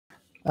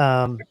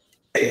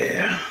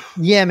Yeah.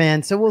 Yeah,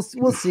 man. So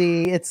we'll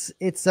see. It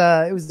was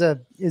a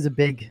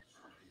big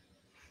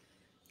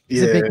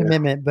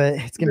commitment, but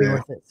it's gonna be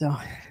worth it. So,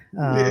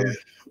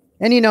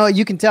 and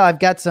you can tell I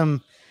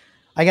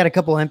got a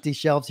couple empty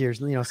shelves here.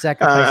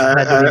 Sacrifices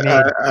had to be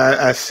made.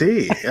 I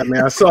see. I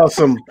mean, I saw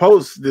some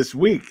posts this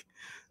week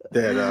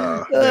that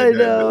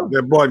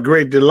brought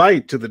great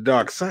delight to the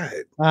dark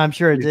side. I'm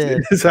sure it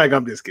did. It's like,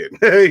 I'm just kidding.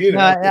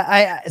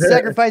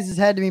 Sacrifices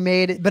had to be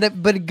made, but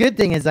a good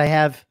thing is I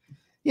have,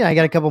 I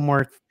got a couple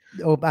more.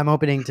 I'm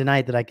opening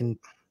tonight that I can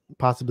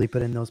possibly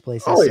put in those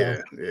places. Oh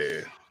yeah.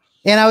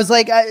 And I was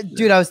like,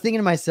 dude, I was thinking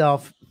to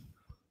myself,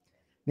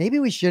 maybe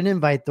we shouldn't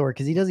invite Thor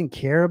because he doesn't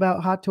care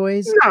about hot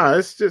toys. No,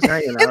 it's just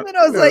hanging out. And then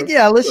I was like,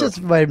 yeah, let's just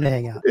invite him to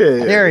hang out. Yeah,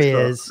 there he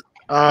is.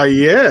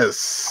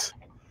 Yes.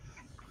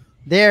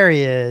 There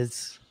he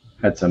is.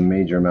 Had some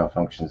major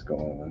malfunctions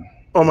going on.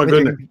 Oh my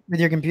goodness. With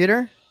your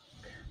computer?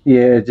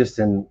 Yeah,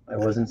 I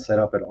wasn't set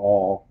up at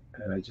all,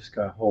 and I just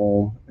got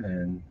home,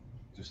 and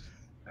just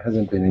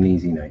hasn't been an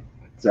easy night.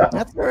 So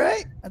that's all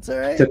right.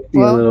 Took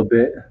me a little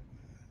bit.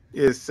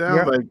 It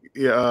sounds like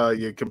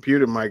your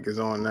computer mic is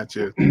on, not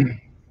your.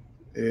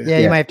 Yeah,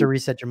 you might have to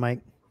reset your mic.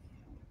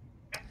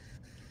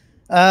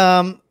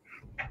 Well,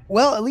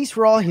 at least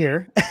we're all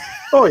here.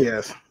 Oh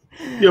yes,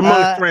 you're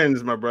among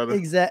friends, my brother.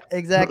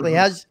 Exactly.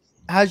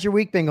 How's your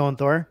week been going,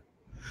 Thor?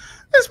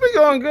 It's been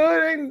going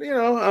good, and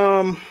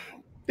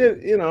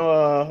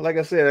like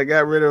I said, I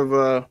got rid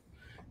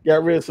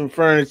of some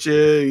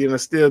furniture.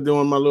 Still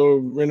doing my little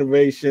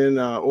renovation.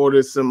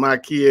 Ordered some my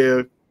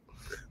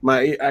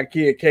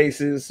IKEA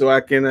cases so I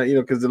can,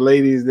 because the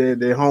ladies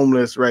they're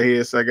homeless right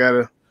here, so I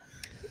gotta,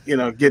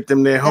 get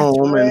them their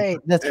home.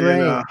 That's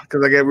right.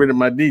 Because I got rid of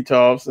my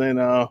detox.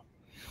 And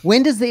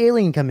when does the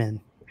alien come in?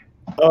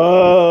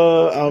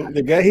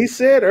 The guy, he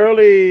said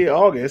early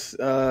August.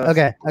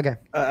 Okay.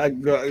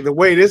 The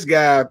way this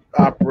guy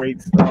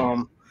operates,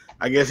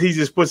 I guess he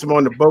just puts them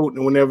on the boat,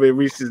 and whenever it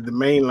reaches the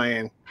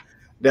mainland,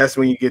 that's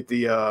when you get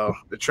the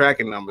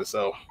tracking number.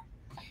 So,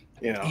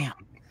 Damn.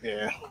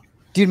 Yeah.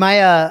 Dude,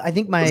 I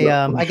think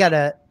I got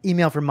an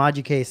email from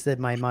ModuCase that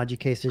my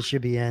ModuCases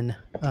should be in.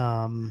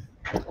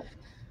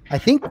 I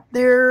think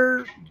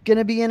they're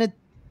gonna be in it,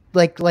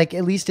 like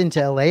at least into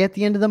LA at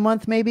the end of the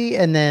month, maybe,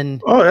 and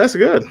then. Oh, that's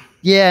good.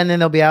 Yeah, and then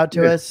they'll be out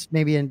to us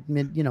maybe in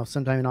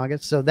sometime in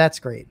August. So that's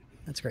great.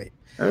 That's great.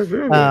 That's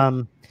very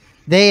good.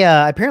 They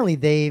apparently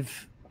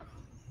they've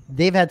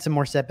had some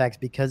more setbacks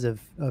because of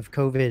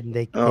COVID, and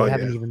they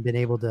haven't even been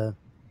able to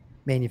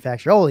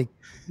manufacture. Holy,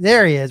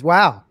 there he is!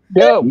 Wow.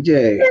 Yo,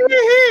 PJ.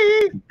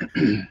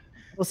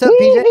 What's up,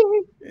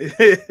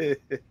 PJ?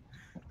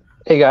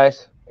 Hey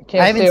guys,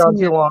 I haven't stay on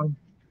too long.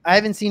 I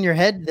haven't seen your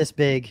head this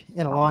big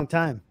in a long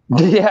time.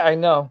 Yeah, I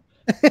know.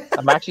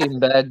 I'm actually in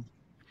bed.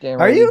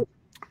 Are you?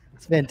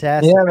 It's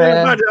fantastic. Yeah,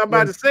 man. I'm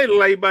about to say,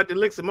 like, you about to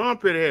lick some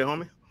armpit hair,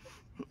 homie.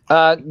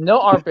 No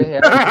armpit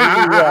hair.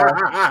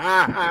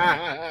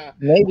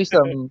 Maybe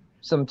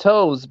some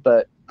toes,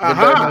 but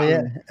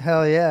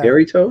hell yeah.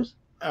 Hairy toes?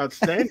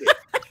 Outstanding.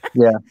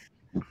 Yeah.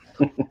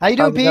 How you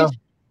doing, Pete?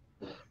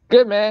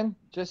 Good, man.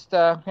 Just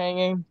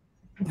hanging.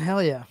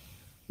 Hell yeah.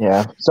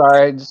 Yeah.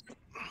 Sorry,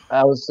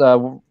 I was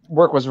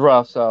work was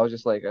rough, so I was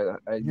just like,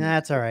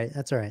 that's all right.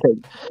 That's all right.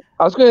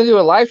 I was going to do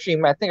a live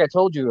stream. I think I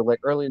told you like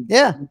early.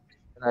 Yeah. And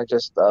I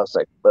was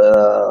like,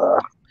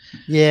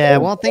 yeah.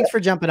 Well, thanks for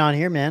jumping on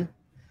here, man.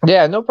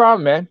 Yeah, no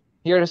problem, man.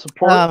 Here to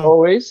support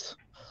always.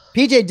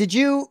 PJ, did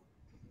you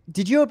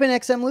open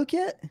XM Luke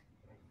yet?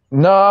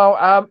 No,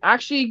 I'm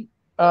actually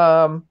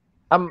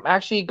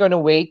going to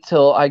wait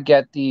till I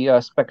get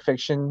the Spec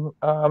Fiction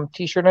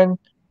T-shirt in.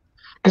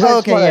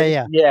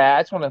 Yeah.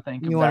 I just want to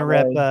thank him. You want to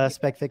rep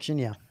Spec Fiction,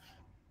 yeah.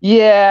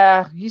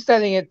 Yeah, he's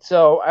sending it,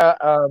 so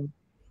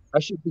I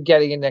should be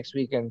getting it next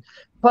week. And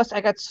plus,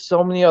 I got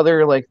so many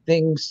other like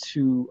things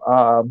to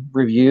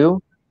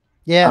review.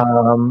 Yeah.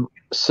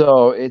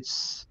 So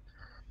it's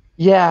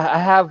I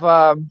have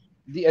the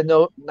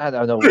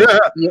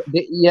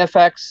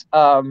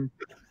EFX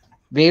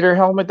Vader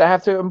helmet that I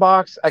have to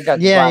unbox. I got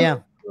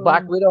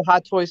Black Widow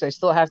Hot Toys I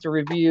still have to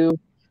review.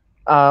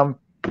 I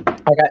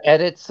got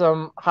edit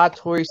some Hot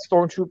Toys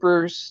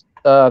Stormtroopers,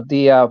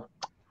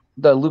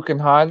 the Luke and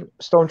Han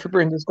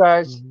Stormtrooper in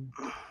disguise.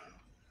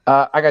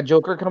 I got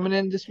Joker coming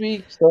in this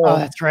week. So. Oh,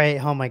 that's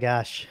right. Oh my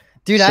gosh.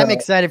 Dude, I'm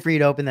excited for you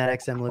to open that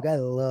XM Luke. I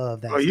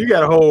love that. Oh, you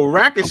got a whole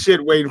rack of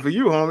shit waiting for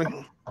you,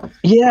 homie.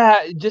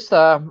 Yeah, just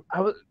I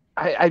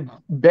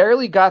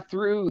barely got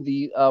through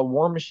the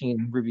War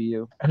Machine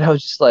review, and I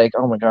was just like,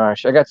 oh my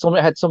gosh, I had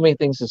so many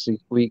things this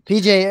week.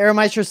 PJ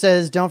Aeromaestro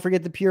says, don't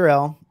forget the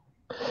Purell.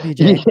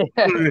 PJ.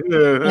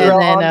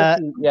 Yeah.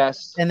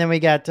 Yes. And then we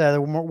got the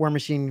War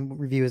Machine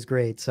review is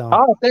great. So.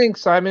 Oh,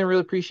 thanks, Simon.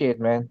 Really appreciate it,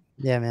 man.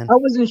 Yeah, man. I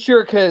wasn't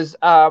sure because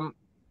my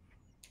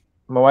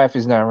wife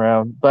is not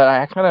around, but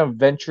I kind of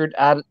ventured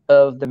out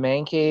of the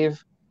man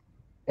cave,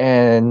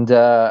 and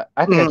I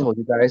think I told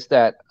you guys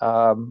that.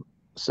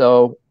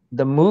 So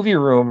the movie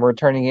room, we're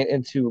turning it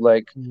into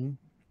like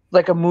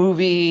a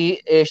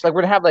movie-ish. Like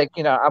we're gonna have like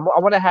I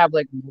want to have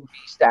like movie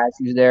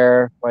statues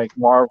there, like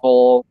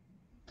Marvel,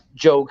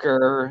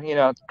 Joker,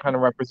 kind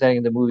of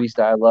representing the movies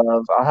that I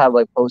love. I'll have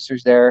like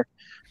posters there.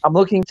 I'm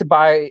looking to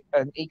buy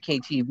an 8K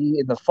TV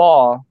in the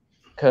fall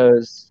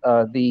because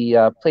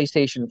the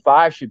PlayStation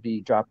 5 should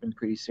be dropping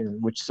pretty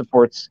soon, which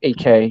supports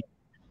 8K.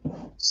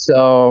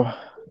 So,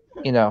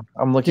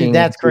 I'm looking. Dude,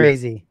 that's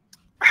crazy.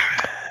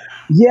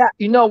 Yeah,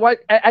 you know what?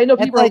 I know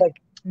people are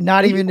like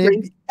not even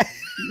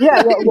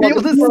yeah, be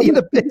able to see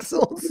the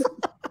pixels.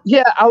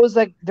 Yeah, I was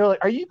like, they're like,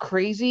 are you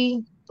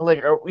crazy?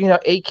 Like,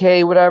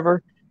 8K,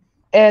 whatever.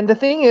 And the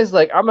thing is,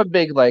 like, I'm a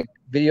big like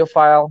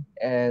videophile,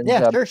 and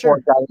before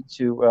I got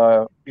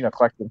into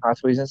collecting Hot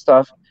Toys and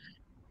stuff.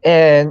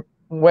 And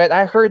when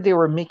I heard they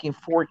were making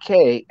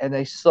 4K, and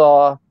I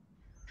saw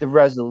the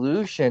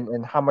resolution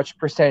and how much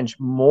percentage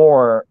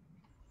more,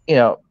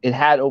 it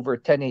had over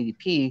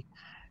 1080p,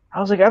 I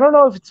was like, I don't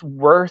know if it's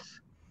worth,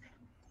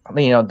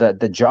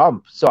 the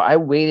jump. So I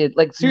waited,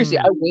 like seriously,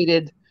 I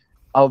waited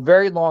a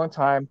very long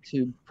time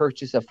to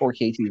purchase a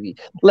 4K TV.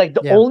 Like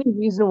the only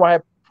reason why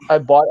I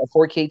bought a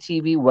 4K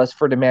TV was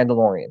for the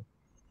Mandalorian.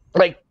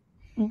 Like,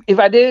 if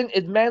I didn't,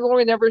 if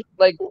Mandalorian never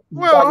like.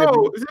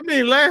 Well, does it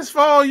mean last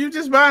fall you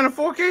just buying a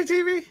 4K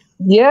TV?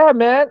 Yeah,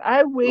 man,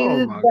 I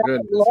waited. Oh my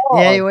goodness!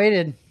 Long. Yeah, you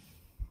waited.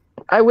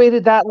 I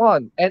waited that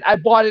long, and I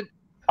bought it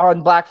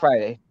on Black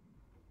Friday.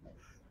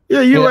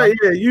 Yeah, you're right.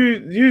 Yeah,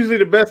 usually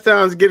the best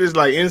times to get is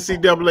like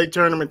NCAA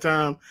tournament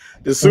time,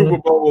 the Super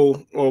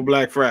Bowl, or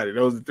Black Friday.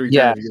 Those are the 3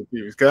 times you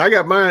get TVs. Because I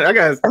got mine. I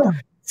got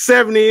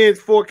 70-inch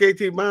 4K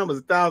TV. Mine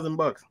was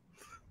 $1,000.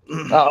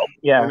 Oh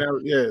yeah,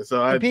 So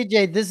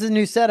PJ, this is a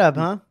new setup,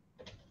 huh?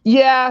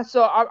 Yeah.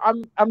 So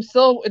I'm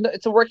still.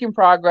 It's a work in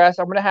progress.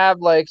 I'm gonna have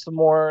like some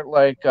more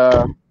like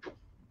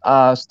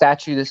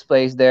statue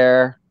displays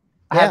there.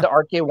 I have the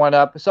arcade one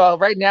up. So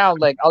right now,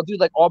 like I'll do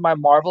like all my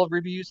Marvel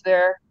reviews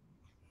there,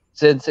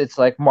 since it's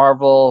like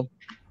Marvel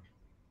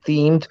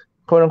themed,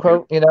 quote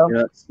unquote.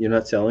 You're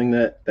not selling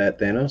that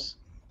Thanos.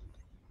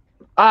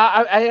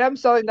 I am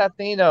selling that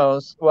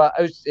Thanos. Well,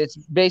 it's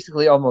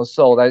basically almost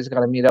sold. I just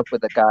got to meet up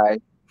with the guy.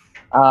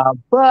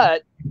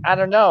 But I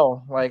don't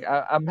know. Like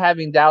I'm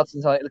having doubts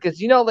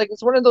because like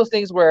it's one of those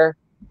things where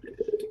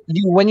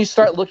when you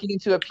start looking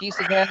into a piece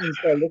again, you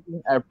start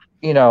looking at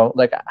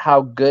like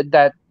how good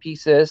that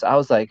piece is. I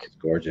was like, it's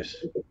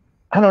gorgeous.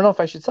 I don't know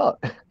if I should sell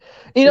it.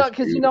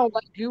 Because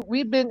like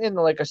we've been in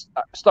like a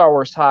Star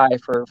Wars high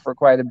for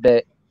quite a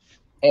bit,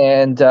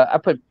 and I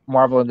put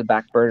Marvel in the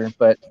back burner,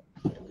 but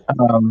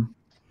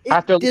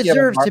it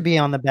deserves to be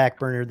on the back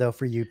burner though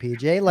for you,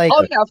 PJ. Like,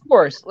 oh yeah, of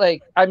course.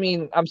 Like, I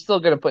mean, I'm still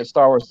gonna put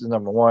Star Wars as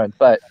number 1,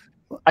 but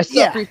I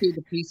still appreciate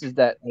the pieces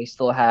that they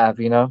still have.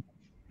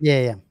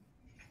 Yeah.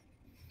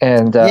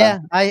 And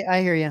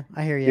I hear you.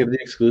 I hear you. You have the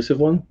exclusive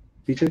one,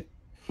 PJ?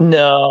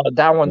 No,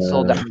 that one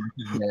sold out in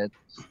 2 minutes.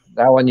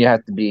 That one you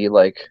have to be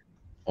like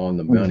on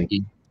the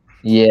money.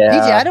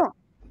 Yeah, PJ,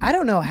 I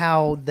don't know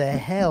how the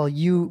hell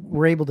you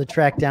were able to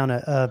track down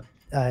a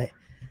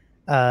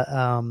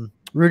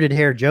rooted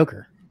hair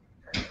Joker.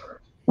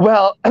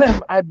 Well,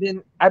 I've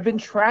been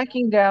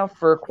tracking down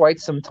for quite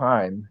some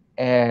time,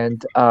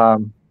 and I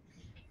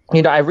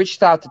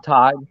reached out to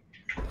Todd,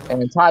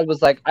 and Todd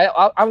was like,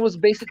 I was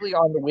basically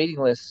on the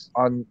waiting list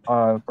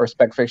for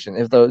Spec Fiction.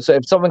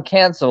 If someone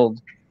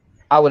canceled,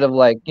 I would have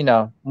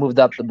moved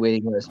up the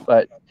waiting list.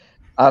 But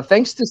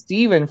thanks to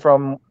Steven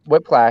from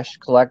Whiplash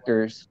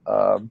Collectors,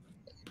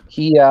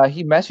 he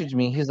messaged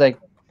me. He's like,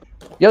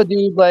 "Yo,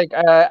 dude, like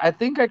I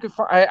think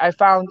I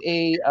found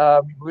a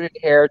rooted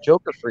hair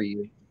Joker for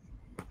you."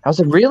 I was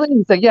like, "Really?"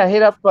 He's like, "Yeah,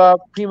 hit up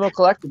Primo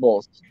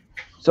Collectibles."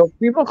 So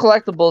Primo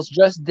Collectibles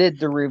just did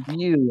the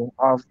review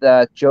of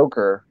that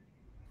Joker,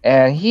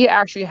 and he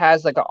actually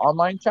has like an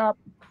online shop.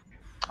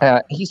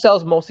 He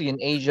sells mostly in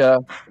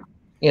Asia,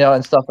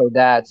 and stuff like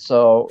that.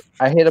 So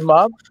I hit him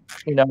up.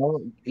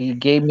 He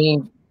gave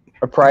me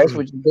a price,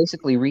 which is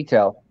basically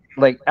retail.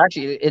 Like,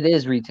 actually, it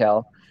is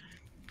retail.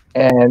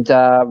 And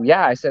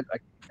I said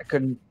I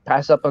couldn't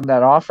pass up on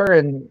that offer.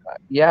 And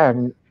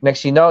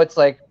next you know, it's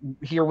like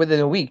here within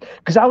a week.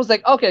 Because I was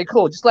like, okay,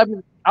 cool. Just let me.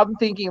 I'm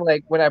thinking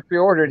like when I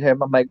pre-ordered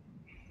him, I'm like,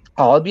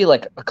 oh, it'll be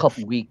like a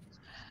couple weeks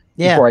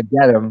before I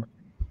get him.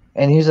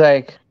 And he's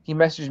like, he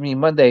messaged me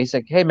Monday. He's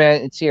like, hey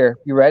man, it's here.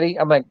 You ready?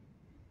 I'm like,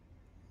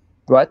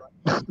 what?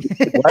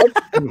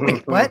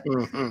 What?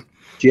 Do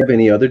you have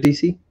any other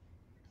DC?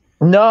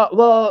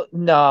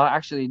 No,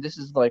 actually, this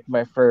is like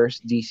my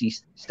first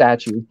DC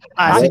statue.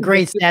 It's a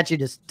great statue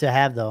to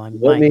have, though.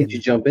 What made you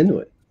jump into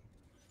it?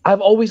 I've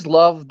always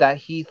loved that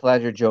Heath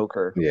Ledger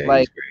Joker. Yeah,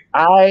 like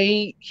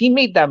he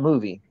made that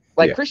movie.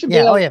 Like Christian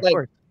Bale. Of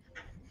course.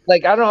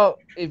 Like I don't know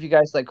if you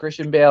guys like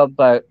Christian Bale,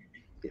 but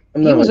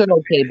he was an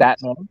okay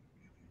Batman.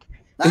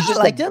 I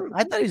liked him.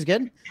 I thought he was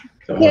good.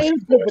 Yeah, he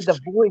was good, but the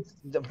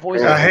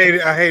voice. I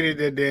hated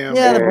that damn.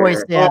 Yeah, the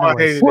voice. Yeah, I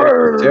hated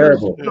that.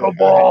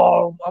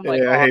 Terrible. I'm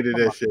like, I hated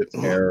that shit.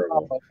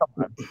 Terrible.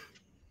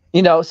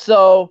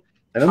 So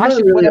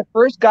actually, when I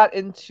first got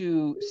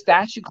into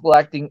statue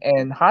collecting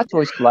and Hot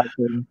Toys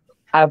collecting,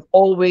 I've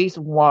always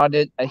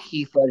wanted a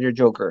Heath Ledger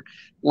Joker.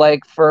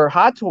 Like for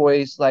Hot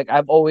Toys, like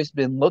I've always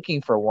been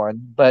looking for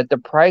one, but the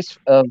price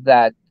of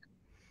that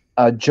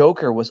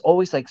Joker was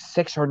always like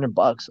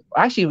 $600.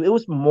 Actually, it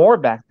was more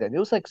back then. It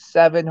was like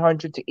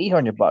 $700 to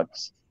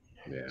 $800.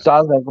 Yeah. So I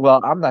was like,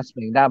 well, I'm not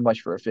spending that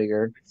much for a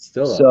figure. It's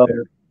still so up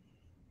there.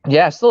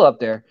 Yeah, still up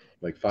there.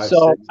 Like 5,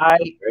 so 6,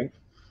 right?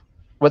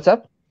 What's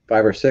up?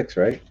 5 or 6,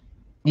 right?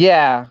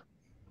 Yeah.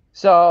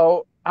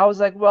 So I was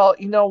like, well,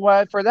 you know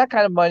what? For that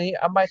kind of money,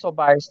 I might as well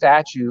buy a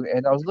statue.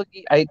 And I was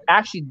looking. I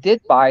actually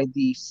did buy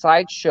the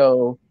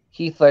Sideshow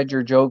Heath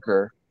Ledger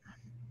Joker,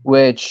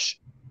 which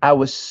I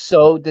was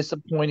so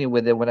disappointed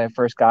with it when I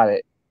first got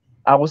it.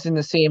 I was in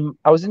the same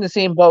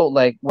boat.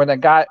 Like when I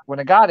got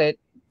it,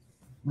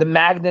 the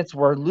magnets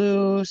were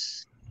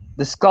loose.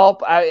 The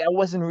sculpt, I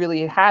wasn't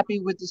really happy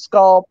with the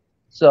sculpt.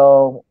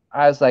 So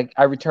I was like,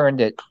 I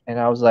returned it, and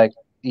I was like,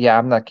 yeah,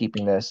 I'm not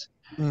keeping this.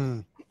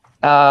 And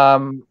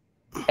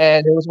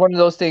it was one of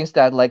those things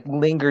that like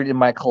lingered in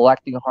my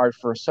collecting heart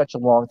for such a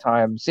long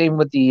time. Same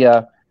with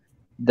the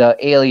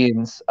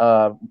aliens,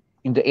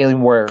 in the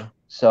Alienware.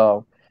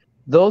 So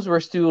those were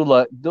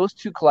still those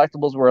two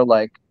collectibles were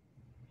like,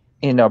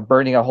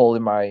 burning a hole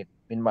in my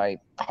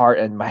heart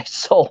and my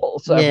soul.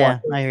 So yeah,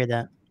 I hear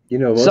that.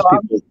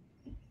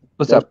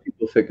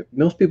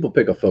 Most people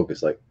pick a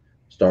focus like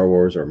Star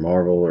Wars or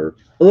Marvel or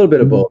a little bit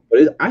of both,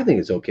 but I think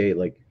it's okay.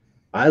 Like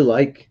I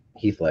like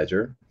Heath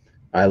Ledger,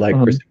 I like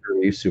Christopher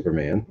Reeve's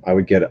Superman. I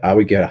would get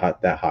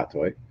that hot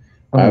toy.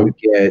 I would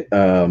get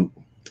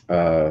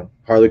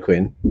Harley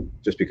Quinn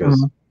just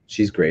because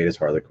she's great as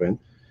Harley Quinn.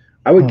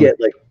 I would get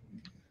like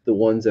the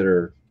ones that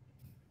are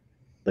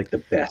like the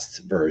best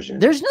version.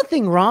 There's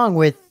nothing wrong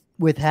with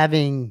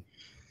having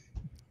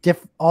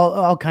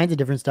all kinds of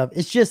different stuff.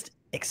 It's just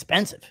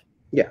expensive.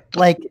 Yeah.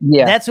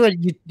 That's what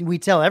we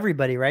tell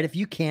everybody, right? If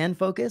you can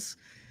focus,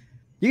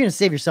 you're going to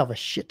save yourself a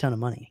shit ton of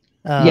money.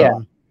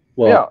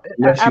 Well,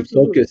 unless you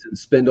focus and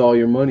spend all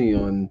your money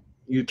on,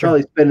 you're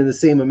probably spending the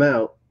same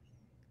amount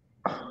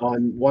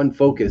on one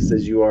focus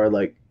as you are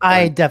like.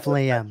 I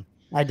definitely am.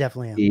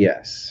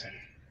 Yes.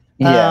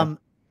 Yeah.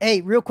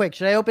 Hey, real quick,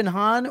 should I open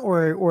Han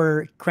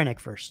or Krennic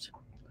first?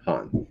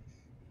 Han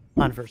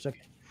first,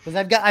 okay. Because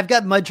I've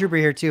got Mud Trooper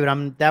here too,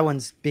 and that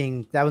one's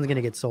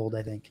gonna get sold,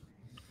 I think.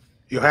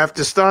 You have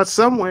to start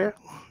somewhere.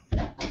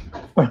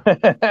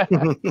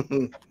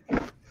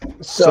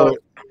 So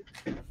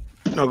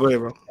no, go ahead,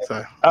 bro.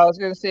 Sorry. I was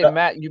gonna say,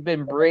 Matt, you've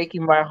been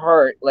breaking my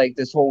heart like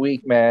this whole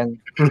week, man.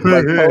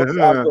 Like post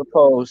after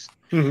post.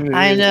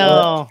 I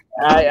know.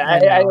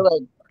 I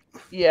like.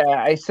 Yeah,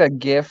 I said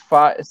GIF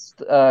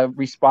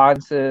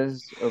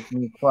responses of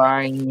me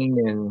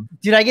crying and.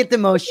 Dude, I get the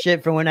most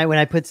shit from when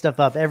I put stuff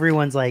up.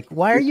 Everyone's like,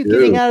 "Why are you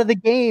getting out of the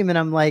game?" And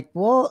I'm like,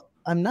 "Well,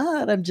 I'm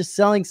not. I'm just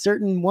selling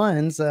certain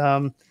ones."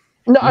 No,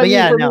 I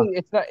mean, for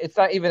me, it's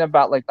not even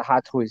about like the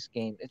Hot Toys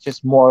game. It's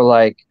just more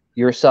like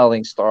you're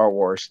selling Star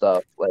Wars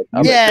stuff. Like,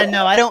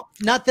 I don't.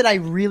 Not that I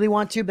really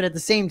want to, but at the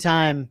same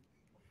time,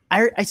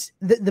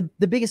 the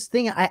biggest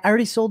thing I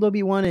already sold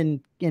Obi-Wan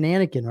and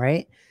Anakin,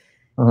 right?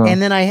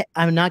 And then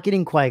I'm not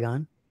getting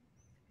Qui-Gon.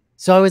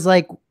 So I was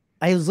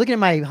looking at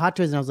my Hot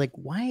Toys and I was like,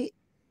 why?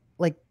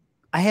 Like,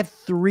 I have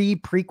 3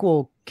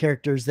 prequel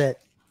characters that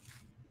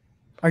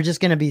are just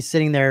going to be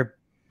sitting there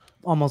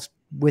almost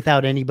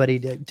without anybody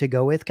to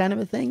go with, kind of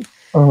a thing.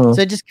 So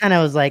I just kind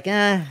of was like,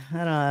 I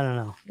don't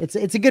know. It's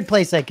a good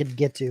place I could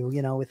get to,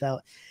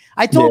 without.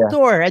 I told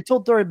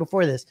Thor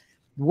before this,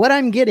 what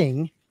I'm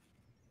getting,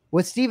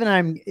 what Steve and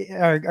I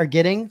are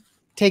getting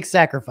takes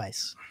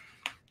sacrifice.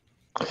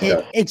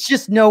 It's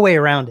just no way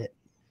around it.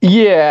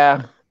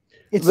 Yeah.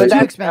 It's too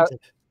expensive.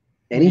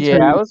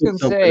 I was going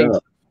to say.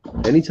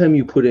 Anytime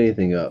you put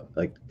anything up,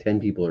 like 10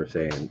 people are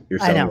saying you're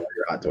selling all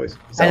your Hot Toys.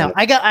 I know.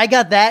 I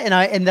got that,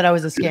 and that I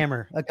was a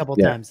scammer a couple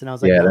times, and I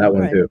was like, that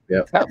one too.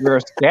 Yeah, you're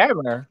a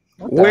scammer.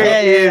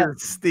 Where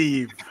is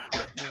Steve?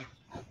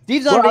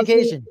 Steve's on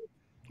vacation.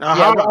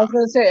 I was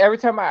gonna say every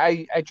time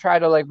I try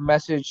to like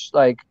message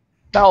like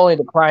not only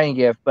the crying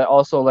gift but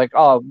also like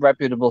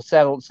reputable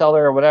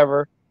seller or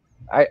whatever.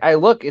 I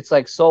look, it's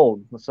like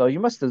sold. So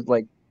you must have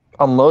like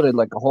unloaded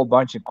like a whole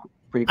bunch of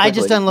pretty quickly. I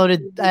just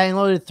unloaded. I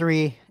unloaded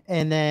 3,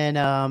 and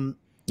then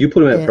you put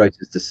them at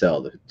prices to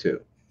sell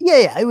too.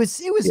 Yeah, it was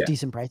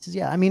decent prices.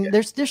 Yeah, I mean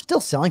they're still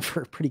selling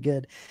for pretty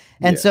good,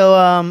 and so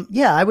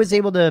I was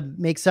able to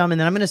make some, and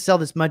then I'm going to sell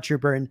this Mud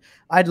Trooper, and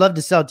I'd love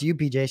to sell it to you,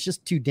 PJ. It's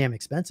just too damn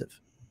expensive.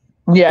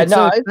 Yeah, it's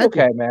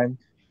okay, man.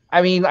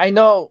 I mean, I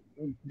know,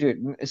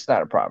 dude, it's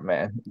not a problem,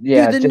 man.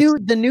 Yeah,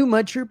 dude, the new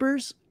Mud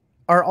Troopers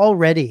are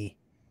already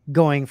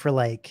going for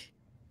like,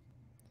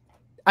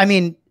 I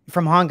mean,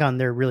 from Hong Kong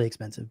they're really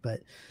expensive,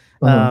 but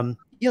they're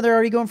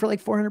already going for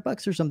like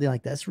 $400 or something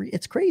like that.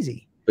 It's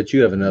crazy. But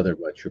you have another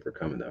Mud Trooper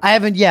coming though. I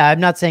haven't. Yeah,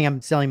 I'm not saying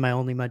I'm selling my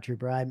only Mud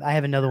Trooper. I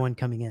have another one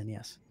coming in.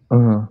 Yes.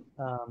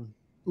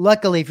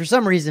 Luckily, for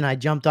some reason, I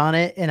jumped on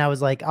it and I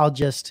was like, I'll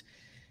just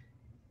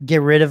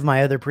get rid of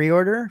my other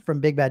pre-order from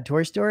Big Bad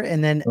Toy Store.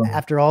 And then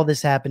after all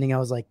this happening, I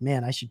was like,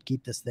 man, I should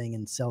keep this thing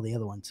and sell the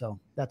other one. So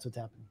that's what's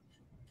happening.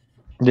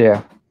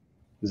 Yeah.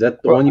 Is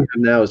that the one you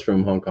have now is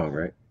from Hong Kong,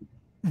 right?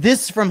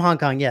 This from Hong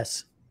Kong,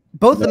 yes.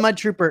 Both the Mud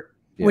Trooper.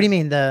 Yeah. What do you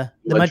mean? The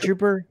Mud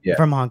Trooper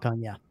from Hong Kong?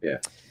 Yeah. Yeah.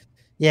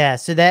 Yeah,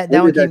 so that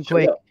one came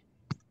quick.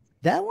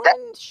 That one,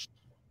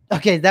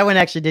 okay, that one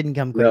actually didn't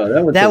come quick.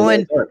 No, that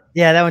one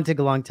yeah, that one took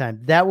a long time.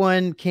 That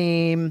one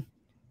came.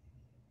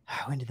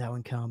 When did that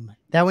one come?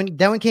 That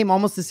one came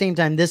almost the same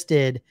time this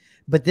did,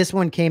 but this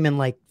one came in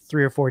like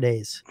 3 or 4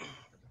 days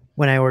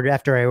when I ordered.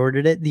 After I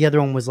ordered it, the other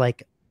one was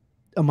like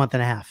a month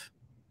and a half.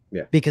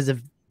 Yeah, because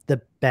of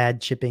the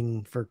bad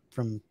shipping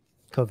from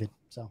COVID.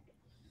 So.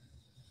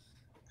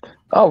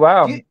 Oh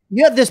wow!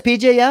 You have this,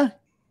 PJ? Yeah.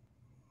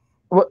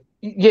 Well,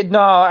 yeah,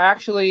 no,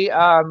 actually,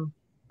 I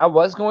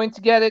was going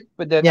to get it,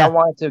 but then I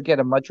wanted to get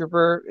a Mud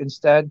Trooper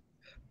instead.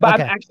 But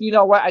I'm actually, you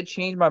know what? I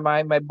changed my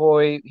mind. My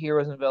boy,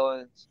 Heroes and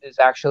Villains, is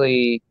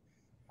actually,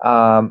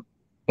 you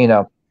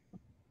know,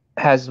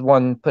 has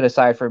one put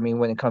aside for me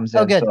when it comes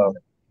in. Good. So,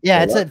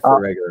 yeah, it's a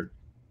regular.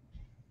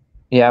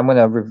 Yeah, I'm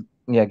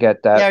gonna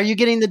get that. Yeah, are you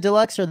getting the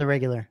deluxe or the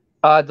regular?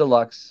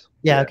 Deluxe.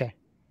 Yeah, okay.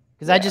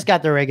 Because I just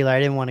got the regular. I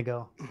didn't want to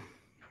go.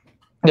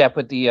 Yeah,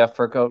 put the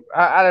fur coat.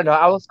 I don't know.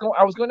 I was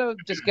going to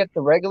just get the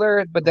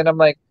regular, but then I'm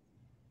like,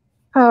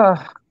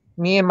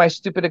 me and my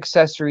stupid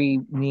accessory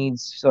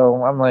needs.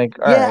 So I'm like,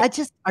 all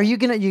right. Are you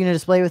gonna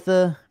display with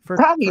the fur?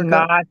 Probably fur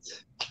not.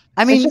 Coat?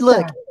 I mean,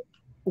 look,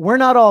 we're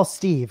not all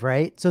Steve,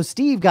 right? So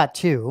Steve got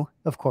 2,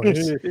 of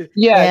course.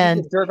 Yeah,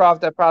 and jerk off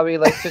that probably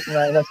like took me.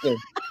 That's good.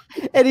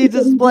 And he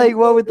displayed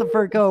one with the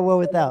fur coat, one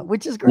without,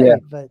 which is great. Yeah.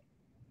 But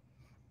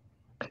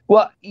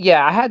well,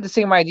 yeah, I had the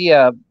same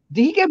idea.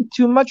 Did he get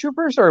 2 Mud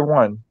Troopers or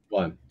 1?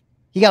 1.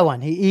 He got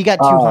 1. He got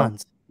 2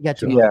 Huns. He got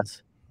 2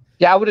 Huns.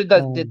 Yeah, I would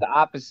have did the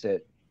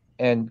opposite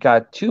and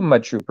got 2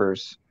 Mud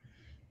Troopers,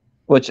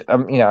 which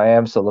I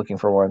am still looking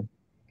for one.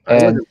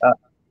 And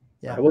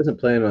I wasn't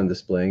planning on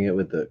displaying it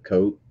with the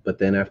coat, but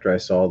then after I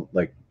saw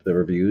like the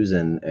reviews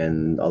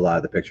and a lot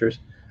of the pictures,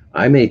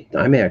 I may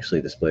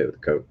actually display it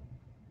with the coat.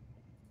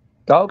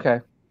 Oh, okay.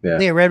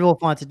 Yeah. Red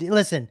Wolf wants to do.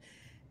 Listen,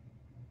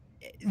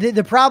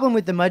 the problem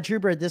with the Mud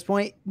Trooper at this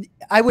point,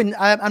 I'm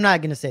not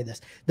going to say this.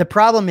 The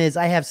problem is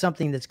I have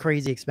something that's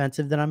crazy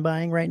expensive that I'm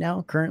buying right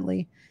now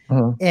currently.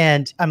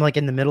 And I'm like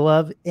in the middle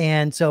of,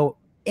 and so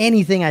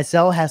anything I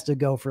sell has to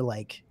go for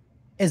like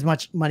as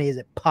much money as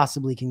it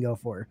possibly can go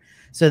for,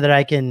 so that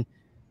I can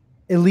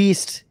at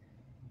least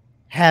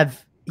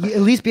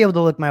be able to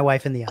look my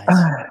wife in the eyes.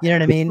 You know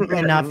what I mean?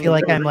 And not feel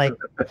like I'm like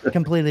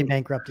completely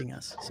bankrupting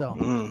us. So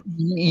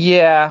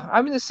yeah,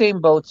 I'm in the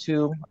same boat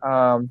too.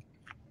 Like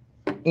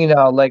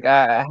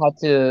I had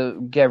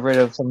to get rid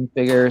of some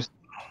figures.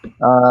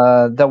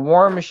 The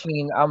War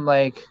Machine, I'm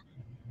like,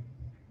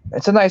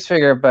 it's a nice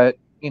figure, but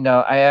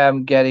I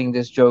am getting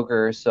this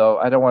Joker, so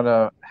I don't want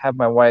to have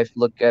my wife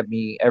look at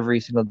me every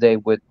single day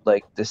with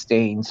like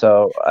disdain.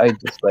 So I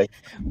just like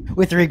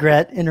with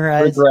regret in her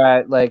eyes.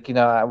 Like,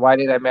 why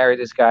did I marry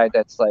this guy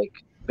that's like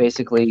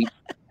basically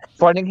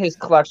funding his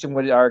collection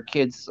with our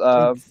kids'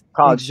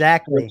 college?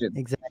 Exactly.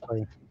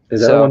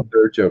 Is that a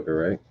 1/3 Joker,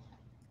 right?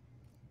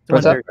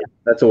 What's that?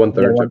 That's a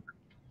 1/3 Joker.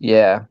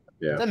 Yeah.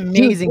 Yeah. It's an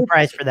amazing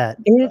price for that.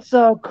 It's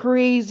a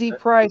crazy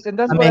price, and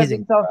that's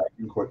amazing. What I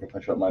think. Quick if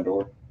I shut my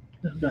door.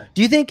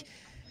 Do you think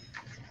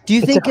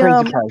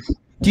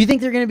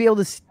they're going to be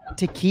able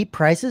to keep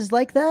prices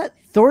like that?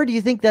 Thor, do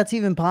you think that's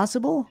even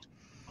possible?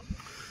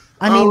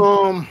 I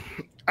mean,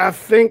 I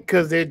think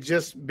because they're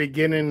just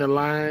beginning the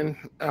line,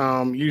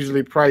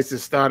 usually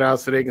prices start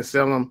out so they can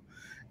sell them,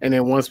 and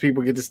then once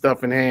people get the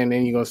stuff in hand,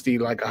 then you're gonna see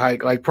like a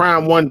hike. Like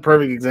Prime 1,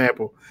 perfect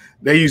example.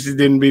 They usually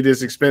didn't be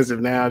this expensive.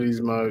 Now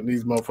these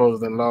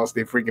mofos done lost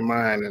their freaking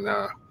mind, and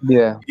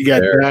you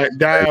got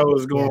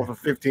Dials going for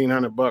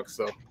 $1,500.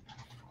 So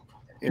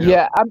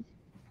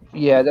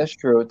yeah, that's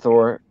true,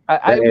 Thor.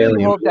 I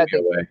really hope that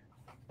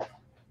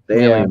the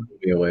alien blew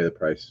me away the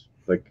price.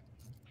 Like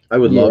I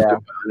would love to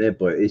buy it,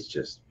 but it's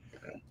just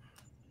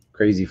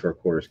crazy for a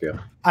quarter scale.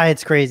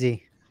 It's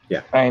crazy.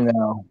 Yeah, I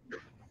know,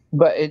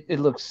 but it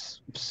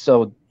looks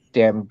so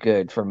damn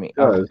good for me.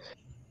 Do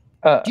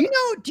you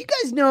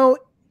guys know?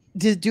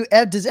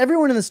 Does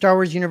everyone in the Star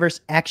Wars universe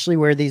actually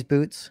wear these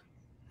boots,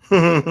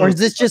 or is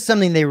this just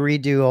something they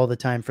redo all the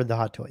time for the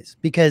Hot Toys?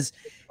 Because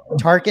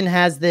Tarkin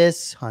has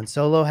this, Han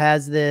Solo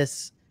has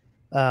this.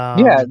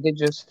 They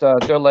just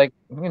they're like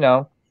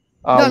no,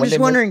 I'm just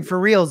wondering for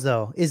reals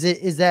though. Is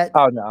that?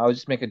 Oh no, I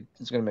was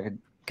just gonna make it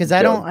because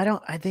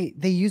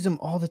they use them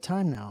all the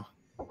time now.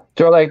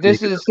 They're like,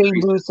 this is the same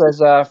boots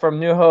as from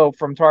New Hope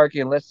from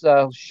Tarkin. Let's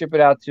ship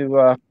it out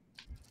to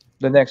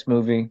the next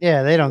movie.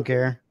 Yeah, they don't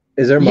care.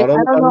 Is there mud on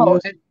the bottom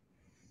of those?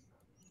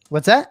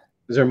 What's that?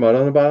 Is there mud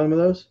on the bottom of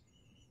those?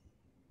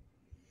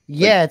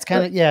 Yeah, it's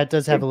kind of it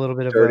does have a little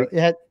bit of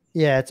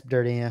yeah, it's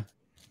dirty.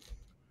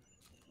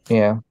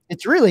 Yeah.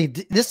 It's really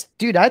this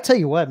dude. I tell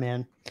you what,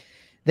 man,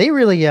 they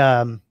really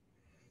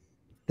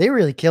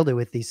killed it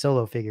with these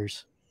Solo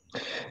figures.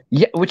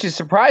 Yeah, which is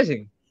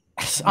surprising.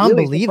 It's really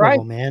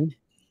unbelievable, man.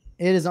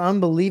 It is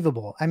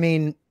unbelievable. I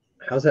mean,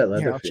 how's that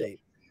leather feel?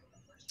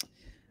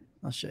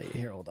 I'll show you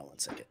here. Hold on one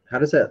second. How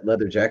does that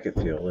leather jacket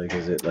feel? Like,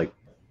 is it like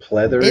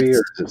pleathery or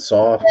is it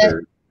soft?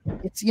 Or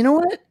it's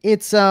what?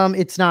 It's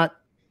not.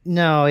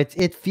 No,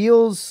 it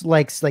feels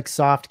like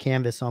soft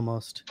canvas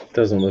almost.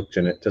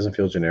 Doesn't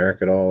feel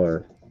generic at all,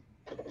 or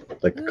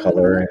like the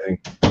color or anything?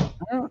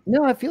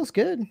 No, it feels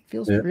good.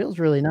 Feels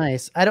really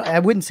nice. I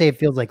wouldn't say it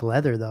feels like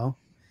leather though.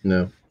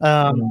 No.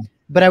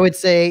 But I would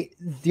say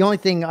the only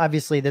thing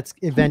obviously that's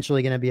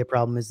eventually going to be a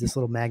problem is this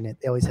little magnet.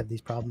 They always have these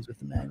problems with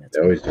the magnets.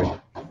 They always do.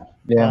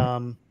 Yeah.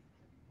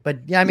 But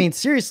yeah, I mean,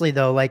 seriously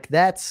though, like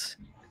that's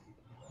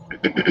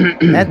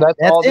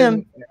all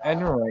him.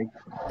 Anyway.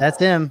 That's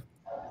him.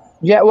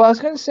 Yeah, well, I was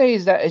gonna say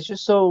is that it's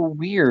just so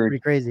weird.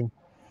 Pretty crazy.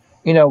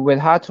 You know, with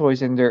Hot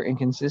Toys and their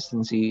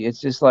inconsistency, it's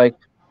just like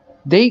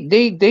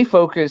they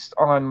focused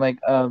on like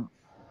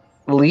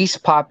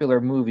least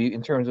popular movie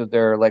in terms of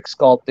their like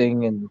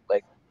sculpting and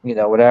like, you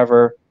know,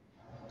 whatever.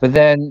 But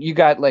then you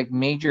got like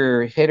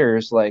major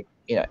hitters like,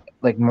 you know,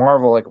 like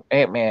Marvel, like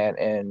Ant-Man,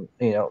 and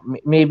you know,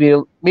 maybe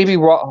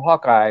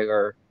Hawkeye,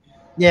 or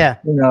yeah,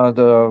 you know,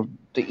 the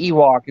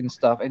Ewok and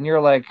stuff, and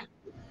you're like,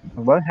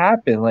 what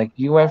happened? Like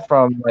you went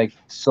from like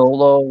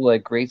Solo,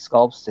 like great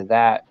sculpts, to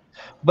that.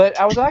 But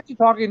I was actually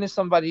talking to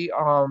somebody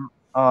earlier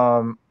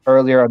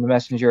on the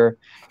Messenger.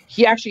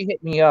 He actually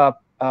hit me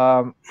up,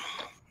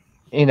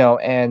 you know,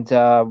 and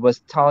was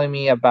telling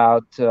me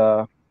about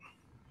that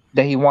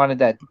he wanted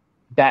that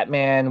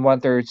Batman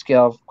 1/3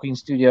 scale Queen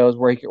Studios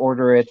where he could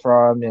order it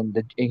from,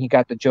 and he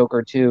got the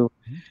Joker too.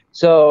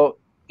 So,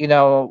 you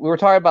know, we were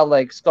talking about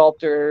like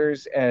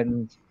sculptors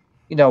and,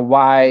 you know,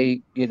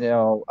 why, you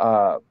know,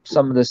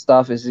 some of the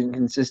stuff is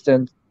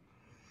inconsistent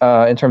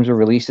in terms of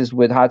releases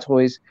with Hot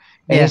Toys.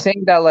 And he's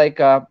saying that like,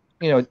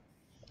 you know,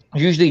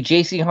 usually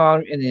JC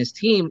Hong and his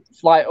team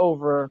fly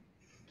over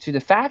to the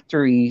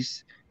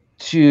factories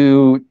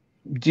to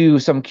do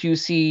some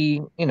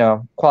QC, you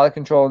know, quality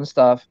control and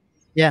stuff.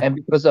 Yeah. And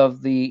because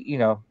of the, you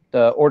know,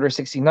 the Order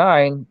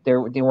 69,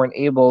 they weren't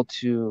able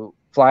to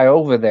fly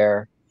over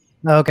there.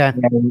 Okay.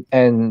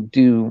 And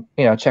do,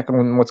 you know, check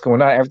on what's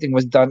going on. Everything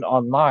was done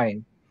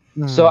online.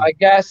 So I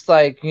guess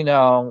like, you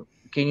know,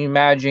 can you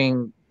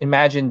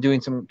imagine doing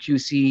some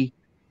QC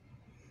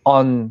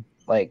on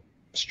like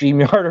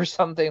StreamYard or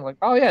something? Like,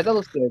 oh yeah, that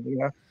looks good, you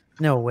know.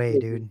 No way,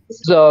 dude.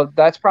 So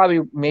that's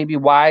probably maybe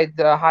why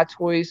the Hot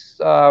Toys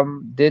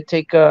did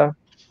take a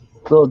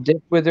little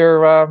dip with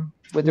their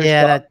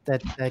yeah,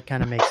 stuff. that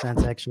kind of makes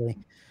sense actually.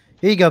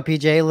 Here you go,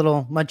 PJ, a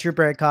little Mud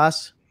Trooper at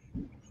cost.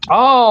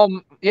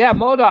 Oh yeah,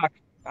 MODOK,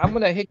 I'm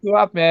gonna hit you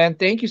up, man.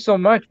 Thank you so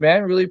much,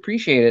 man. Really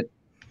appreciate it.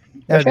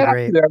 That'd be Shout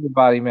great. out to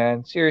everybody,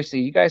 man. Seriously,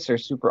 you guys are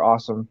super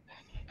awesome.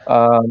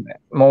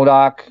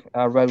 MODOK,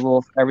 Red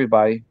Wolf,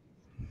 everybody.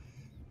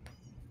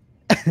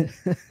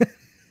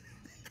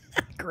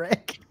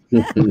 Greg.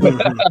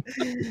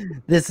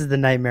 This is the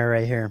nightmare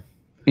right here.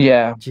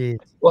 Yeah. Jeez.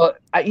 Well,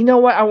 you know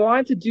what? I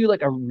wanted to do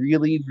like a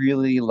really,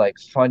 really like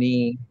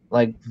funny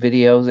like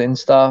videos and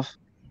stuff,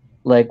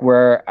 like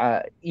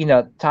where you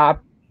know,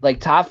 top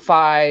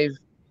 5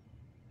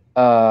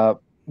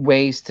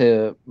 ways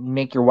to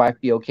make your wife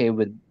be okay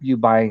with you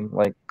buying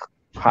like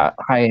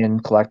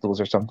high-end collectibles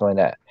or something like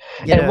that.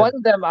 Yeah. And one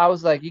of them, I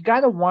was like, you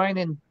gotta wine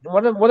and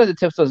one of the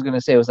tips I was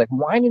gonna say was like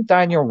wine and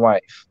dine your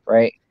wife,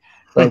 right?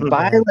 Like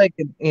buy like,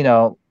 you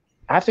know,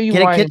 after you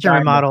get wine a kitchen and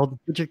remodeled,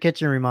 get your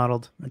kitchen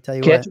remodeled. I tell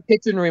you get your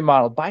kitchen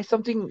remodeled. Buy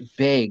something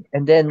big,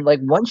 and then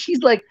like once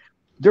she's like,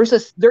 there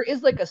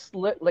is like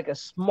a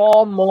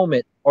small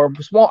moment or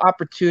small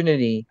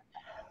opportunity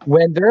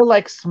when they're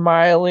like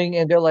smiling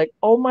and they're like,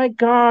 oh my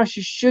gosh,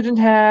 you shouldn't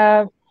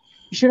have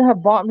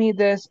bought me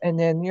this, and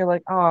then you're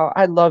like, oh,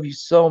 I love you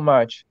so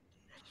much.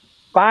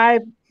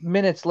 5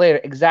 minutes later,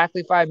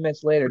 exactly 5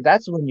 minutes later,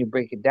 that's when you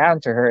break it down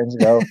to her and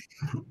go,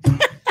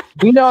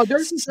 you know,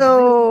 there's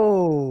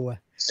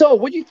so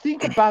what do you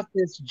think about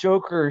this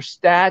Joker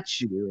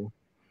statue?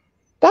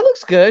 That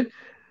looks good.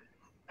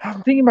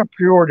 I'm thinking about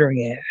pre-ordering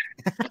it.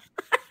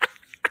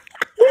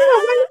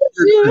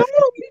 You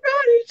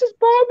just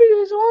bought me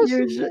this.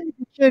 Awesome. You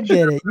should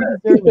get it.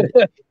 You deserve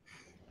it.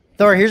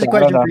 Thor, here's a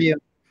question for you.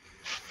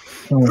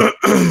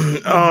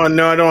 Oh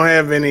no, I don't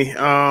have any.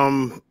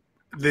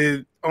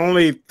 The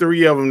only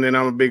 3 of them that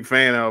I'm a big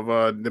fan of.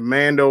 The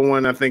Mando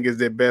one, I think, is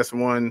their best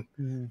one.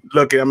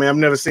 Look, I mean, I've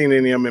never seen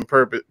any of them in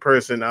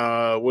person.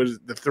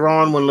 The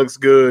Thrawn one looks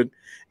good,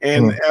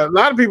 and a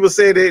lot of people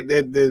say that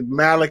the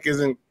Malik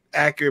isn't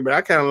accurate, but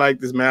I kind of like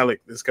this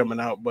Malik that's coming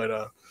out.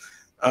 But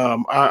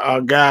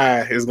our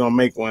guy is gonna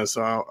make one,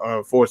 so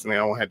unfortunately,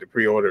 I won't have to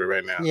pre-order it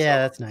right now. Yeah,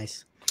 that's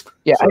nice.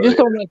 Yeah, so, I just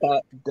don't like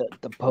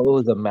the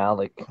pose of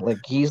Malik. Like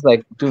he's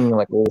like doing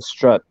like a little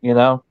strut, you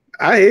know.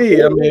 I hear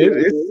you. I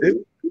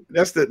mean,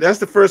 that's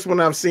the first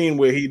one I've seen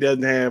where he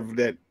doesn't have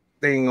that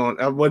thing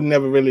on. I wasn't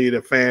never really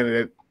a fan of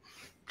that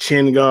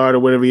chin guard or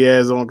whatever he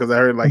has on, because I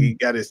heard like he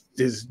got his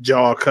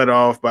jaw cut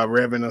off by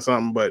Revan or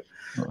something. But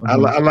I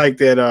like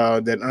that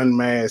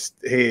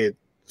unmasked head,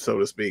 so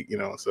to speak. You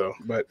know. So,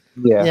 but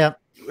yeah,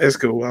 that's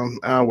cool.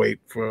 I'll wait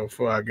for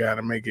our guy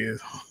to make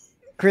his.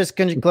 Chris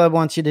Country Club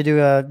wants you to do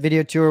a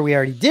video tour. We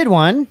already did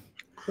one,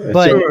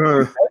 but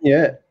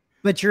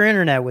but your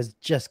internet was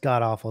just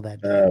god awful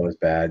that day. It was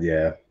bad.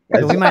 Yeah.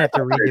 So we might have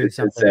to redo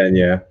something.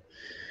 Yeah.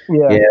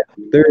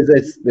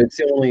 It's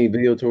the only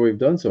video tour we've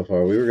done so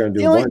far. We were going to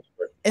do a bunch.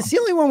 It's the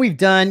only one we've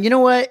done. You know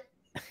what?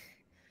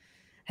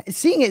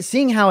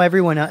 seeing how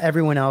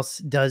everyone else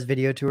does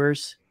video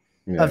tours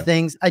of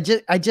things, I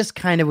just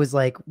kind of was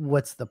like,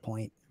 what's the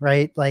point,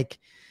 right? Like,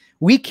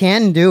 we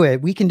can do it.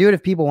 We can do it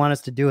if people want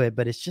us to do it,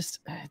 but it's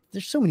just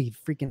there's so many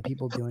freaking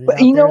people doing it. But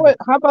you know what?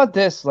 How about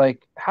this?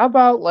 Like, how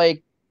about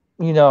like,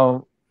 you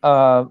know,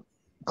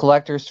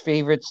 collectors'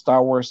 favorite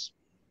Star Wars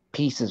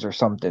pieces or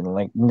something?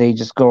 Like they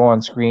just go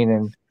on screen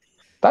and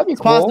that'd be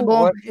cool.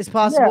 Possible. It's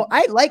possible.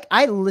 Yeah.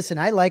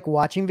 I like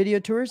watching video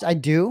tours. I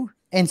do.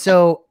 And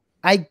so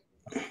I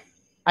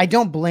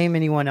don't blame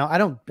anyone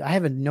else. I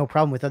have no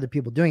problem with other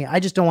people doing it.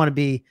 I just don't want to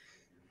be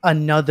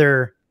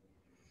another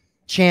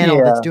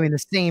channel that's doing the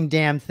same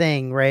damn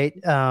thing, right?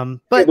 But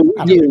we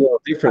do it a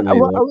little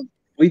differently.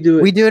 We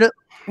do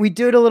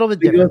it a little bit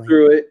differently. We go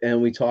through it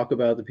and we talk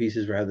about the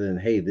pieces rather than,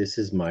 hey, this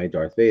is my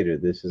Darth Vader.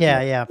 This is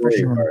for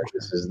sure.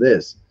 This is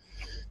this.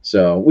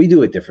 So we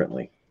do it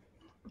differently.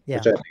 Yeah.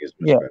 Which I think is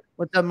better.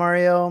 What's up,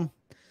 Mario?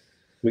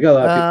 We got a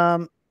lot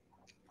of people.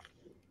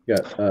 We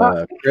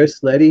got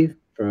Chris Letty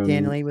from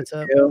Danley. What's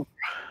up?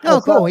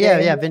 Oh, cool.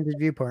 Yeah. Vintage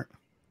Viewport.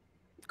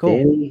 Cool.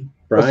 Danny,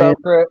 Brian,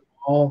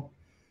 Paul.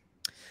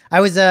 I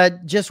was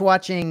just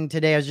watching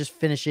today. I was just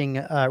finishing,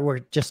 or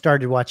just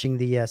started watching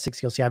the Six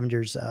Skill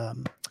Scavengers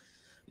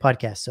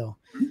podcast. So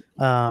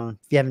if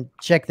you haven't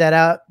checked that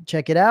out,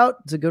 check it out.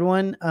 It's a good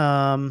one.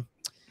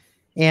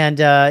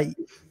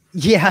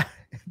 Yeah,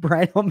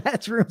 Brian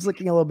Matt's room's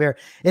looking a little bare.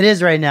 It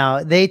is right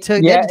now. They had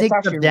to take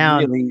stuff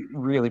down. Really,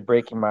 really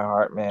breaking my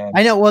heart, man.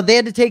 I know. Well, they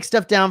had to take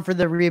stuff down for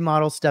the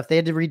remodel stuff. They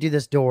had to redo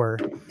this door,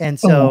 and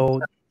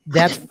so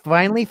that's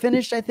finally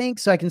finished, I think.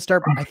 So I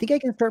think I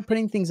can start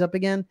putting things up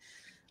again.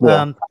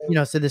 Yeah.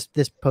 So this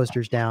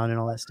poster's down and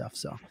all that stuff.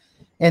 So,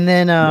 and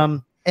then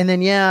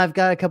I've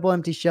got a couple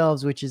empty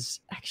shelves, which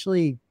is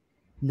actually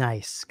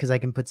nice because I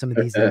can put some of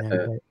these in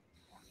there.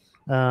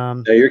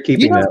 But, so you're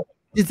keeping that.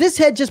 Does this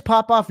head just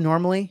pop off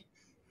normally?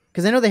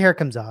 Because I know the hair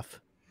comes off.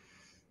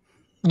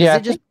 Yeah, I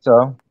just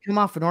so come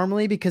off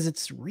normally because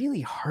it's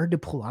really hard to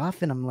pull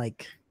off, and I'm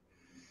like,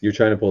 you're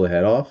trying to pull the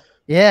head off?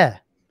 Yeah.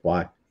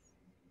 Why?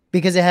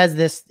 Because it has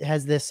this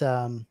stuff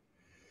on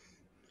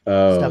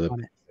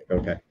it.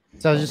 Okay.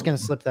 So I was just gonna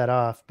slip that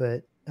off,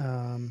 but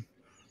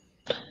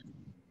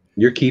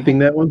you're keeping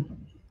that one?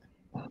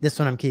 This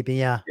one I'm keeping,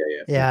 yeah.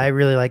 I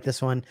really like this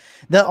one.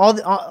 A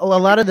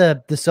lot of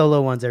the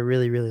solo ones I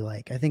really, really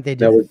like. I think they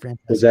did.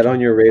 Was that on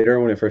your radar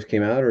when it first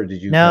came out, or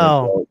did you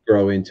kind of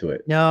grow into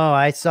it? No,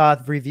 I saw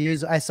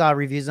reviews. I saw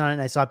reviews on it,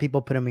 and I saw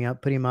people putting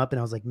him up, and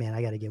I was like, man,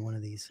 I got to get one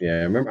of these. Yeah,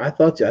 I remember. I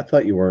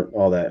thought you weren't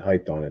all that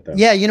hyped on it, though.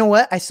 Yeah, you know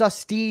what? I saw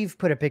Steve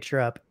put a picture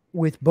up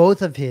with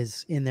both of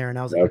his in there, and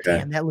I was like,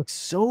 damn, that looks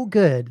so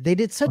good. They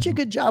did such a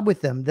good job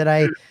with them that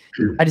I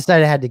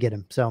decided I had to get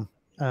him. So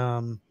that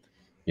one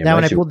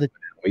I pulled the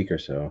week or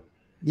so.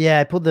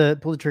 Yeah, I pulled the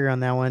trigger on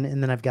that one,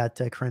 and then I've got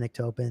Krennic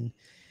to open.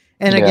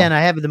 And again,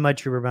 I have the Mud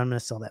Trooper, but I'm going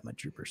to sell that Mud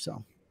Trooper,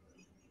 so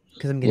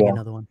because I'm getting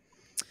another one.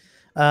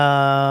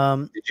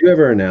 Did you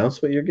ever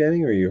announce what you're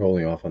getting, or are you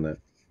holding off on that?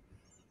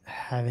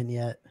 Haven't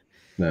yet.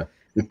 No,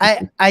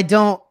 I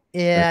don't.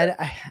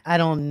 Yeah, I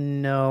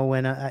don't know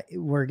when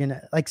we're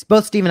gonna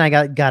both Steve and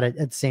I got it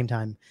at the same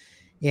time,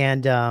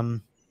 and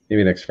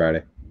maybe next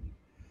Friday.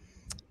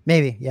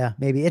 Maybe, yeah,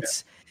 maybe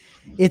it's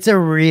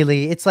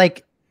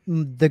like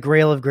the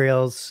Grail of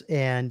Grails,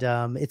 and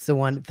it's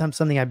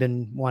something I've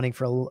been wanting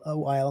for a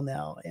while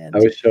now. And I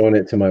was showing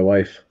it to my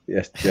wife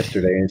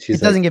yesterday, and she's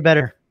it doesn't get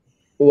better.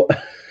 Well,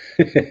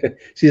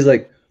 she's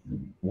like,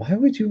 "Why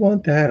would you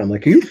want that?" I'm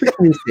like, "Are you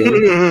freaking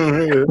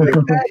insane?"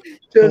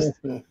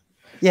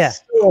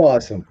 So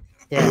awesome.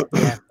 Yeah.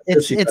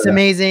 It's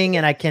amazing,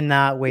 and I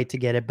cannot wait to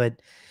get it.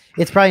 But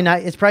it's probably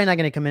not going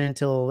to come in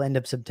until end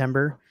of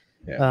September.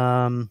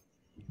 Yeah.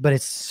 But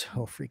it's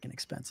so freaking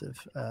expensive.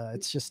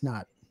 It's just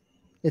not.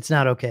 It's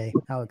not okay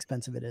how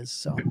expensive it is.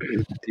 So,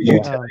 did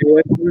you tell your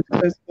wife how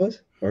much it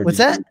was? What's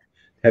that?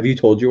 Have you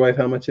told your wife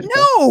how much it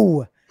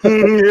was? No.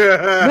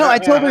 No, I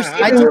told her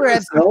I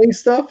have selling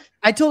stuff.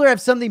 I told her I have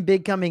something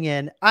big coming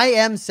in. I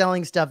am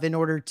selling stuff in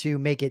order to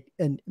make it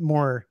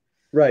more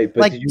right,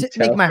 but to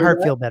make my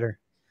heart feel better.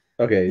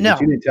 Okay, no,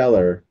 you didn't tell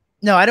her.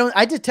 No, I don't.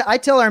 I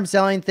tell her I'm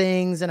selling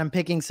things and I'm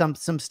picking some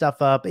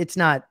stuff up. It's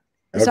not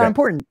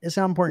important. It's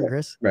not important,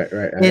 Chris. Right.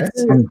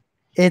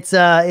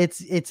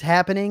 It's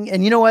happening.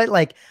 And you know what?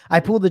 Like, I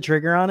pulled the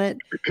trigger on it.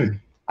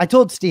 I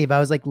told Steve, I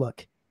was like,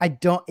 look,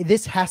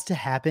 this has to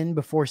happen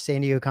before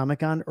San Diego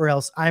Comic-Con, or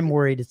else I'm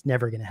worried it's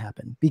never going to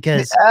happen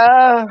because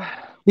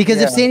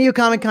if San Diego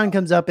Comic-Con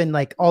comes up and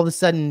like all of a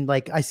sudden,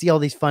 like I see all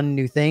these fun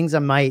new things, I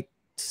might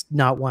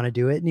not want to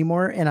do it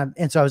anymore.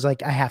 And so I was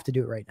like, I have to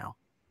do it right now.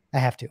 I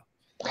have to.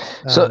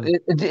 So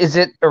is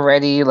it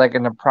already like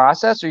in the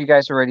process, or you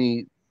guys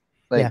already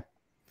like,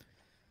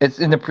 it's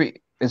in the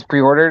it's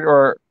pre-ordered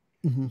or?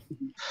 Mm-hmm.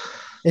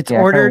 It's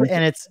ordered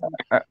and it's.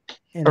 I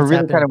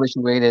really kind of wish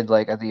you waited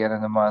like at the end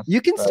of the month.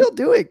 You can still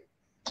do it.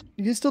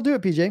 You can still do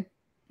it, PJ.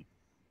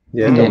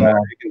 Yeah, no matter.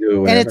 You can do it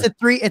whenever. And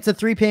it's a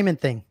 3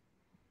 payment thing.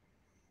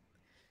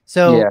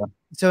 So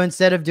So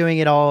instead of doing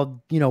it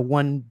all,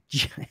 one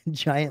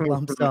giant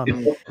lump sum,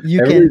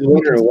 you Everybody's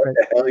wondering what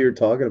the hell you're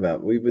talking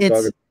about. We've been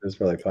talking about this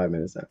for like 5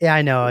 minutes now. Yeah,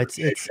 I know. It's.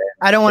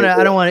 I don't want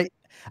to.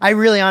 I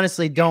really,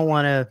 honestly, don't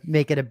want to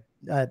make it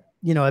a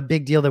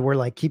big deal that we're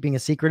like keeping a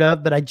secret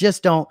of. But I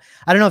just don't.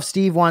 I don't know if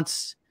Steve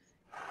wants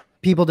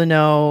people to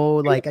know.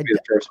 Like, be the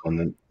first one.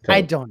 Then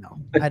I don't know.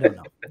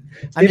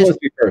 Steve wants to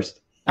be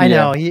first. I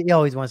know he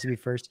always wants to be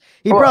first.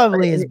 He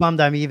probably is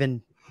bummed I'm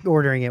even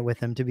ordering it with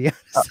him, to be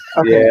honest.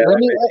 Okay,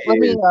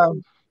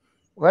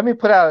 let me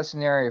put out a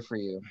scenario for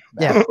you.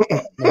 Yeah.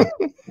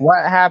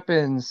 What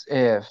happens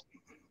if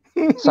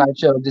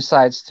Sideshow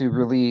decides to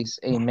release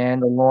a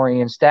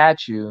Mandalorian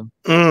statue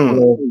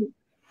with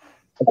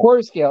a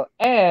quarter scale,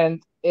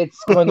 and it's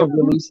going to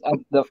release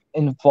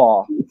in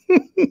fall?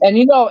 And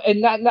it ain't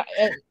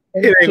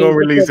gonna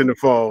release in the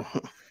fall.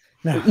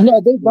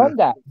 They've done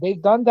that.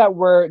 They've done that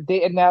where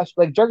they announced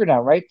like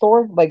Juggernaut, right?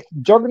 Thor, like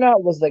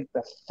Juggernaut was like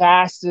the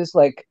fastest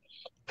like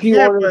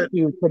pre-order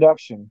to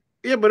production.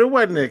 Yeah, but it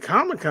wasn't at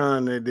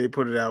Comic-Con that they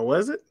put it out,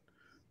 was it?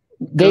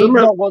 They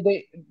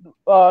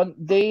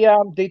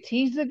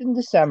teased it in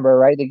December,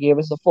 right? They gave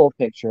us a full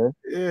picture.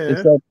 Yeah. They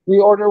said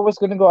pre-order was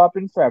going to go up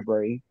in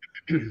February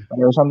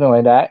or something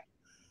like that.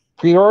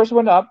 Pre-orders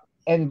went up,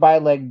 and by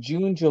like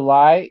June,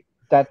 July,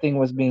 that thing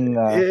was being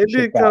it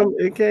did come out.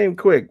 It came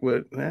quick,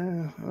 but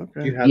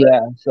okay.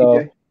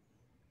 So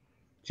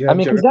I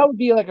mean, because that would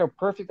be like a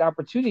perfect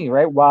opportunity,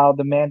 right? While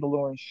the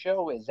Mandalorian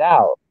show is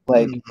out,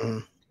 like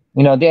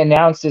they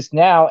announced this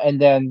now, and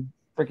then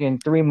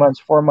freaking 3 months,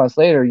 4 months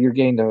later, you're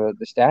getting the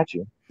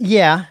statue.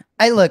 Yeah,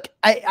 I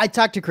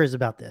talked to Chris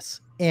about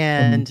this,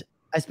 and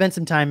I spent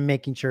some time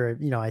making sure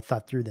I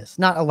thought through this.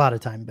 Not a lot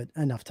of time, but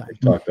enough time.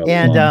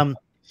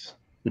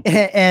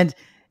 And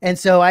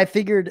so I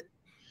figured.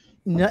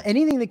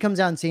 Anything that comes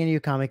out in San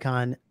Diego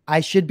Comic-Con, I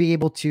should be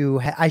able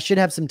to. I should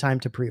have some time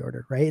to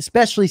pre-order, right?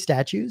 Especially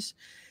statues.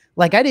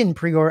 Like I didn't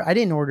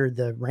order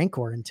the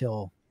Rancor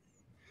until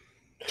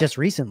just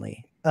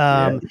recently.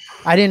 I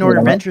didn't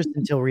order Ventress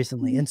until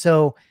recently, and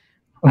so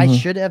I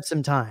should have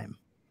some time.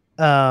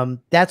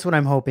 That's what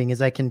I'm hoping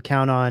is I can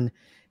count on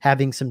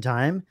having some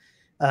time.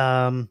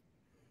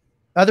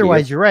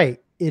 Otherwise, you're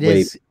right. It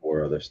is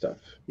for other stuff.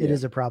 It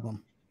is a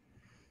problem.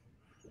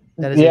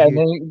 That is and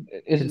then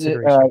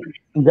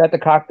you got the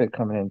cockpit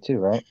coming in too,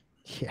 right?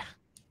 Yeah.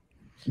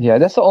 Yeah,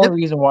 that's the only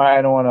reason why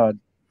I don't want to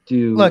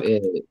do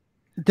it.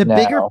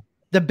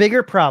 The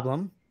bigger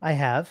problem I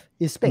have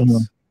is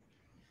space.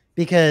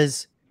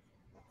 Because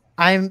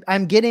I'm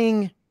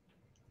getting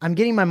my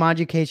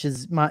module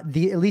cases, at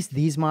least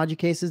these module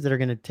cases that are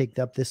going to take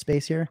up this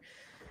space here.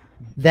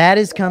 That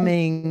is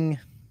coming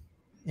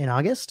in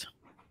August.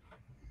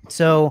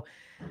 So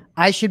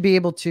I should be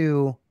able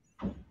to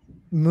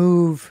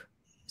move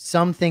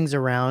some things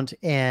around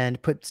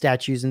and put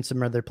statues in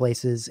some other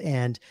places.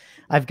 And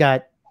I've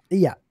got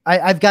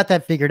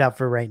that figured out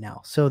for right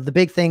now. So the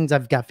big things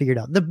I've got figured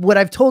out. What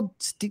I've told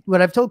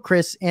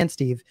Chris and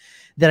Steve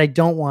that I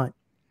don't want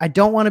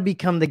to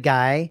become the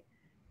guy.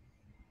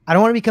 I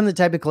don't want to become the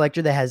type of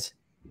collector that has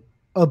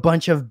a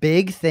bunch of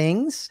big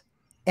things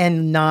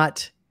and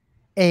not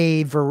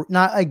a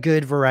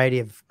good variety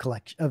of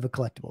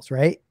collectibles.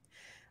 Right.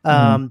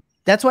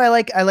 That's why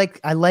I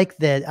like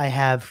that I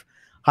have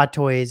Hot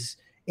Toys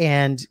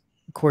and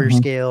quarter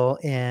scale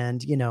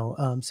and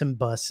some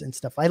busts and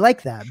stuff. I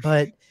like that,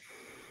 but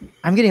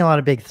I'm getting a lot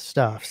of big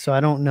stuff, so I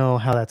don't know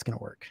how that's going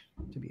to work,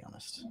 to be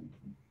honest.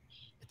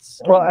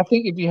 I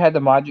think if you had the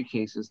module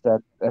cases,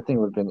 that I think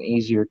would have been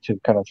easier to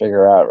kind of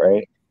figure out,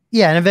 right?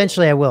 Yeah, and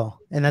eventually I will,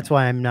 and that's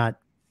why I'm not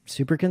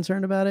super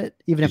concerned about it.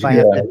 Even if I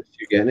have to.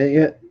 You getting it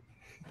yet?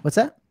 What's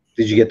that?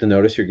 Did you get the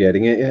notice you're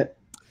getting it yet?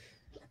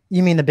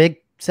 You mean the big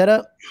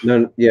setup?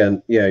 No, yeah,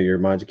 your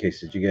module case.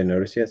 Did you get a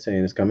notice yet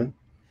saying it's coming?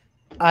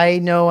 I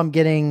know I'm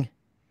getting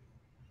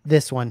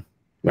this one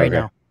right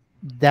now.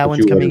 That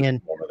one's coming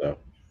in.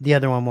 The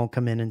other one won't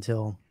come in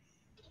until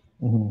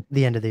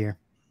the end of the year.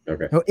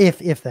 Okay. Oh,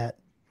 if that.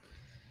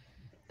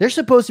 They're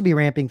supposed to be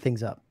ramping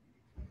things up.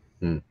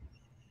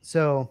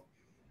 So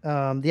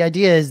the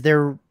idea is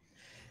they're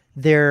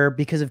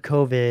because of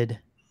COVID,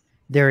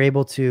 they're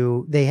able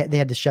to they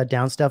had to shut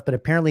down stuff, but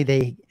apparently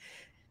they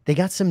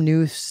got some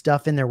new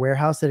stuff in their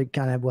warehouse that it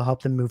kind of will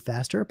help them move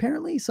faster.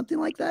 Apparently, something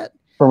like that.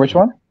 For which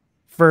one?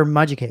 For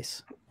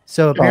Magicase.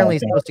 So apparently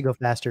it's supposed to go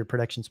faster.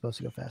 Production's supposed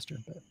to go faster,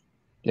 but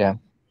yeah,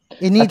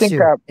 it needs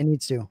to. It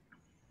needs to.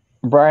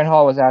 Brian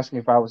Hall was asking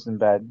if I was in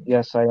bed.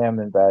 Yes, I am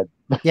in bed.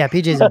 Yeah,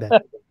 PJ's in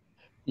bed.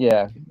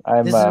 Yeah,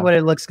 this is what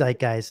it looks like,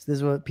 guys. This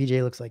is what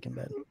PJ looks like in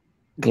bed.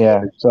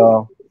 Yeah.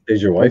 So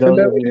is your wife in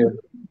bed with you?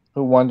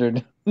 Who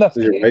wondered? Is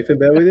your wife in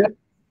bed with you?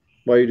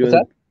 Why are you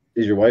doing?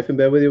 Is your wife in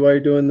bed with you while you're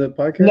doing the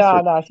podcast?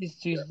 No,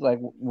 she's like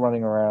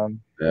running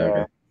around. Yeah,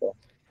 okay.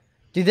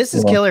 Dude, this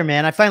is killer,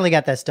 man. I finally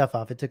got that stuff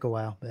off. It took a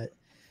while, but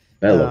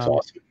that looks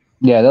awesome.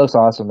 Yeah, that looks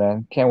awesome,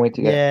 man. Can't wait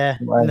to get. Yeah,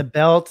 and the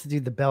belt,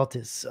 dude. The belt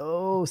is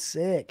so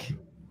sick.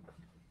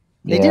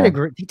 They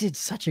did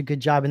such a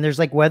good job, and there's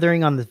like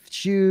weathering on the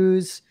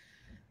shoes.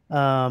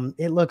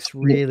 It looks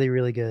really,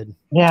 really good.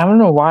 Yeah, I don't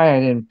know why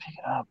I didn't pick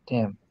it up.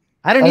 Damn.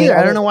 I don't either.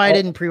 I don't know why I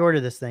didn't pre-order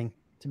this thing,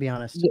 to be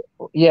honest.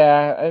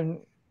 Yeah,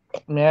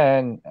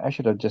 man, I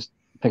should have just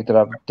picked it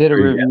up. Did a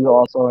review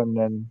also, and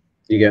then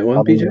you get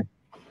one, PJ?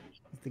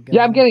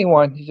 Yeah, I'm getting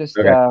one. You just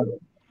okay.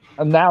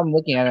 now I'm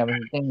looking at it.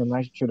 I'm thinking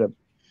I should have.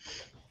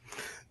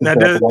 Now,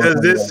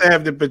 does this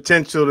have the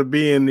potential to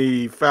be in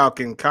the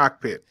Falcon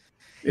cockpit?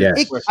 Yeah,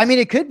 I mean,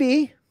 it could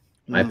be.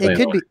 It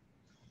could be.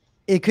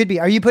 It could be.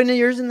 Are you putting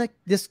yours in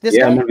this Yeah,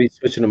 guy? I'm gonna be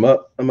switching them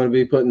up. I'm gonna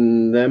be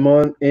putting them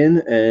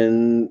in,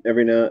 and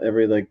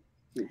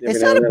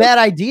it's not a bad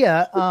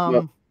idea.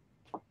 I'm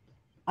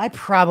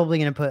probably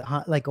gonna put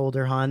like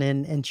older Han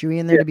and Chewie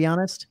in there, to be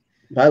honest.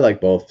 I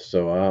like both,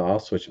 so I'll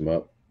switch them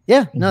up.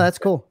 Yeah, no, that's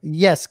cool.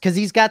 Yes, because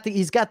he's got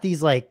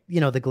these like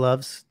the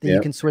gloves that you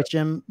can switch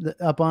him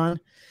up on.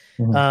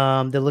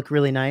 They look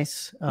really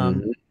nice.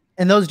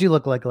 And those do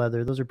look like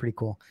leather. Those are pretty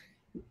cool.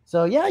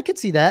 So yeah, I could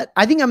see that.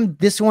 I think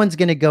this one's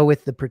gonna go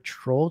with the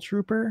patrol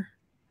trooper,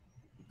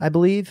 I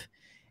believe,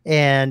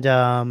 and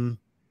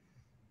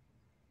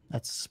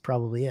that's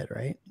probably it,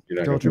 right?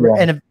 Patrol trooper,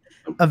 and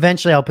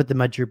eventually I'll put the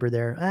mud trooper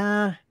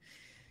there.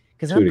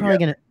 Because I'm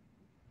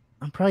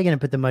probably gonna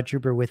put the mud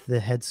trooper with the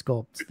head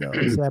sculpt though,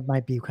 so that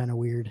might be kind of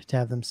weird to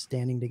have them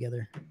standing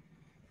together.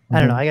 I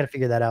don't know. I got to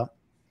figure that out.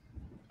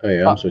 Oh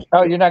yeah.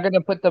 You're not gonna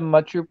put the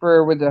mud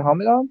trooper with the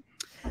helmet on?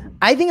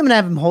 I think I'm gonna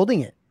have him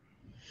holding it.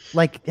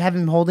 Like have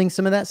him holding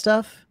some of that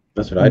stuff.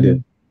 That's what I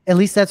did. At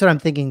least that's what I'm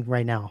thinking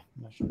right now.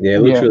 Yeah, it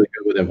looks really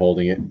good with him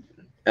holding it.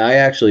 I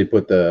actually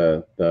put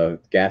the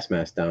gas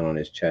mask down on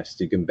his chest.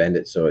 You can bend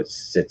it so it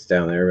sits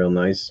down there real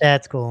nice.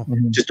 That's cool.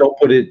 Just don't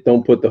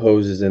put the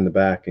hoses in the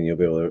back, and you'll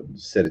be able to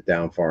sit it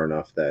down far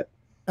enough that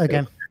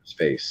his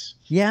face.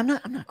 Yeah, I'm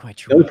not quite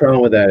sure. The only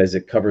problem with that is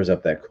it covers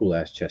up that cool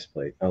ass chest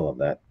plate. I love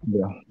that.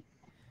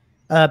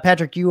 Yeah.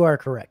 Patrick, you are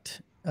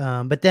correct.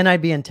 But then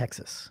I'd be in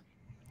Texas.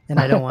 And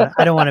I don't want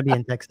to be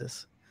in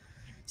Texas.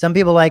 Some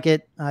people like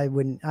it. I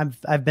wouldn't.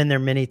 I've been there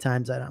many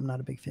times. I'm not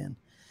a big fan.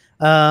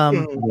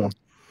 I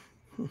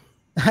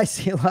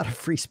see a lot of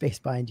free space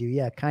behind you.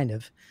 Yeah, kind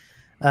of.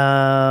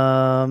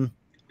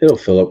 It'll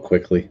fill up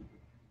quickly.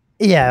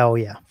 Yeah. Oh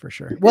yeah, for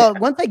sure. Well,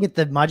 once I get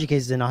the Moji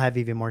cases in, I'll have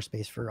even more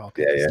space for all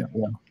kinds of stuff.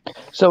 Yeah.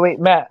 So wait,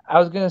 Matt, I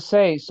was gonna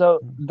say. So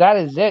that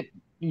is it.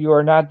 You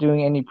are not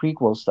doing any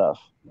prequel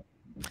stuff.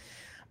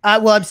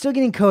 Well, I'm still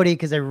getting Cody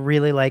because I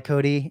really like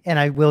Cody, and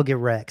I will get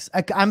Rex.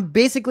 I'm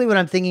basically what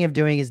I'm thinking of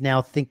doing is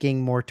now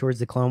thinking more towards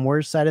the Clone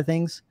Wars side of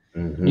things.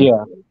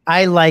 Yeah,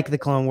 I like the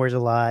Clone Wars a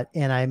lot,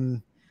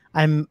 and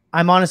I'm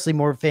honestly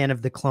more a fan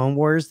of the Clone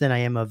Wars than I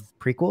am of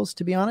prequels,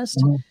 to be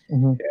honest.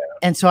 Yeah.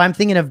 And so I'm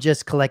thinking of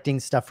just collecting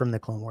stuff from the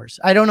Clone Wars.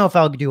 I don't know if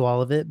I'll do all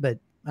of it, but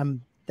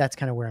that's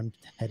kind of where I'm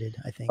headed,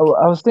 I think. Oh,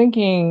 I was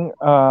thinking,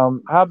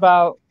 how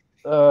about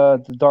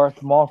the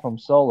Darth Maul from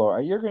Solo?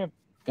 You're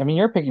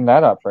picking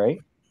that up, right?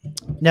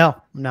 No,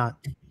 I'm not.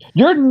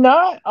 You're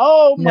not?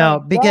 Oh my no,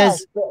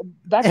 because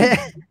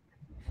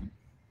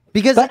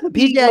because that could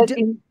be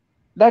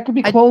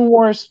Clone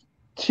Wars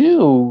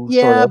 2.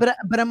 Yeah, sort of.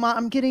 but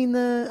I'm getting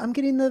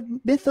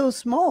the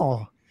Mythos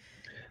Maul.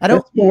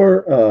 That's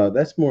more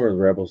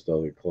Rebels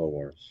though than Clone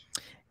Wars.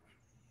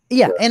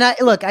 Yeah, and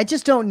I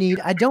just don't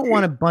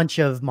want a bunch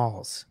of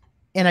Mauls.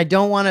 And I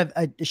don't want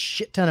a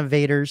shit ton of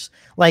Vaders.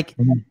 Like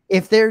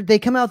if they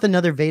come out with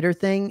another Vader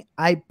thing,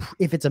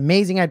 if it's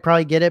amazing, I'd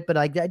probably get it. But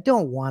I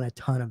don't want a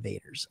ton of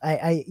Vaders.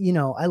 I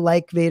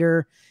like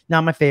Vader,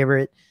 not my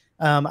favorite.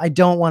 I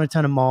don't want a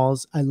ton of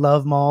Mauls. I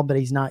love Maul, but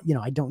he's not.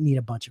 I don't need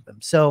a bunch of them.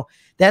 So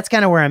that's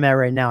kind of where I'm at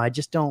right now. I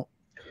just don't.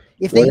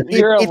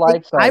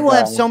 I will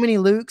have so many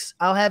Lukes.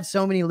 I'll have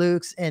so many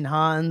Lukes and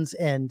Hans,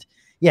 and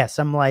yes,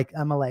 I'm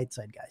a light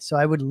side guy. So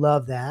I would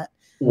love that.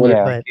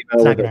 But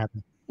it's not gonna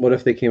happen. What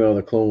if they came out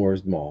with a Clone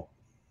Wars Maul?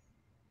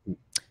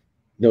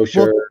 No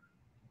shirt. Well,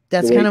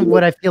 that's kind of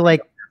what I feel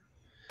like.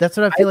 That's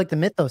what I feel like the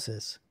Mythos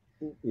is.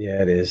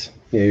 Yeah, it is.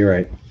 Yeah, you're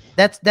right.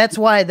 That's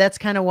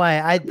kind of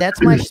why that's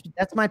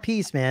my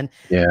piece, man.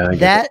 Yeah,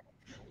 that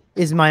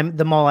is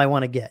the Maul I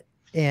want to get,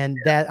 and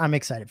that I'm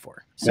excited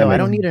for. So I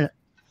don't need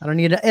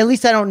at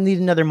least I don't need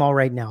another Maul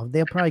right now.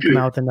 They'll probably come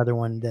out with another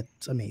one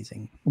that's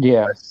amazing.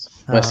 Yeah,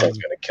 my son's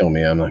gonna kill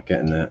me. I'm not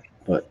getting that,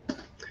 but.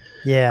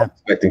 Yeah, I'm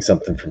expecting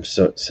something from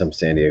some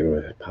San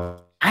Diego.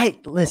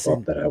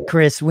 Listen,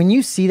 Chris. When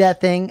you see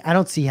that thing, I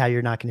don't see how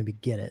you're not going to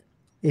get it.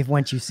 If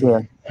once you see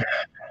it.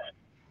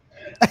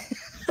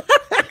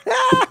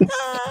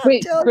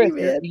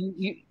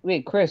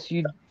 Wait, Chris,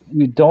 you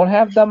don't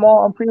have them all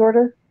on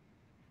pre-order?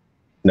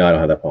 No, I don't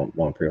have that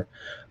on pre-order.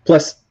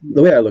 Plus,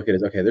 the way I look at it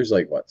is, okay, there's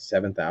like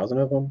 7,000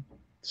 of them.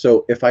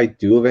 So if I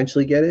do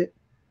eventually get it,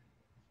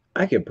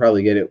 I could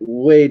probably get it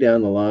way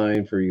down the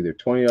line for either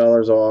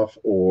 $20 off,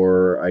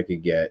 or I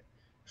could get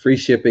free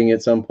shipping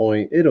at some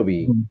point. It'll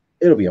be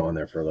on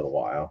there for a little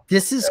while.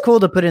 This is cool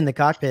to put in the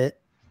cockpit.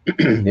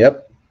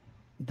 Yep.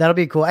 That'll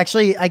be cool.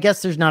 Actually, I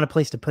guess there's not a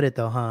place to put it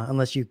though, huh?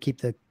 Unless you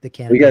keep the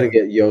cannon. We got to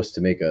get Yost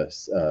to make a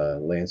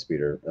land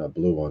speeder,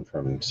 blue one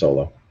from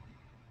Solo.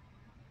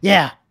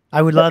 Yeah,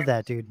 I would love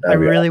that, dude. I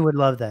really would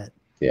love that.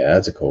 Yeah,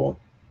 that's a cool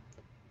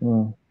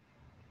one.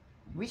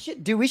 We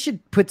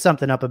should put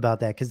something up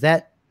about that, because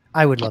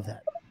I would love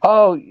that.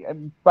 Oh,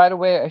 by the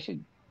way, I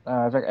should.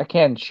 I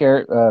can't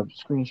share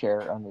screen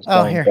share on this.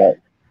 Oh,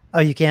 here. Oh,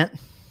 you can't?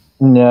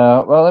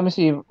 No. Well, let me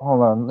see.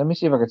 Hold on. Let me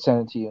see if I can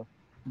send it to you.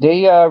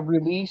 They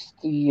released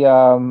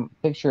the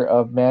picture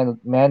of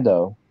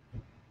Mando.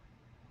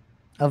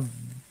 Of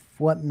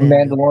what Mando?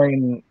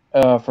 Mandalorian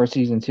for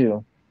season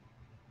 2.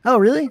 Oh,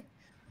 really?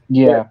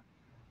 Yeah.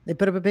 They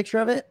put up a picture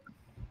of it?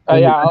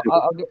 Yeah,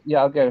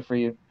 I'll get it for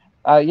you.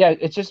 Yeah,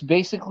 it's just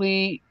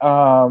basically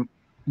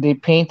they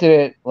painted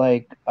it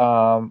like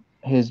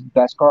his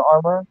Beskar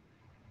armor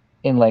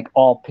in like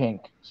all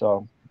pink.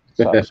 So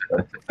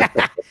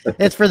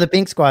it's for the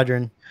Pink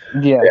Squadron.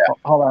 Yeah.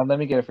 Hold on, let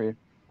me get it for you.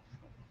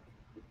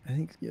 I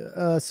think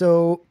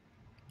so.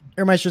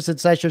 Airmeister said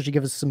Sideshow should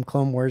give us some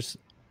Clone Wars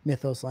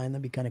mythos line.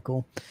 That'd be kind of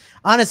cool.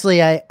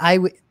 Honestly, I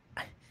would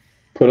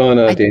put on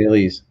Daniel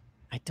Lee's.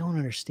 I don't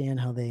understand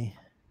how they.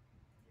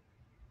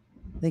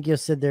 I think you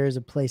said there is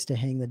a place to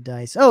hang the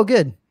dice. Oh,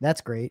 good.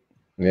 That's great.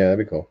 Yeah,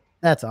 that'd be cool.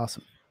 That's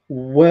awesome.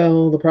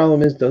 Well, the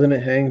problem is, doesn't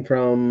it hang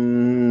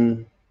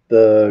from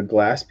the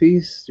glass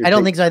piece? I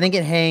don't think so. I think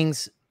it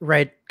hangs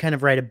kind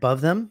of right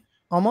above them,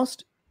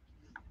 almost.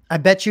 I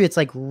bet you it's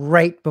like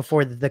right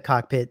before the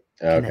cockpit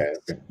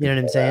connects. Okay. You know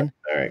what I'm saying?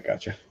 All right,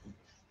 gotcha.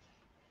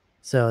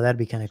 So that'd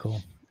be kind of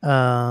cool.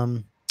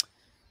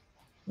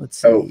 Let's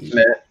see. Oh,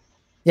 Matt.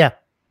 Yeah.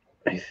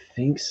 I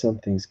think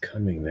something's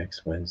coming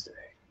next Wednesday.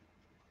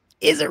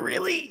 Is it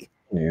really?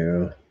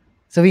 Yeah.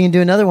 So we can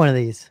do another one of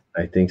these.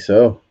 I think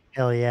so.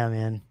 Hell yeah,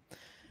 man.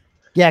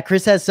 Yeah,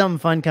 Chris has something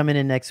fun coming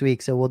in next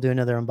week, so we'll do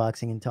another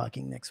unboxing and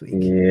talking next week.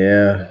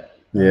 Yeah.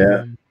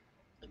 Yeah.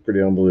 It's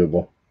pretty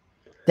unbelievable.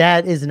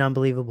 That is an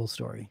unbelievable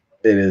story.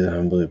 It is an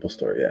unbelievable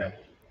story, yeah.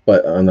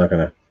 But I'm not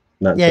gonna.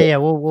 Yeah.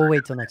 We'll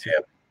wait till next week.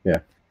 Yeah.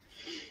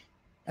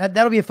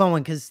 That'll be a fun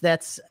one because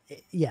that's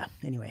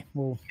Anyway,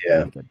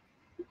 yeah.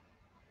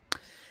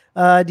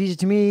 DJ,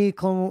 to me,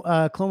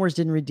 Clone Wars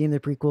didn't redeem the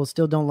prequels.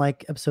 Still don't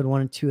like episode 1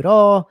 and 2 at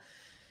all.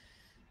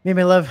 Made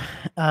me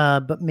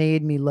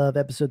love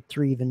episode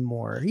 3 even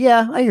more.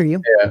 Yeah, I hear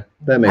you. Yeah,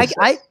 that makes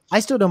sense. I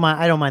still don't mind.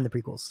 I don't mind the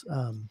prequels.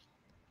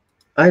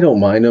 I don't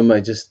mind them.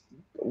 I just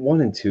 1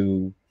 and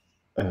 2,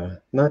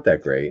 not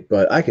that great.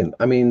 But I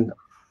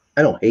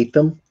don't hate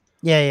them.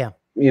 Yeah.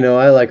 You know,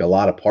 I like a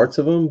lot of parts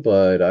of them,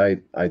 but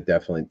I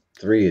definitely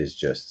 3 is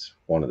just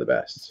one of the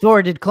best.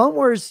 Thor, did Clone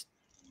Wars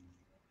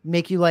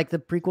make you like the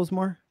prequels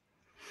more?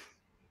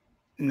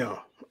 No.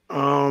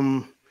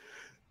 Did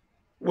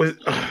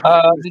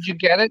you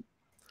get it?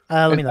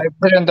 Let me look. I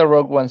put in the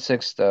Rogue One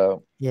 6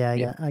 though.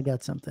 Yeah, I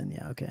got something.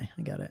 Yeah, okay,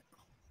 I got it.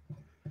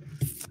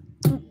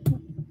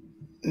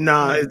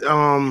 No,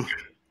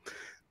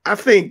 I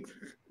think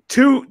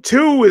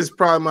two is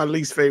probably my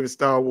least favorite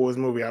Star Wars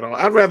movie at all.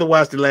 I'd rather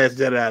watch The Last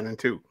Jedi than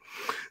 2.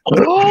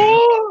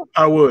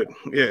 I would,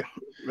 yeah.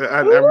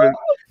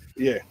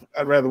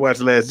 I'd rather watch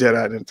The Last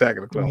Jedi than Attack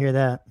of the Clones. I hear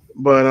that.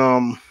 But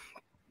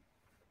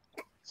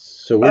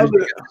so where did you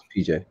get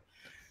this, PJ?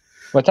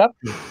 What's up?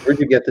 Where'd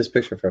you get this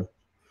picture from?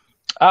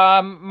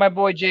 My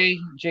boy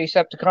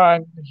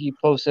Jacepticon, he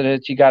posted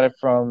it. He got it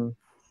from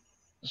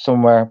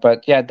somewhere.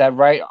 But yeah, that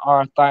right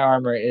thigh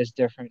armor is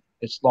different.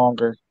 It's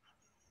longer.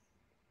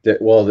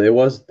 Well,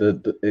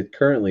 it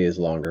currently is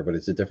longer, but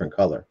it's a different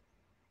color.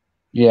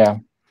 Yeah.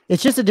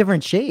 It's just a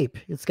different shape.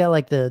 It's got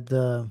like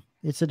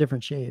it's a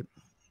different shape.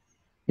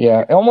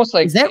 Yeah, almost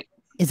like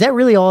is that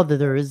really all that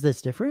there is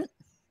that's different?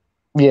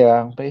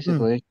 Yeah,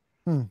 basically.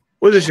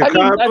 Was it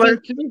Chicago?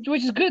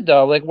 Which is good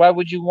though. Like, why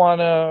would you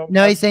want to?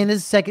 No, he's saying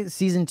this is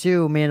season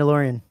 2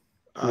 Mandalorian.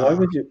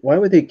 Why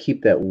would they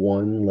keep that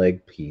one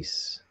leg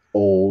piece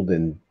old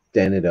and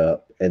dented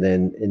up, and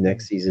then in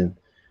next season?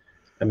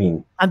 I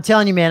mean, I'm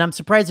telling you, man, I'm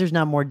surprised there's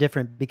not more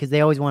different because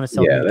they always want to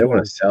sell. Yeah, they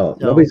want to sell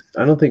it. So,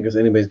 I don't think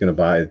anybody's going to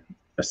buy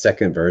a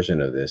second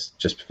version of this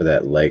just for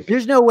that leg.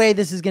 There's no way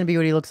this is going to be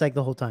what he looks like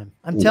the whole time.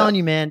 I'm telling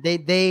you, man.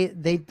 They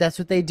that's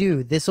what they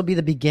do. This will be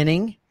the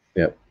beginning.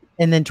 Yep.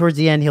 And then towards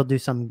the end, he'll do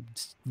something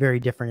very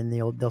different, and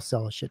they'll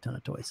sell a shit ton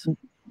of toys.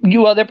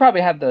 Well, they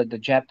probably have the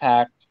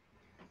jetpack.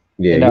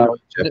 Yeah, you have a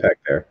jetpack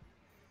there.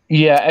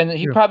 Yeah, and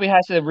he probably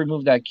has to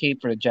remove that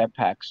cape for the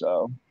jetpack.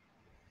 So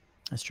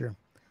that's true.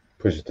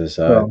 Push it to the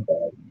side.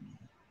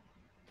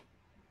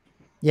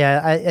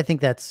 Yeah, I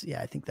think that's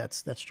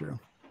true.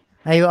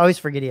 I always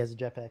forget he has a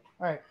jetpack.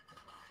 All right,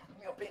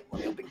 let me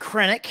open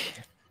Krennic.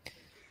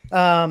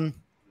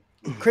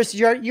 Chris, did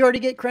you already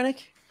get Krennic?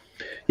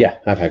 Yeah,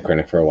 I've had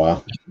Krennic for a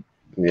while.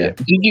 Yeah.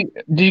 Did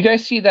you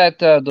guys see that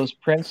those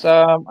prints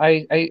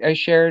I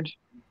shared,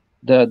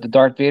 the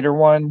Darth Vader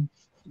one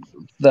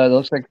that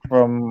looks like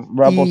from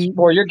Rebels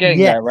 4? You're getting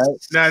that, right?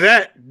 Now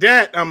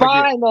that I'm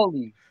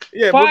finally.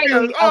 Yeah,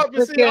 because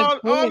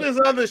all this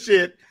other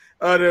shit,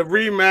 the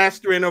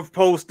remastering of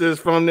posters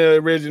from the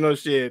original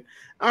shit,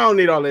 I don't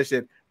need all that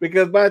shit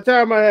because by the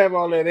time I have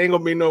all that, ain't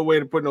gonna be no way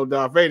to put no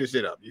Darth Vader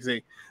shit up. You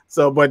see,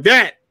 so but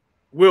that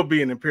will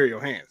be in Imperial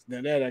hands.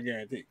 Now that I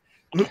guarantee.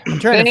 I'm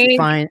trying to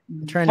find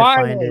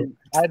it.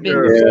 I've been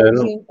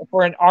looking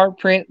for an art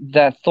print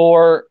that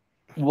Thor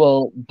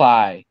will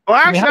buy. Oh,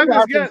 actually,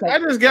 I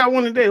just got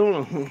one today. Hold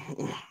on.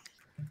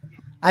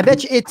 I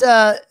bet you it's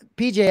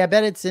PJ. I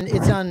bet it's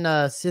on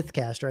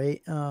Sithcast,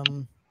 right?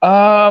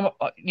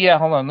 Yeah.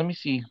 Hold on. Let me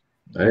see.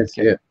 I didn't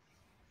see it.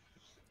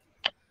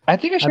 I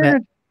think I shared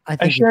it. I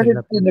you shared put it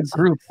up in the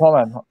group. Hold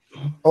on.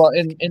 Well,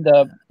 in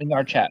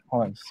our chat.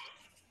 Hold on.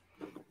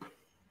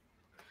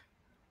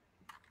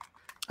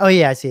 Oh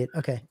yeah, I see it.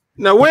 Okay.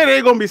 Now where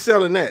they gonna be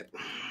selling that?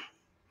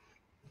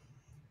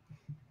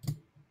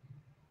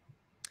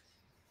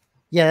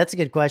 Yeah, that's a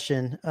good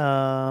question.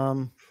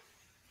 So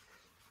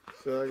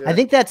I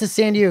think that's a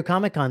San Diego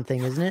Comic-Con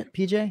thing, isn't it,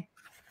 PJ?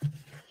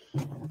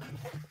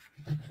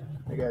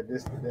 I got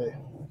this today.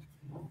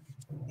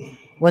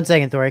 1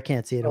 second, Thor. I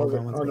can't see it. Hold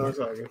on. Oh no, it's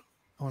all good.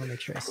 I want to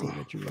make sure I see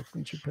what you're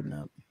putting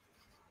up.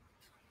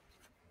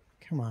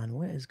 Come on,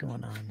 what is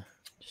going on?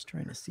 Just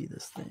trying to see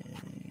this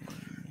thing.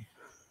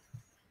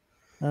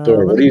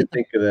 Thor, what do you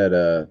think of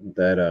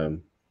that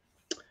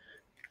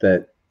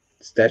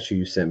statue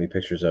you sent me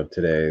pictures of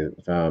today?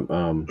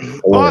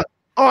 Oh,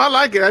 I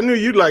like it. I knew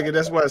you'd like it.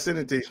 That's why I sent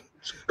it to you.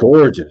 It's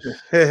gorgeous.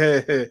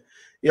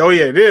 Oh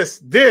yeah,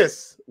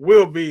 this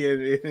will be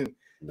in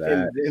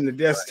the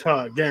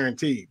desktop,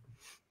 guaranteed.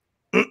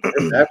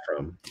 Where's that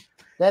from?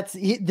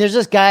 There's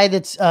this guy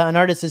that's an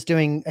artist that's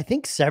doing, I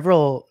think,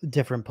 several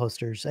different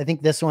posters. I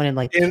think this one in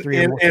like three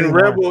in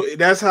Rebel.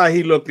 That's how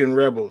he looked in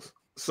Rebels.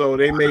 So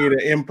they made an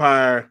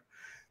Empire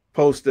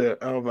poster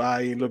of how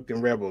he looked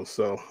in Rebels.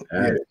 So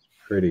that is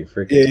pretty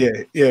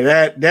freaking.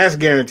 Yeah. That's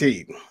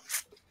guaranteed.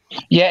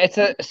 Yeah, it's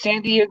a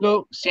San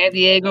Diego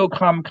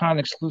Comic-Con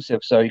exclusive,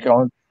 so you can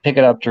only pick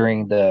it up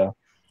during the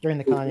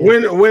con.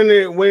 Yeah. When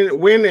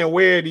and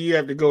where do you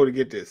have to go to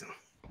get this?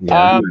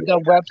 Yeah, the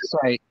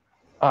website.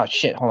 Oh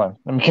shit! Hold on,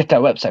 let me get that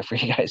website for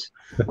you guys.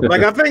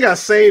 Like I think I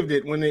saved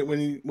it when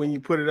you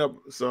put it up.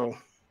 So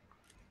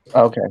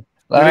okay.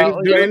 let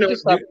me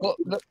just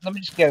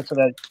get it so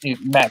that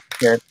Matt can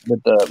share it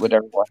with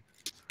everyone.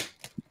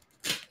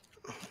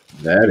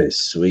 that is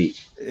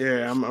sweet.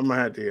 Yeah, I'm gonna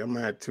have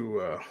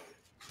to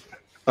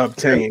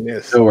obtain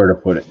this. Nowhere to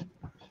put it.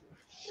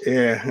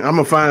 Yeah, I'm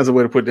gonna find some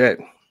way to put that.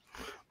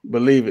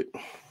 Believe it.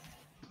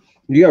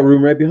 You got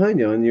room right behind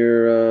you on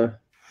your.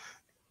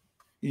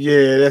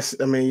 Yeah,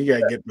 you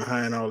gotta get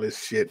behind all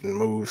this shit and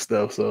move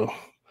stuff. So,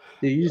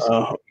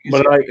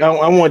 but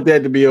I want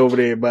that to be over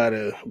there by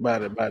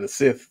the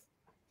Sith.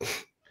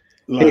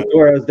 Hey,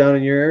 Thor, I was down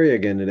in your area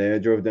again today. I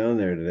drove down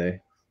there today.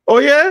 Oh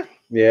yeah?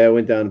 Yeah, I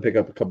went down to pick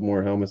up a couple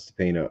more helmets to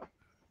paint up.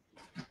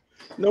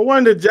 No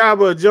wonder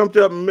Jabba jumped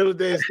up in the middle of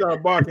the day and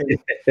started barking.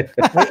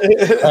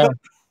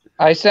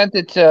 I sent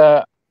it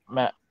to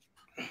Matt.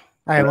 All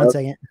right, 1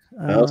 second.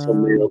 I also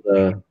mailed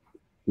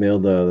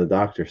the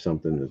doctor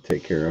something to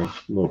take care of.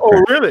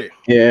 Oh, really?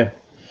 Yeah.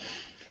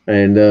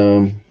 And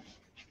I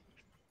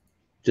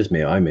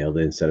mailed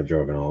it instead of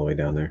driving all the way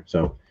down there.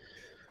 So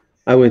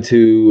I went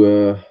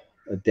to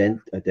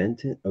Odenton,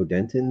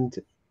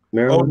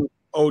 Maryland.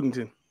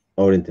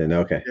 Odenton.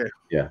 Okay.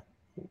 Yeah.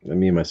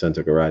 Me and my son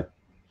took a ride.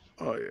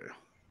 Oh yeah.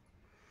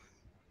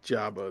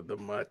 Jabba the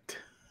Mutt.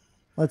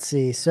 Let's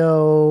see.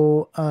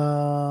 So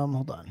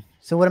hold on.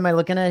 So what am I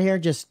looking at here?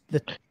 Just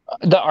the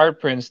art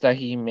prints that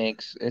he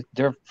makes.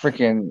 They're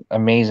freaking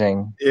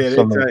amazing. Yeah,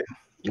 they're tight.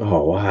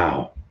 Oh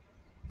wow.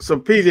 So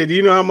PJ, do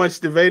you know how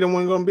much the Vader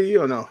one gonna be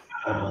or no?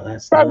 Oh,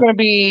 that's probably gonna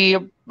be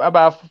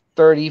about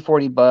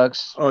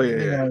 $30-$40. Oh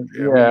yeah.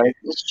 Yeah,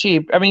 it's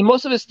cheap. I mean,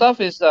 most of his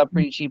stuff is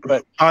pretty cheap,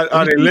 but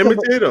are they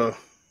limited or?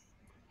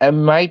 It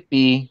might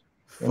be.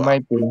 It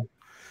might be.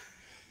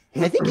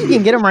 I think you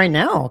can get them right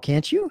now,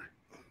 can't you?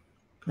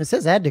 It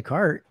says add to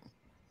cart.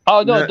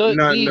 Oh no,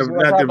 these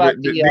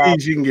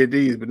you can get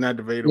these, but not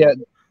the Vader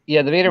one.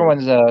 Yeah, the Vader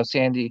one's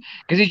Sandy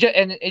because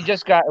it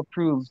just got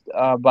approved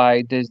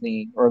by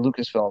Disney or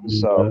Lucasfilm.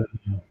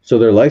 So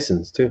they're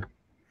licensed too.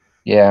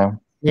 Yeah.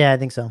 Yeah, I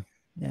think so.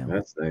 Yeah,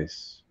 that's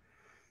nice.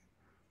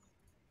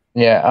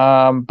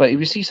 Yeah, but if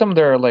you see some of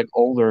their like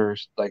older,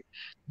 like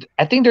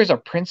I think there's a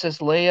Princess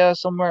Leia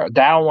somewhere.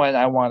 That one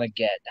I want to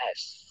get.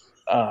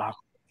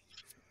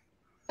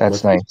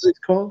 That's nice. What's it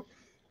called?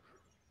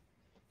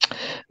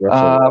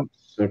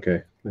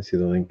 Okay, I see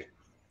the link.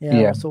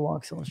 Yeah, Russell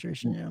Walks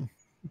illustration. Yeah,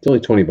 it's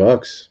only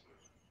 $20.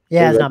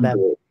 Yeah, it's not bad.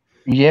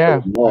 Yeah,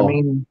 I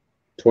mean,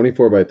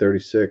 24 by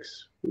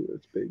 36. Ooh,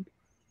 that's big.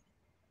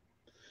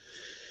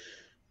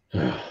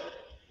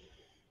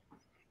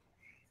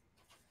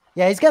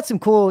 Yeah, he's got some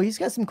cool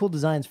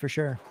designs for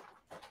sure.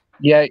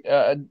 Yeah,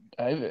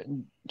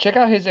 check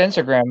out his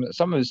Instagram.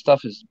 Some of his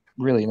stuff is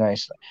really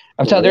nice.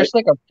 I'm telling you,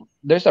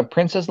 there's a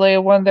Princess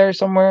Leia one there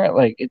somewhere.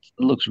 Like it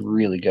looks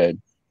really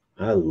good.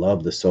 I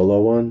love the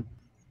Solo one.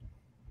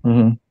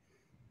 Mm-hmm.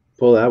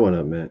 Pull that one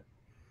up, Matt.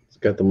 It's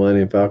got the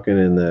Millennium Falcon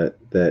and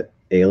that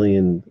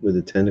alien with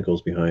the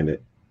tentacles behind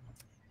it.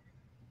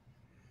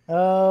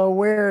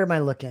 Where am I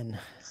looking?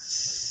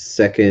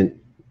 Second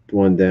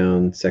one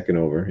down, second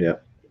over.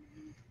 Yep.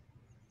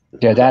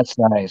 Yeah, that's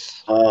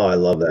nice. Oh, I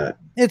love that.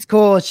 It's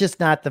cool. It's just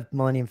not the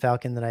Millennium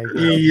Falcon that I.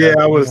 Yeah,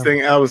 I was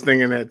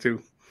thinking that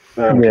too.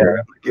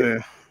 Yeah.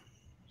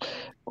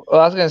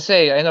 Well, I was gonna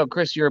say, I know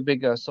Chris, you're a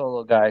big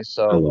Solo guy,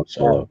 so I love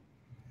Solo.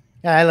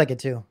 Yeah, I like it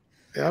too.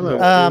 Yeah, I love it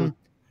too.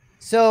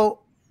 So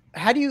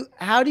how do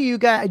you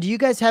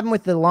guys have him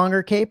with the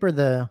longer cape or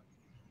the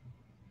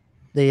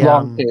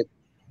long cape?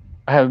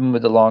 I have him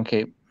with the long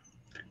cape.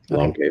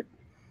 Long cape.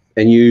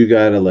 And you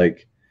gotta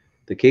like,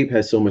 the cape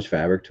has so much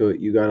fabric to it.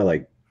 You gotta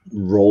like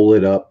roll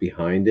it up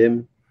behind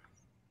him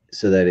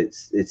so that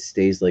it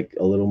stays like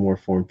a little more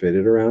form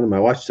fitted around him. I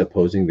watched a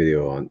posing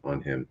video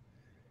on him,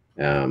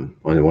 on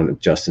one of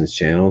Justin's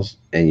channels,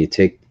 and you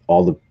take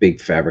all the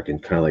big fabric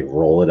and kind of like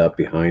roll it up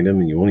behind him,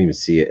 and you won't even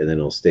see it, and then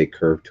it'll stay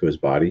curved to his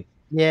body.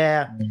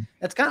 Yeah,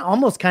 that's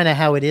almost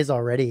how it is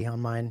already on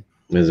mine.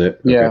 Is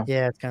it? Yeah. Okay.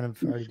 Yeah, it's kind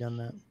of already done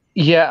that.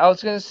 Yeah, I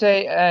was gonna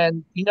say,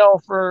 and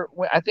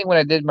I think when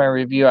I did my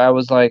review, I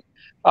was like,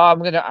 "Oh,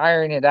 I'm gonna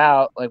iron it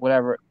out, like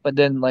whatever." But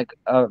then, like,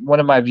 one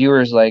of my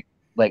viewers like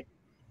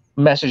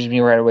messaged me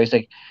right away. He's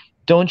like,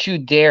 "Don't you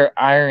dare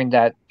iron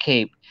that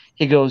cape."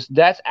 He goes,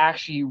 "That's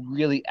actually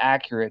really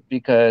accurate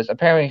because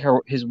apparently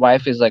his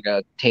wife is like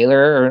a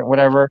tailor or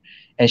whatever,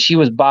 and she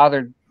was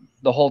bothered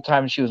the whole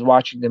time she was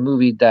watching the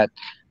movie that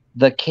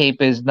the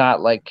cape is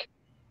not like."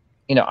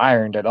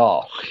 Ironed at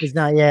all. It's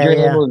not,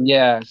 During the movie,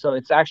 yeah. So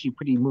it's actually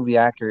pretty movie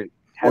accurate.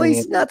 Well,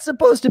 he's not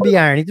supposed to be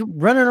ironed. He's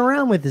running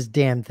around with this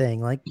damn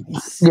thing, like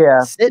he's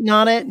sitting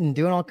on it and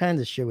doing all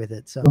kinds of shit with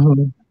it. So,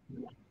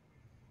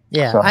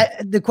 yeah. So.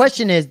 The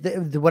question is,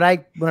 what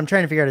I'm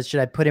trying to figure out is,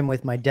 should I put him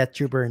with my Death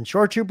Trooper and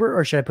Shore Trooper,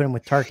 or should I put him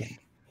with Tarkin?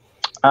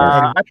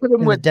 I put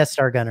him with the Death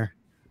Star Gunner.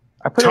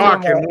 I put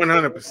Tarkin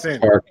 100%.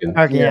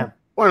 Tarkin, yeah,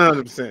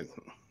 100%.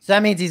 So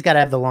that means he's got to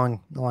have the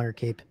longer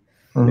cape.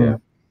 Yeah.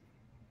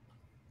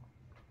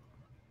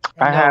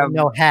 I have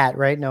no hat,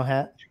 right? No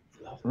hat.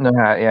 No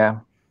hat,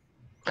 yeah.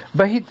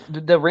 But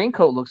the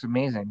raincoat looks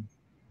amazing.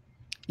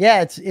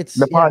 Yeah, it's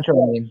the poncho.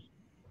 I mean,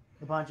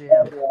 the poncho.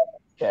 Yeah,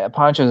 yeah,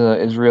 poncho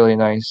is really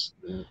nice.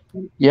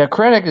 Yeah,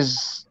 Krennic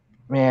is,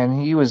 man.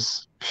 He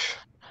was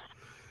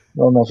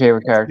one of my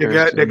favorite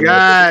characters. The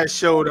guy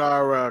showed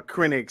our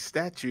Krennic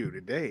statue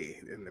today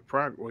in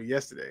the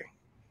yesterday.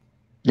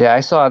 Yeah,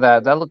 I saw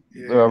that. That looked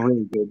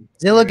really good.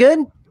 Does it look good?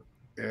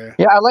 Yeah.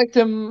 Yeah, I liked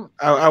him.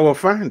 I will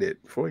find it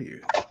for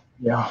you.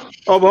 Yeah.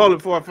 Oh, but hold it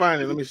before I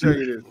find it. Let me show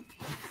you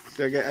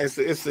this.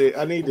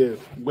 I need to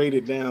weight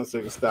it down so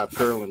it can stop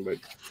curling, but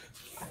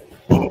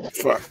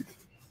fuck.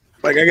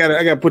 Like I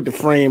gotta put the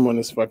frame on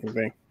this fucking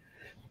thing.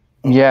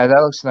 Yeah,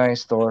 that looks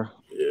nice, Thor.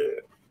 Yeah.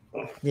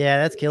 Yeah,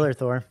 that's killer,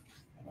 Thor.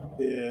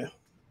 Yeah.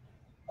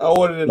 I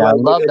ordered it. Yeah, I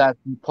love that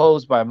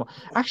pose by him.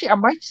 Actually, I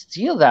might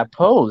steal that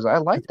pose. I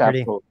like that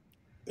pose.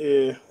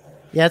 Yeah.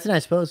 Yeah, it's a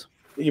nice pose.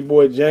 Your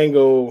boy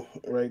Django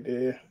right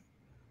there.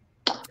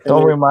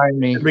 Don't remind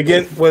me.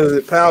 Was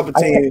it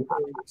Palpatine?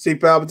 See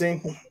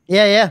Palpatine?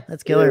 Yeah,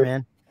 that's killer,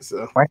 man.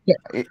 So I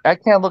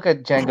can't look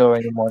at Django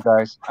anymore,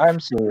 guys.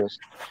 I'm serious.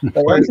 Like,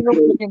 every single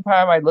freaking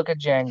time I look at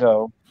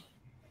Django,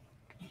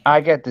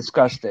 I get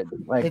disgusted.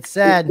 Like, it's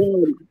sad.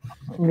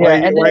 Why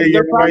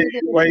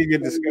you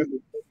get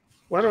disgusted?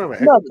 Why don't I?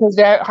 No, because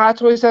that Hot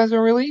Toys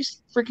hasn't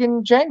released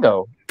freaking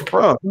Django.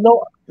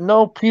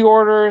 No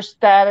pre-order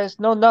status,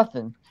 no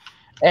nothing.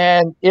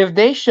 And if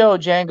they show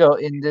Django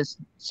in this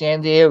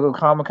San Diego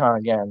Comic-Con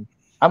again,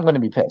 I'm going to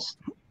be pissed.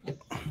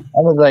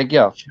 I'm gonna be like,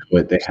 yo,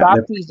 stop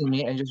teasing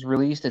me and just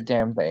release the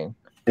damn thing.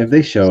 If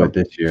they show it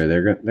this year,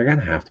 they're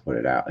gonna have to put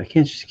it out. They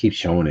can't just keep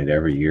showing it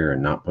every year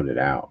and not put it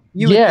out.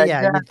 You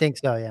would think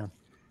so,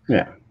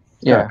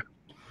 yeah.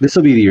 This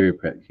will be the year,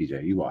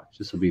 TJ. You watch.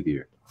 This will be the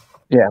year.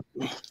 Yeah,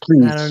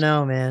 please. I don't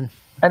know, man.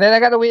 And then I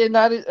gotta wait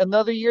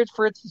another year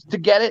for it to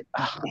get it.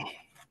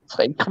 It's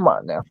like, come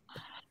on now.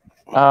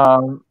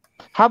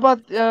 How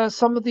about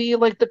some of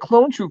the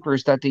clone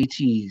troopers that they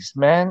teased,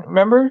 man?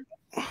 Remember?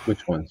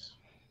 Which ones?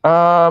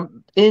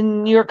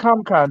 In New York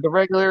Comic Con, the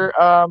regular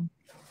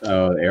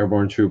the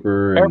Airborne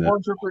Trooper.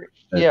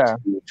 Yeah.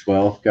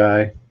 12th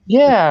guy.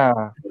 Yeah.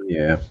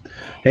 Yeah.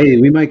 Hey,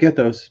 we might get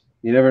those.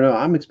 You never know.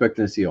 I'm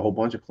expecting to see a whole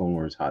bunch of Clone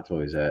Wars Hot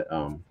Toys at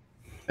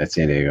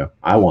San Diego.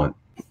 I want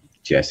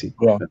Jesse.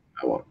 Yeah.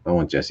 I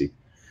want Jesse.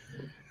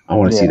 I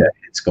want to see that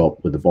head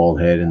sculpt with the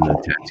bald head and the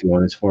tattoo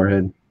on his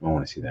forehead. I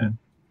want to see that.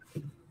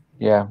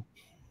 Yeah.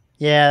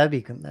 Yeah,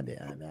 that'd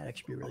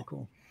actually be really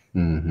cool.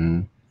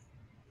 Mm-hmm.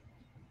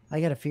 I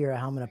gotta figure out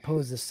how I'm gonna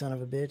pose this son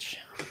of a bitch.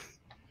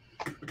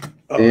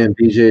 Damn,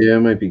 BJ, I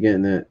might be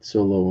getting that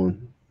solo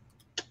one.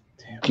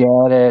 Damn.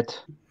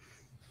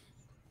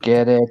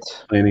 Get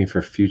it. Planning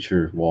for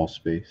future wall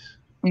space.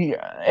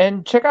 Yeah,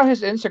 and check out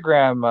his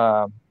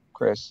Instagram,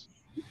 Chris.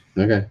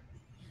 Okay.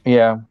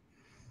 Yeah.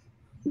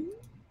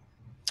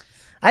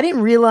 I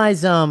didn't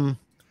realize Krennic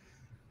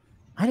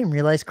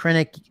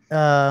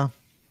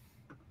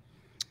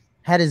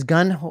had his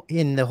gun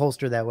in the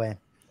holster that way.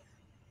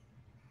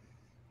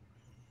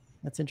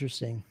 That's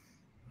interesting.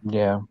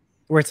 Yeah.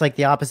 Where it's like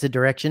the opposite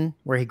direction,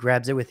 where he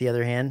grabs it with the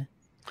other hand.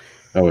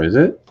 Oh, is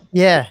it?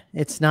 Yeah,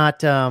 it's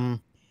not. I'll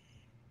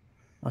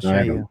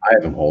show you. I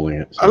have him holding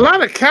it. So. A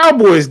lot of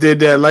cowboys did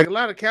that. Like a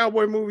lot of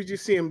cowboy movies, you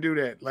see them do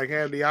that. Like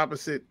have the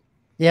opposite.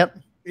 Yep.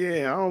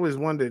 Yeah, I always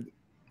wondered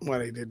why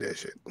they did that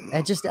shit.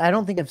 I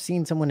don't think I've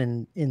seen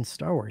someone in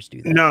Star Wars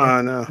do that.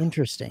 No.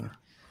 Interesting.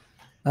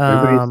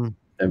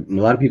 a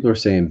lot of people are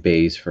saying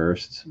bays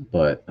first,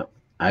 but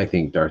I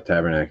think Darth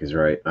Tabernacle is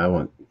right. I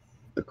want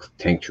the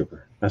tank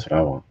trooper. That's what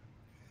I want.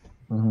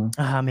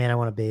 Ah, man, I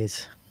want a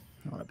base.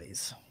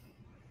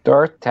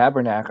 Darth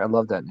Tabernacle. I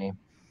love that name.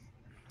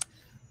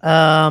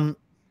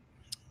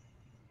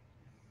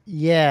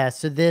 Yeah.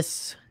 So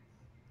this.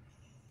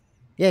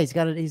 Yeah, he's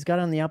got it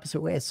on the opposite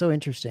way. It's so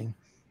interesting.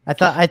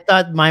 I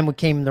thought mine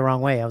came the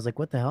wrong way. I was like,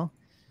 what the hell?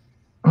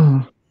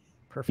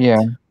 Perfect.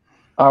 Yeah.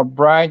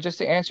 Brian, just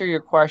to answer your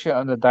question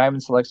on the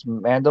Diamond Selects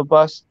Mando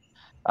bust,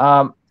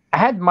 I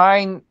had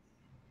mine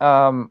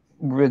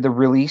with the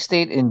release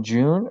date in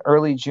June,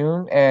 early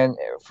June, and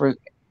for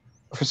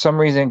some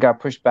reason it got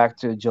pushed back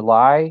to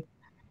July,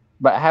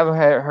 but I haven't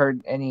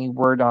heard any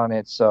word on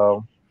it,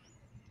 so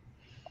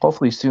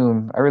hopefully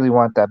soon. I really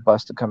want that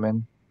bust to come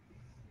in.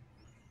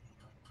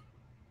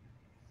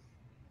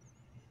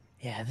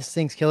 Yeah, this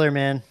thing's killer,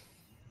 man.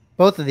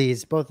 Both of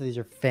these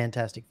are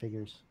fantastic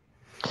figures.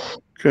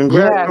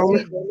 Congrats.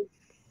 Yeah,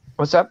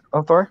 what's up,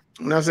 Thor?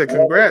 And I said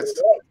congrats.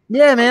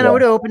 Yeah, man, I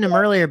would have opened them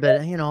earlier,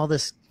 but all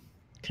this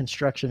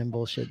construction and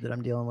bullshit that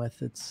I'm dealing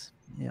with, it's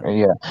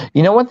Yeah.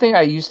 One thing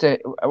I used to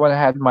when I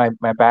had my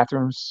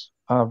bathrooms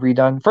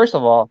redone. First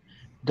of all,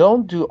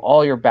 don't do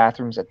all your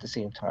bathrooms at the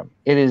same time.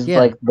 It is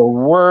like the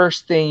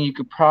worst thing you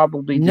could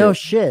probably do. No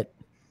shit.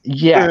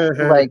 Yeah,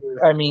 like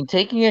I mean,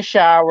 taking a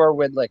shower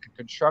with like a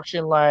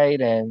construction light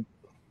and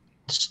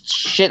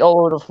shit all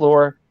over the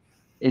floor,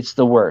 it's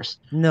the worst.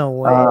 No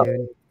way,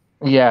 dude.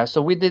 Yeah,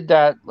 so we did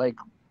that like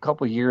a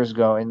couple years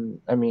ago, and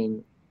I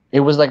mean, it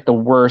was like the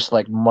worst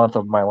like month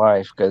of my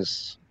life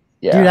because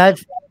dude,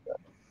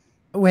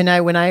 when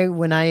I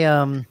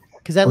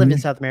because I lived in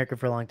South America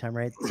for a long time,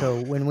 right?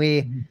 So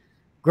when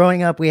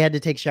growing up, we had to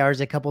take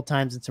showers a couple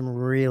times in some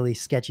really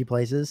sketchy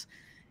places.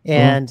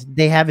 And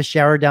they have a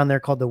shower down there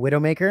called the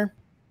Widowmaker.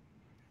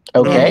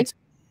 Okay. And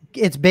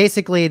it's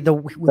basically the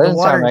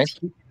water. Nice.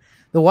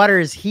 The water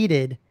is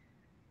heated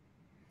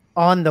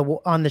on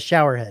the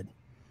shower head.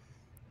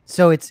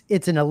 So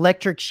it's an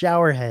electric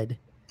shower head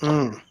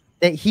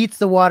that heats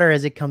the water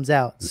as it comes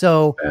out.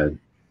 So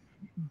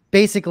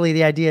basically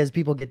the idea is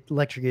people get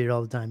electrocuted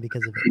all the time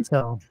because of it.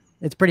 So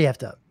it's pretty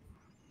effed up.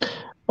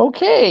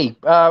 Okay.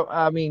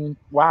 I mean,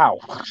 wow.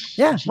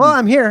 Yeah. Jeez. Well,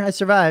 I'm here. I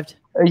survived.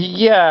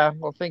 Yeah,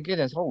 well, thank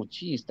goodness. Oh,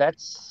 geez,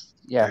 that's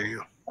the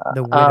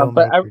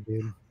Widowmaker,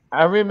 dude.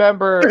 I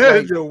remember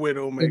like, the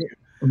Widowmaker.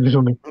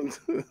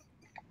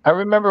 I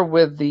remember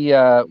with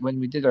the when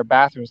we did our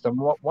bathrooms, the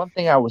one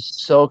thing I was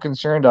so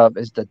concerned of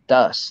is the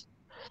dust,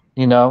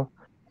 and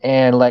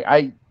like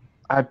I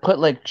put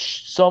like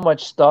so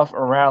much stuff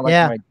around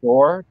like my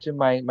door to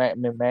my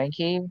man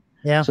cave,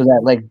 so that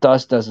like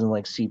dust doesn't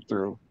like seep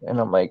through, and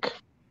I'm like,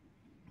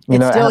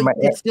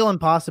 it's still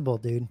impossible,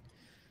 dude.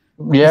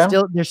 Yeah,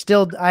 there's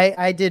still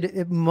I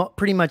did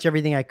pretty much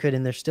everything I could,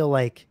 and there's still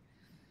like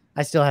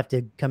I still have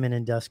to come in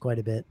and dust quite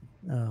a bit.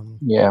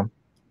 Yeah,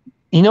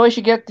 I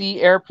should get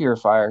the air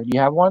purifier. Do you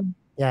have one?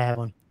 Yeah, I have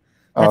one.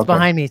 That's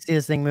behind me. See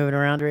this thing moving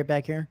around right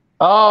back here?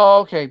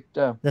 Oh, okay.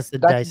 That's the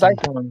Dyson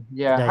one.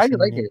 Yeah, how do you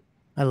like it?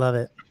 I love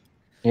it.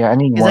 Yeah, I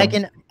need one.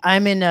 Because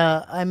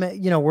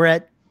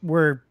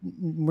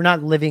we're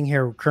not living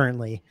here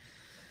currently.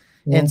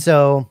 And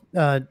so,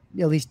 at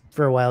least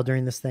for a while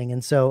during this thing.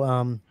 And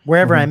so,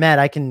 wherever I'm at,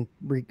 I can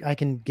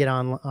get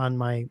on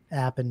my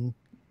app and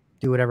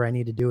do whatever I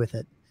need to do with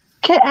it.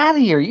 Get out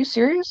of here. Are you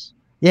serious?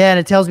 Yeah. And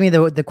it tells me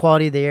the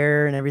quality of the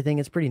air and everything.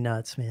 It's pretty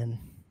nuts, man.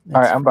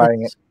 All right. I'm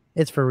buying it.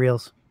 It's for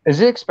reals. Is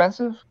it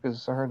expensive?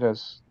 Because I heard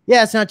this.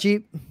 Yeah, it's not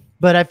cheap,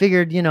 but I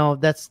figured,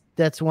 that's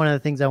one of the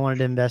things I wanted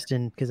to invest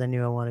in because I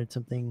knew I wanted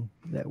something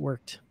that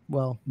worked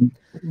well.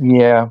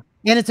 Yeah.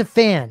 And it's a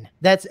fan.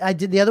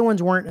 The other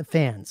ones weren't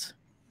fans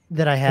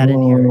that I had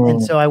in here.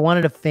 And so I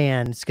wanted a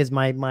fan because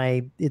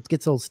it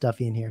gets a little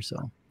stuffy in here.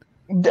 So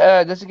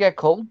does it get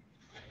cold?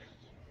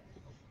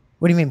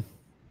 What do you mean?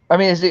 I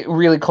mean, is it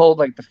really cold,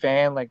 like the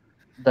fan, like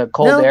the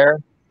cold air?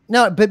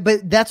 No, but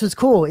that's what's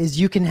cool is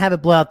you can have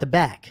it blow out the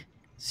back.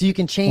 So you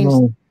can change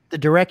the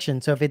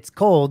direction. So if it's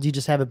cold, you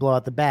just have it blow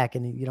out the back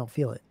and you don't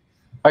feel it.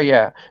 Oh,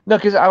 yeah. No,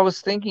 because I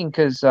was thinking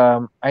because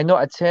I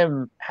know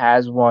Tim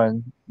has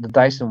one, the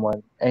Dyson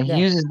one, and he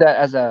uses that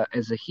as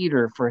a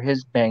heater for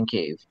his man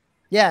cave.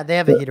 Yeah, they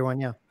have a heater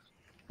one, yeah.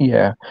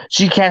 Yeah.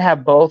 So you can't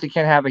have both? You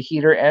can't have a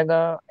heater and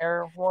a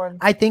air one?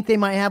 I think they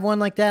might have one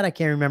like that. I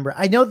can't remember.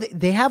 I know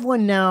they have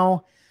one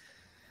now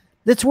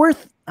that's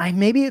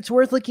maybe it's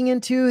worth looking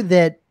into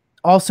that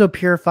also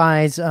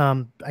purifies,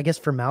 I guess,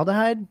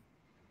 formaldehyde.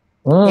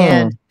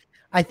 And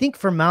I think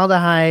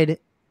formaldehyde,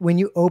 when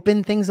you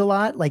open things a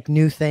lot, like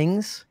new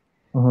things,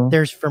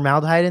 there's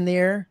formaldehyde in the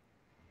air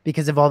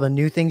because of all the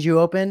new things you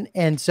open.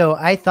 And so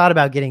I thought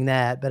about getting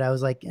that, but I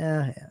was like,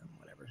 whatever.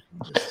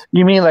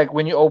 You mean like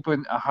when you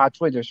open a hot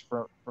toy, there's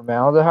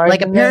formaldehyde?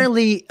 Like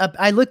apparently,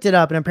 I looked it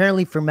up, and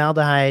apparently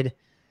formaldehyde,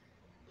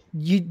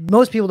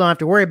 most people don't have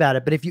to worry about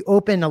it. But if you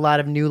open a lot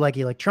of new like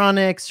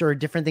electronics or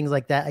different things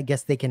like that, I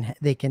guess they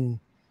can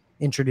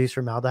introduce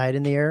formaldehyde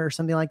in the air or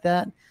something like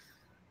that.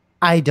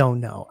 I don't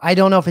know. I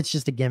don't know if it's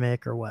just a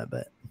gimmick or what,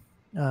 but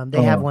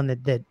they have one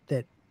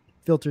that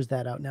filters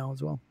that out now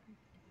as well.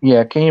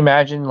 Yeah, can you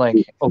imagine like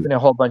opening a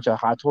whole bunch of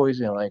Hot Toys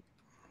and like,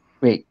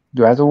 wait,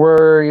 do I have to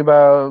worry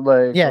about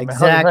like? Yeah,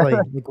 exactly.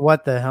 Like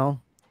what the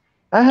hell?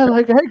 I had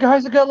like, hey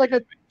guys, I got like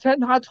a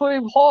 10 Hot Toy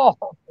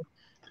haul.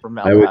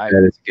 I would add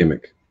its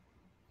gimmick.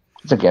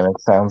 It's a gimmick.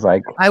 Sounds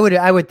like I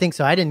would think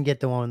so. I didn't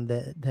get the one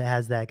that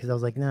has that because I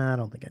was like, nah, I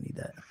don't think I need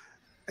that.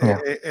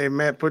 Hey,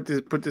 Matt, put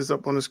this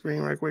up on the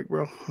screen right quick,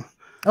 bro.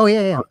 Oh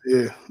yeah.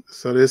 Yeah.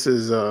 So this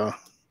is the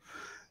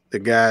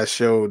guy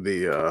showed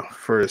the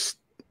first.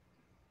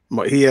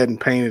 He hadn't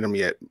painted them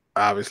yet,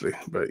 obviously,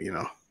 but you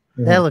know.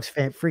 That looks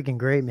freaking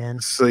great, man.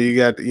 So you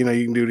got, you know,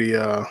 you can do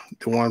the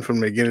one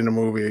from the beginning of the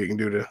movie. You can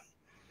do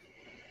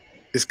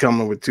it's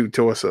coming with 2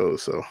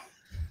 torsos. So,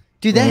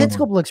 dude, that head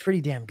sculpt looks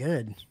pretty damn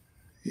good.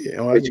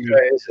 Yeah. Well, which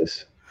guy is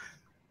this?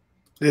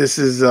 This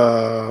is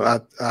I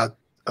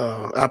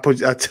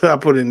put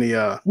in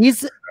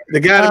he's the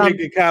guy that make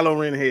the Kylo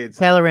Ren heads.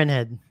 Kylo Ren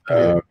head.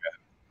 Okay.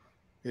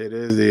 It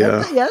is the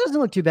yeah, it doesn't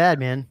look too bad,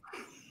 man.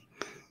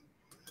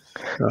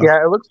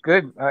 Yeah, it looks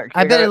good.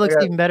 I bet it looks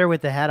even better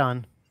with the hat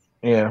on.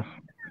 Yeah.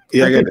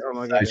 Yeah,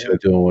 I should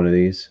doing one of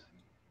these.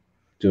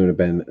 Doing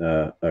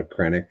a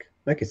Krennic.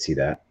 I could see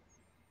that.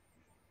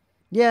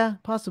 Yeah,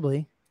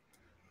 possibly.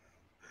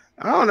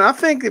 I don't know. I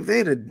think if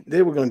they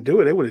were going to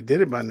do it, they would have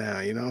did it by now.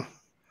 You know.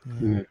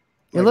 Yeah.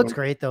 It looks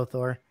great though,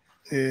 Thor.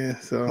 Yeah.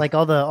 So like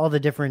all the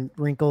different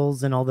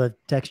wrinkles and all the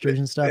textures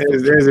and stuff.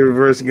 There's a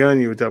reverse gun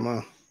you were talking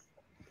about.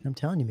 I'm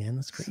telling you, man,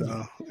 that's crazy.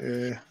 So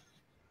yeah.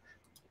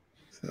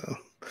 So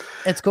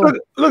it's cool.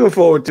 Looking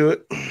forward to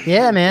it.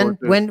 Yeah, man.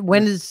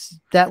 When is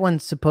that one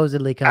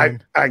supposedly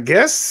coming? I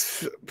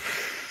guess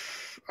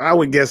I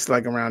would guess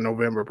like around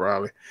November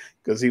probably,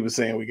 because he was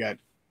saying we got a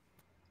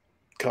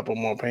couple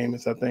more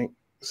payments, I think.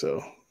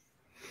 So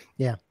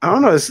yeah, I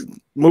don't know. It's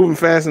moving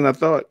faster than I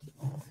thought.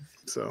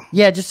 So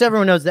yeah, just so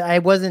everyone knows that I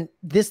wasn't.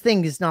 This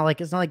thing is not like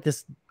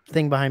this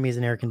thing behind me is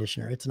an air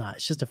conditioner. It's not.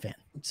 It's just a fan.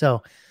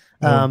 So,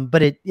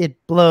 but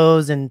it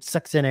blows and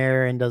sucks in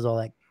air and does all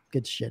that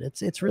good shit.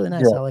 It's really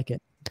nice. Yeah. I like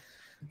it.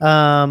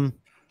 Thor,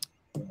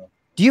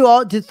 do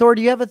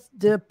you have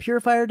the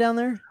purifier down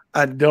there?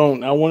 I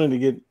don't. I wanted to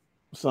get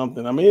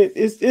something. I mean,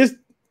 it's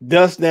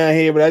dust down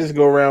here, but I just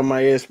go around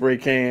my air spray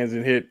cans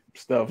and hit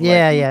stuff.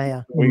 Yeah.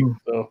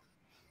 So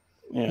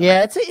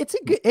yeah, it's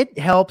a good. It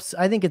helps.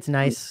 I think it's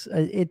nice.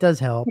 It does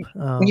help.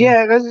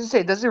 Yeah, I was gonna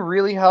say, does it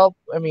really help?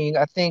 I mean,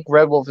 I think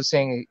Red Wolf is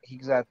saying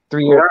he's got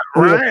 3 or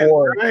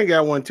 4. Ryan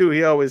got one too.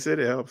 He always said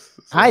it helps.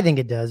 So. I think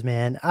it does,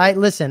 man. At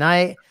least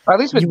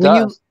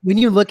when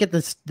you look at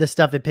the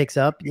stuff it picks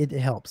up, it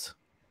helps.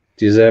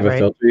 Does it have a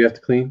filter you have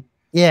to clean?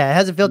 Yeah, it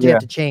has a filter you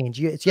have to change.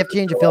 You have to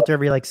change a filter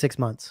every like 6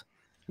 months.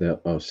 Yeah.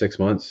 Oh, 6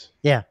 months.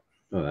 Yeah.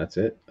 Oh, that's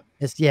it.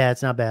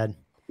 It's not bad.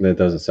 That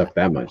doesn't suck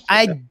that much.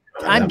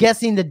 I'm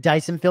guessing the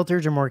Dyson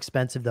filters are more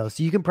expensive though,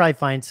 so you can probably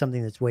find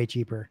something that's way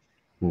cheaper.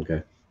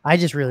 Okay. I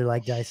just really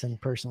like Dyson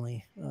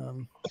personally.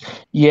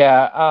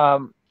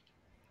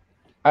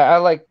 I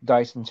like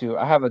Dyson too.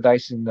 I have a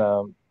Dyson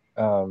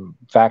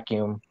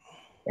vacuum,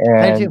 and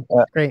I do.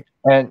 Great.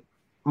 And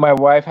my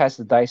wife has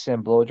the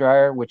Dyson blow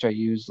dryer, which I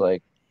use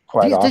like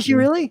quite often. Does she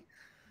really?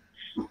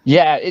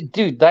 Yeah,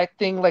 dude, that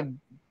thing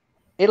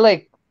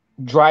it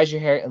dries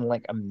your hair in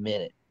like a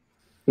minute.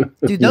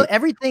 Dude,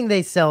 everything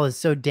they sell is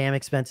so damn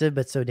expensive,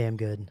 but so damn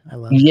good. I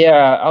love it.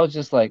 Yeah, I was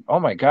just like, oh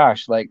my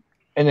gosh, and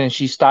then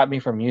she stopped me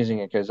from using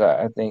it because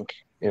I think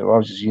I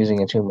was just using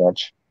it too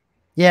much.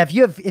 Yeah, if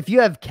you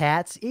have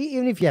cats,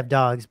 even if you have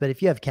dogs, but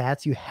if you have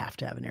cats, you have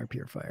to have an air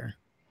purifier.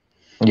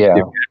 Yeah.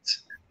 Do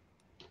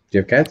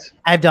you have cats?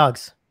 I have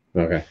dogs.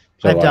 Okay.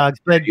 So I have dogs,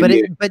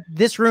 but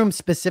this room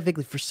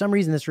specifically, for some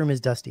reason, this room is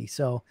dusty.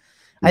 So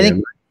I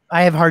think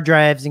I have hard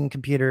drives and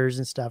computers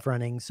and stuff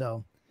running.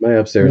 So my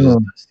upstairs is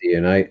dusty,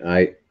 and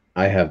I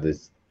have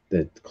this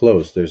that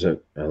closed. There's a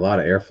lot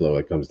of airflow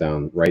that comes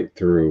down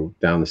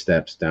down the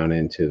steps down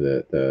into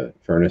the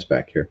furnace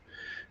back here.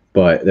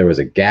 But there was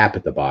a gap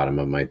at the bottom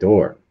of my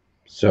door.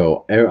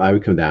 So I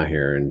would come down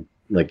here and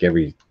like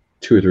every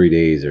 2 or 3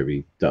 days there'd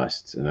be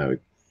dust and I would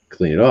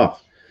clean it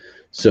off.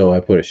 So I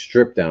put a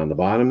strip down the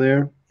bottom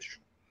there,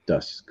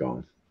 dust is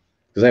gone.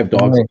 Because I have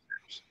dogs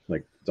upstairs.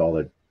 Like it's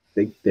all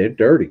they're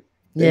dirty.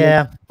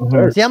 Yeah.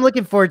 See, I'm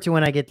looking forward to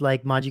when I get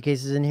like Moji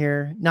cases in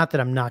here. Not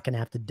that I'm not gonna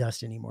have to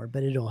dust anymore,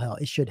 but it'll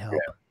help. It should help.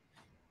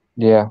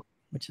 Yeah.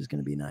 Which is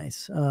gonna be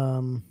nice.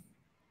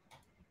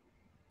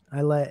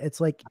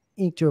 It's like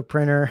ink to a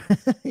printer.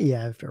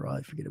 Yeah, after a while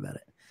I forget about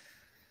it.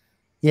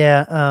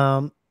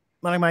 Yeah,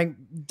 my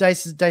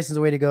Dyson's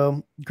the way to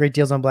go. Great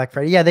deals on Black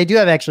Friday. Yeah, they do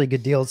have actually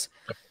good deals.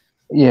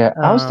 Yeah,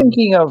 I was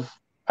thinking of.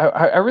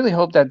 I really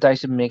hope that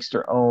Dyson makes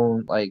their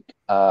own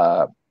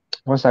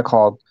what's that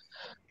called?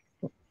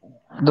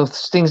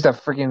 Those things that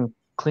freaking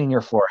clean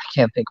your floor. I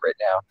can't think right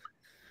now.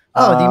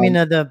 Oh, do you mean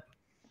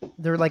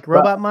they're like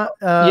robot?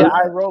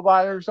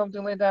 iRobot or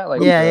something like that.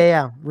 Like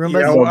yeah.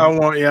 Roomba. I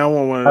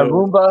want one of those.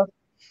 Roomba.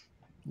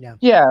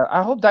 Yeah.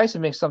 I hope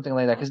Dyson makes something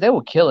like that because they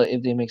will kill it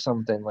if they make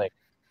something like.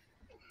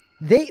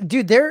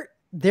 They're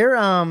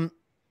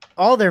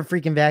all their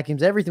freaking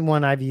vacuums. Everything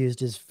one I've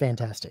used is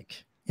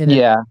fantastic. and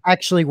it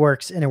actually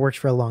works, and it works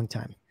for a long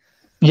time.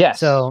 Yes,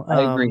 so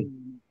I agree.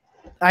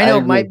 I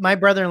know my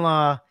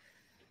brother-in-law,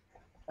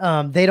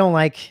 they don't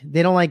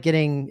like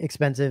getting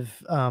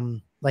expensive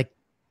like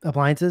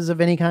appliances of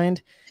any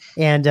kind,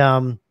 and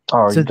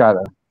you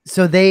gotta.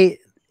 So they,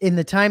 in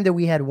the time that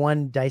we had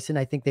one Dyson,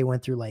 I think they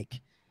went through like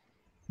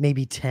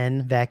maybe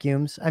 10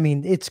 vacuums. I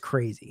mean, it's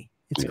crazy.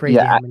 It's crazy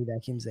how many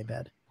vacuums they've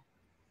had.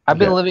 I've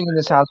been living in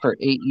this house for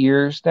 8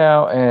 years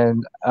now,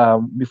 and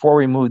before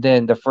we moved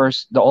in,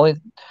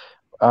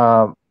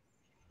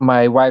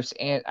 my wife's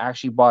aunt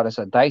actually bought us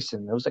a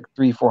Dyson. It was like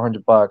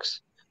 $300-400.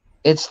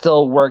 It's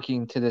still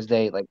working to this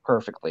day, like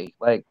perfectly,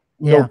 like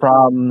no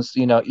problems.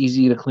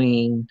 Easy to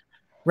clean.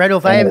 Red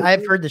Wolf,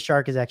 I've heard the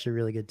Shark is actually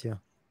really good too.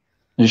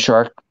 The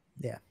Shark,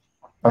 yeah,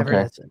 I've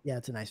heard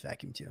it's a nice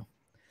vacuum too.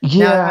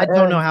 Yeah, now, I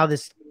don't know how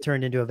this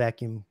turned into a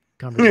vacuum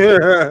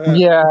conversation.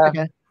 Yeah.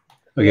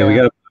 Okay, we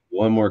got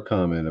one more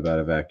comment about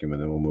a vacuum,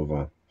 and then we'll move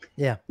on.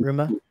 Yeah,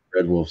 Roomba.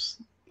 Red Wolf's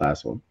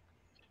last one.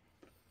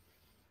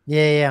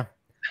 Yeah.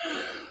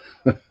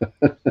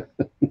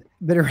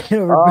 Better ran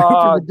over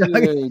for the dog.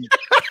 Dude.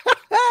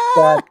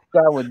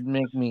 that would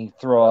make me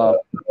throw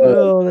up.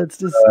 Oh, that's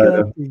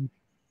disgusting.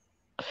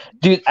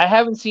 Dude, I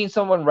haven't seen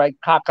someone write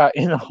caca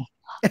in a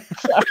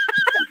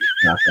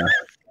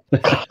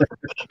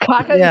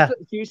caca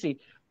is, seriously,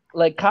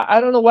 like,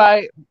 I don't know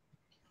why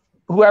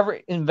whoever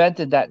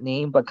invented that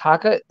name, but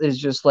caca is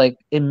just like,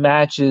 it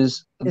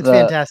matches. It's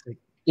fantastic.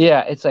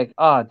 Yeah, it's like,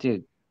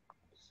 dude,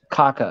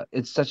 caca.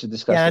 It's such a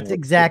disgusting. Yeah, that's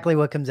exactly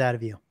what comes out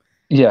of you.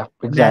 Yeah,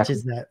 exactly.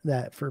 It matches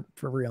that for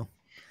real.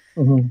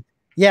 Mm-hmm.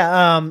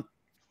 Yeah.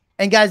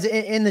 And guys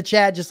in the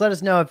chat, just let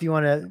us know if you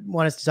want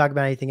us to talk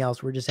about anything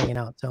else. We're just hanging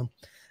out. So,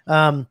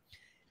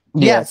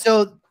 yeah.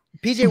 So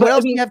PJ, what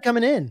else do you have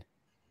coming in?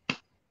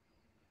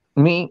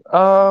 Me,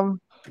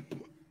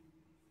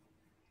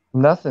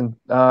 nothing.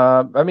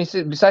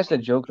 Besides the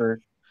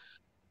Joker,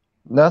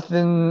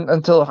 nothing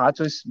until Hot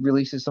Toys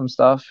releases some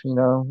stuff.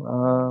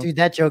 Dude,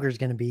 that Joker is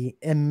gonna be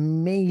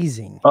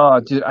amazing. Oh,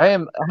 dude, I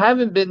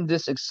haven't been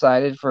this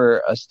excited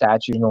for a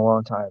statue in a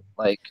long time.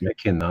 Like, I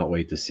cannot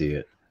wait to see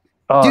it.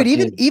 Oh,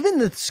 dude, even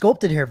the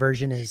sculpted hair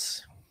version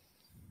is.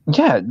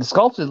 Yeah, the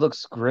sculpted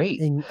looks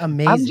great.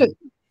 Amazing.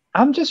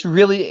 I'm just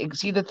really,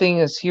 see, the thing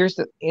is, here's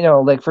the,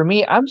 like, for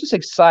me, I'm just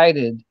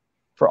excited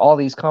for all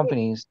these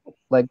companies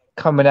like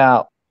coming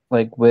out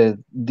like with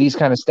these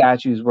kind of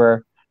statues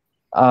where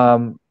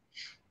where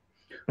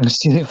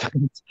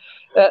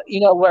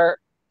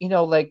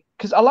like,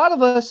 because a lot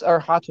of us are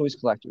Hot Toys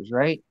collectors,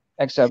 right?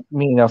 Except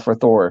me, for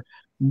Thor.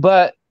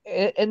 But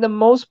in the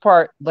most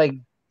part, like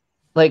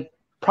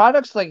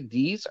products like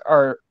these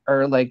are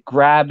like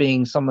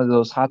grabbing some of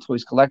those Hot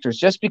Toys collectors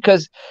just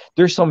because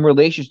there's some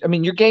relationship. I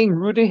mean, you're getting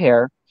rooted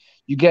hair,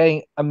 you're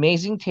getting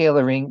amazing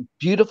tailoring,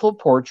 beautiful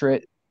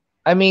portrait.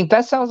 I mean,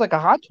 that sounds like a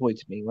Hot Toy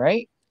to me,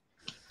 right?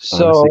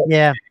 So honestly,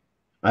 yeah.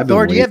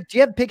 Thor, do you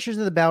have pictures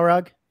of the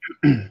Balrog?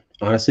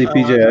 Honestly,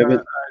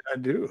 PJ, I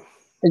do.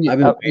 I've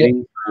been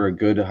waiting for a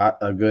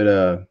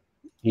good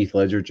Heath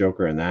Ledger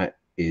Joker, and that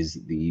is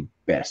the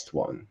best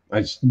one.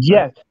 I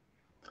can't.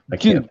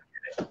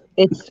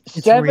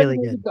 It's really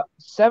good.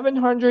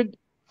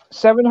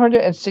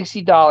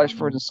 $760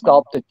 for the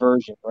sculpted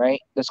version,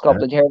 right? The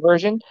sculpted hair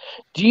version.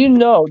 Do you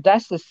know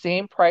that's the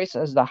same price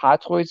as the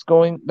Hot Toys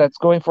that's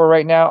going for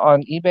right now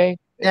on eBay?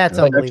 That's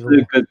unbelievable.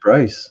 Actually a good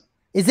price.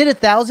 Is it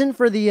 $1,000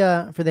 for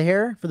the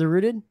hair, for the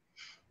rooted?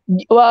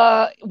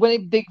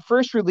 When they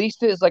first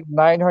released it, it's like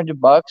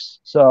 $900.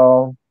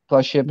 So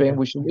plus shipping,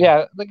 like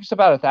it's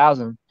about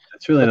 $1,000.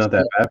 It's really not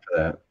that bad for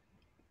that.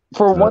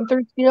 For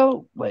 1/3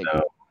 scale, like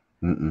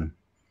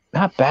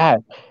not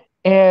bad.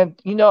 And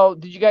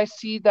did you guys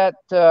see that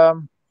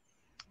the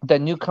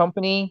new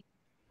company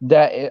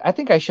that I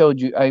think I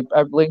showed you? I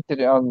linked it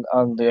on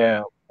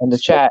the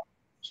chat.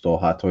 Stole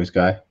Hot Toys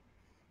guy.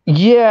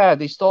 Yeah,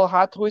 they stole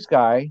Hot Toys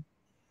guy,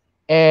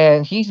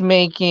 and he's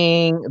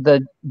making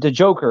the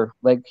Joker,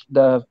 like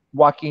the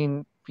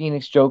Joaquin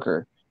Phoenix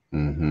Joker.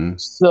 Mm-hmm.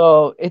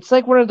 So it's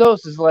like one of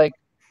those. Is like,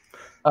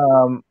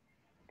 are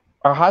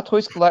Hot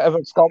Toys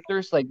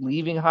sculptors like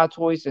leaving Hot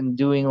Toys and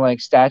doing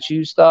like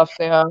statue stuff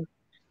now?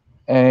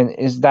 And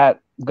is that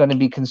going to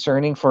be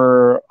concerning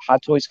for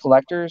Hot Toys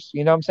collectors?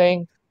 You know what I'm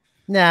saying?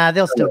 Nah,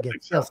 they'll still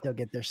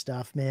get their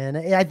stuff, man.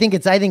 I think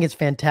it's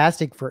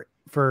fantastic for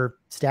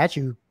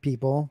statue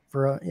people,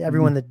 for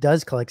everyone that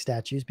does collect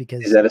statues.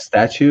 Because is that a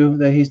statue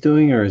that he's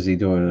doing, or is he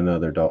doing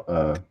another?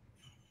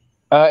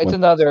 It's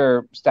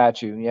another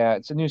statue. Yeah,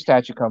 it's a new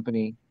statue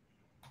company.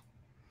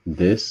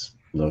 This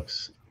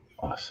looks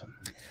awesome.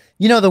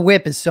 The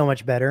whip is so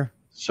much better.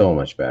 So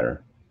much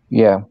better.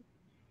 Yeah.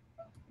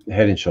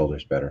 Head and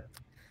shoulders better.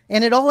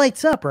 And it all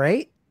lights up,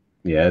 right?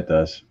 Yeah, it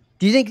does.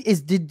 Do you think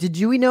did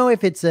we know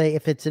if it's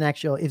an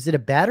actual, is it a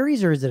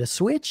batteries or is it a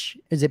switch?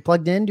 Is it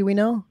plugged in? Do we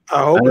know?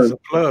 I hope it's a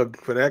plug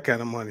for that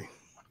kind of money.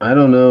 I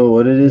don't know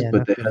what it is,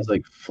 but it has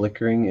like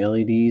flickering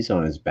LEDs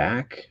on his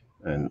back,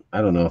 and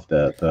I don't know if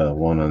the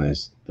one on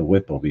the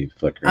whip will be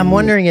flickering. I'm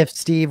wondering if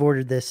Steve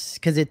ordered this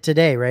because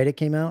today, right? It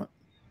came out.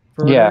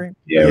 for Yeah. ordering?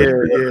 Yeah,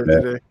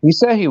 today. He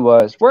said he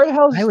was. Where the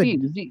hell is I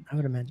would, Steve? I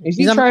would imagine. Is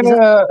he trying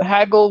to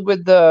haggle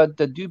with the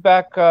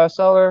Dubac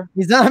seller?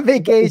 He's on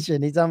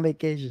vacation. He's on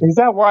vacation. Is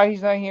that why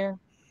he's not here?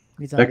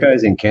 That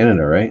guy's in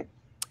Canada, right?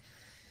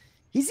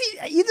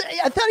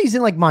 I thought he's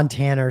in like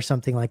Montana or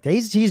something like that.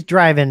 He's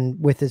driving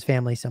with his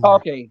family somewhere. Oh,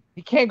 okay,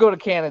 he can't go to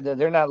Canada.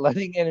 They're not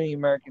letting any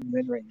Americans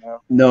in right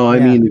now. No, I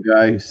mean the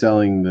guy who's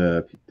selling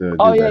the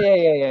Oh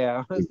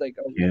yeah. I was like,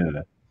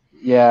 Canada.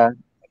 Yeah,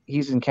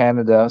 he's in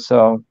Canada.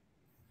 So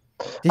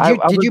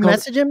did you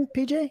message him,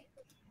 PJ?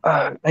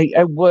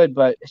 I would,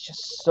 but it's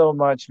just so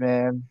much,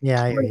 man.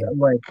 Yeah, I'm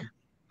like,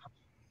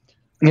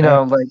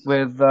 like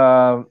with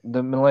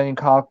the Millennium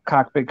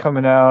Cockpit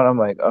coming out, I'm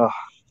like, oh.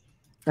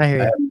 I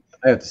hear you.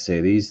 I have to say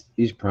these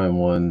Prime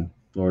 1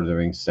 Lord of the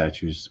Rings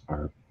statues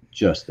are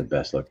just the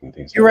best looking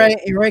things. You're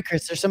right,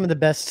 Chris. They're some of the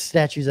best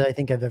statues that I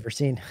think I've ever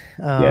seen.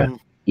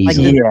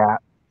 Easily.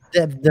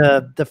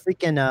 The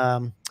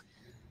freaking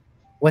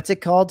what's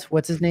it called?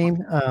 What's his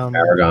name?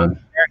 Aragon.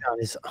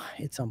 Aragon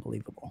it's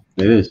unbelievable.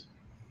 It is.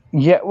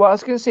 Yeah, well, I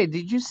was gonna say,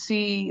 did you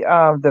see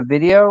the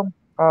video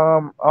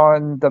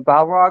on the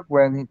Balrog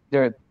when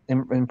they're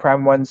in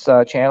Prime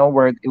 1's channel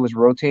where it was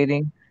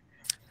rotating?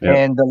 Yep.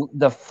 And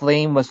the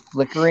flame was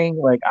flickering?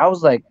 Like, I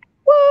was like,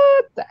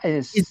 what? That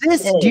is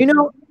this sick. Do you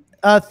know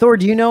Thor,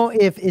 do you know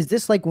is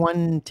this like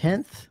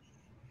 1/10?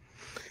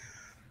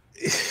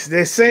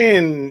 They're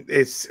saying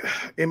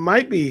it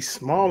might be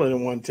smaller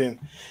than 1/10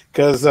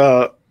 because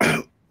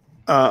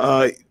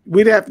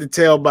we'd have to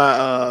tell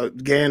by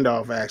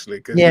Gandalf actually.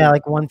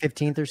 Like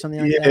 1/15 or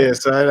something like that. Yeah,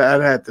 so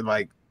I'd have to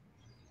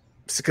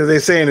because they're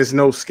saying it's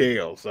no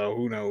scale, so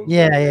who knows?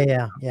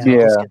 Yeah.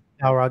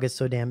 Balrog is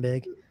so damn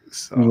big.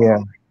 So, yeah.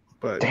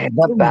 But damn,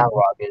 that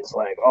Balrog is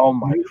like, oh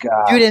my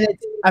god, dude! And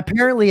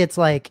apparently it's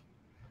like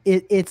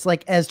it's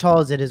like as tall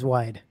as it is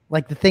wide.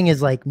 Like the thing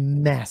is like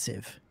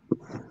massive.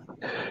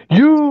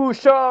 You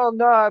shall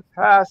not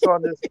pass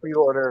on this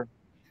pre-order.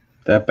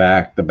 The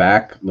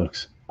back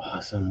looks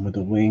awesome with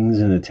the wings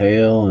and the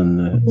tail and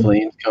the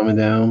flames coming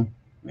down.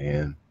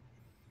 Man,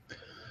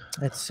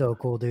 that's so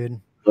cool,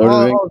 dude.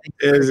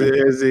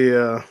 Is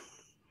the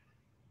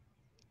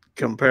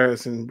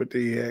comparison with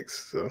the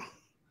EX? So.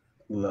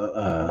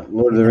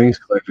 Lord of the Rings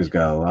collectors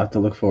got a lot to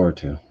look forward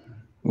to.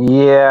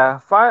 Yeah,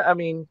 I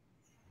mean,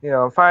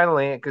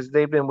 finally, because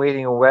they've been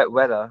waiting on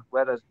Weta.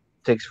 Weta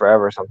takes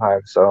forever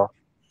sometimes. So,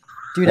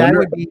 dude,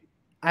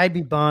 I'd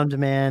be bummed,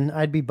 man.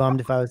 I'd be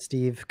bummed if I was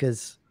Steve,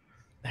 because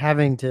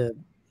having to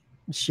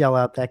shell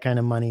out that kind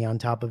of money on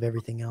top of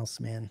everything else,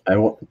 man.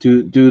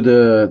 Do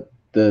the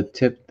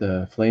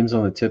flames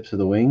on the tips of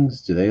the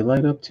wings, do they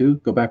light up too?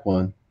 Go back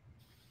one.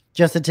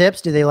 Just the tips?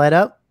 Do they light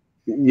up?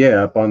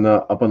 Yeah, up on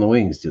the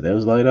wings. Do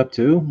those light up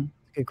too?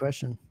 Good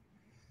question.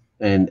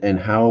 And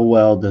how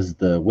well does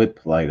the whip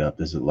light up?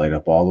 Does it light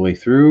up all the way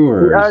through,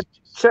 or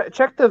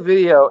check the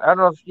video? I don't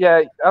know if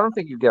I don't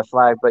think you get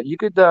flagged, but you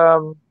could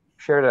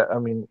share that. I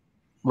mean,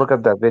 look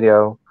up that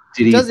video.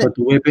 Did he put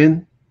the whip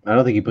in? I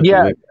don't think he put the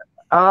whip.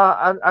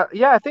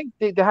 I think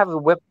they have the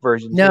whip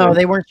version. No, too.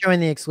 They weren't showing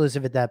the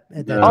exclusive at that.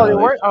 Oh, they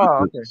weren't.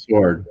 Oh, okay.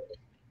 Sword.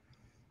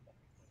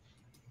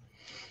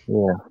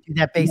 Yeah, dude,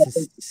 that base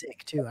is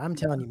sick too. I'm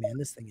telling you, man,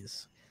 this thing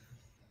is.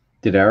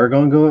 Did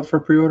Aragon go up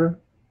for pre-order,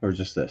 or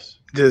just this?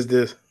 Just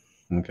this.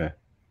 Okay.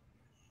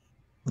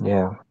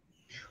 Yeah.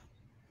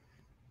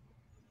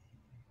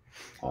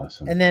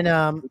 Awesome. And then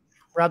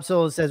Rob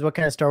Solo says, "What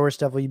kind of Star Wars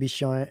stuff will you be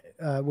showing?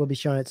 Will be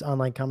showing at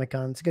online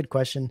Comic-Con?" It's a good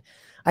question.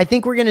 I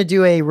think we're gonna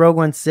do a Rogue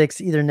One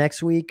 6 either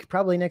next week,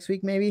 probably next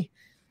week, maybe.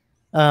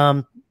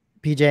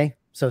 PJ,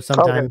 so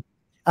sometime.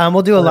 Okay.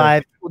 We'll do a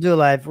live.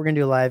 We're gonna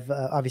do a live.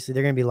 Obviously,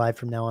 they're gonna be live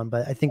from now on,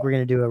 but I think we're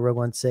gonna do a Rogue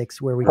One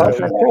 6 where we go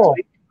cool.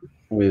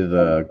 With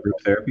group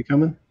therapy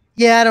coming.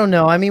 Yeah, I don't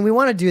know. I mean, we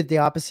want to do it the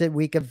opposite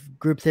week of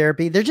group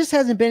therapy. There just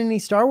hasn't been any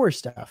Star Wars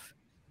stuff,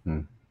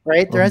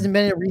 right? There hasn't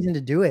been a reason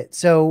to do it.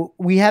 So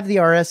we have the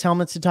RS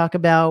helmets to talk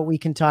about. We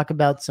can talk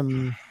about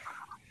some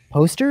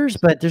posters,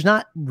 but there's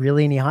not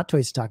really any Hot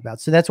Toys to talk about.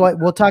 So that's why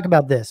we'll talk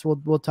about this.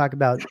 We'll talk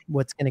about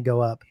what's going to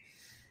go up.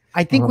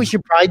 I think we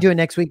should probably do it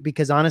next week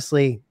because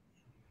honestly,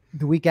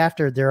 the week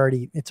after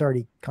it's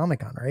already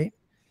Comic-Con, right?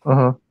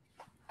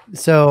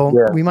 So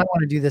we might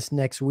want to do this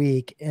next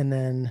week, and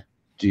then.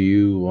 Do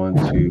you want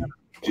to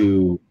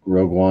do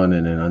Rogue One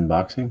and an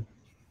unboxing,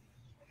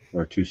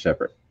 or two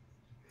separate?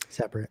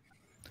 Separate.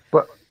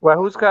 Well,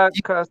 who's got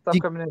stuff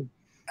coming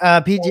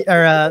in? PG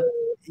or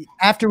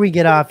after we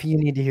get off, you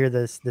need to hear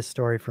this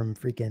story from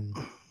freaking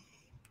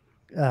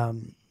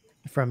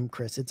from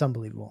Chris. It's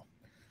unbelievable.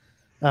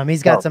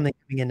 He's got something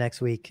coming in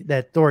next week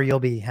that Thor, you'll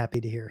be happy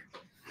to hear.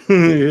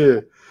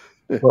 Yeah.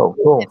 Oh,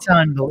 cool.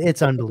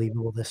 It's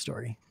unbelievable, this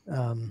story.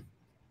 And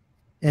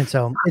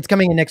so it's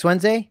coming in next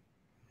Wednesday.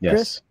 Yes.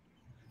 Chris?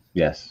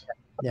 Yes.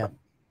 Yeah.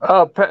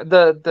 Oh,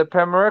 the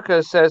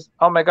Pamerica says,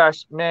 "Oh my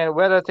gosh, man,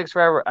 Weta takes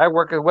forever. I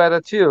work at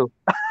Weta too."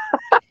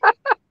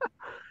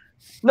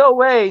 No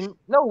way,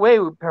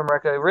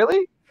 Pamerica.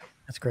 Really?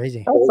 That's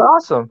crazy. That's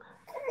awesome.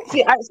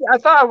 See, I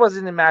thought I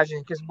wasn't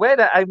imagining because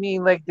Weta. I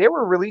mean, like they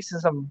were releasing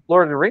some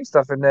Lord of the Rings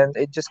stuff, and then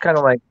it just kind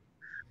of like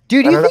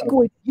Dude,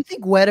 you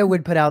think Weta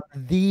would put out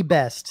the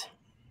best,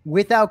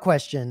 without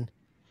question,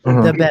 the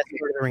best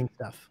Lord of the Rings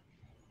stuff?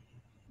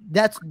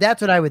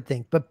 That's what I would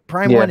think. But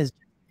Prime 1 is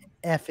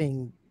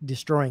effing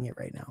destroying it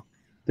right now.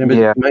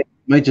 Yeah, but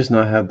might just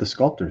not have the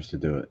sculptors to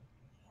do it.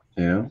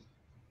 You know?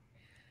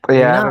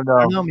 Yeah, I don't know.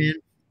 I don't know, man.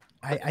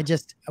 I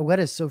just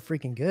Weta's so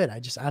freaking good. I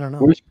don't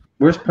know.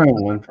 Where's Prime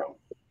 1 from?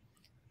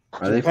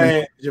 Are they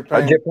from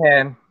Japan?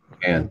 Japan.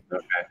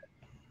 Okay.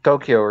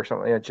 Tokyo or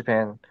something. Yeah,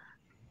 Japan.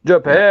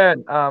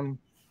 Japan.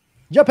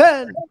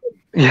 Japan.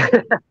 Yeah.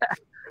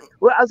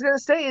 What I was gonna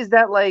say is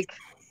that, like,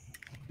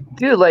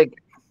 dude, like,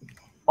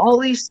 all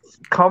these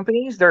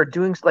companies, they're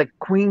doing, like,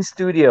 Queen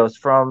Studios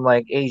from,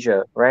 like,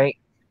 Asia, right?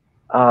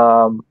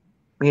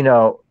 You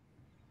know,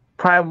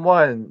 Prime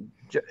 1,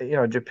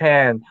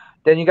 Japan.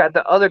 Then you got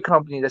the other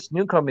company, this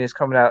new company is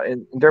coming out,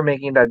 and they're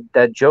making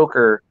that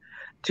Joker.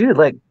 Dude,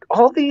 like,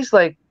 all these,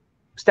 like,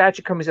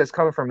 statue companies that's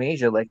coming from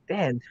Asia, like,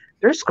 man,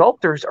 their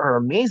sculptors are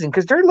amazing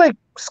because they're, like,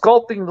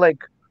 sculpting, like,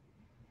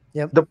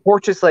 the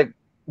portraits, like,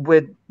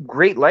 with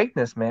great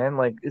likeness, man.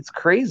 Like, it's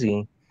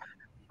crazy.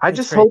 I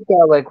just hope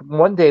that, like,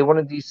 one day one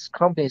of these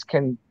companies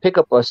can pick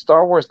up a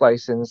Star Wars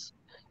license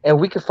and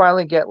we can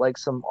finally get, like,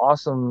 some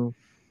awesome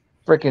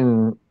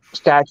freaking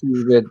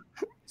statues with.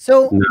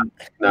 So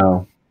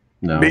no.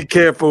 Be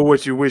careful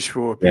what you wish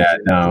for. Yeah,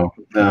 no.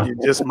 You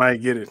just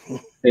might get it.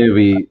 It'll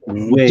be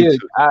way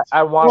Dude,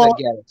 I want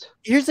to get it.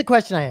 Here's the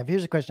question I have.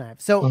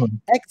 So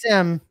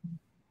XM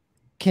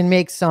can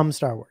make some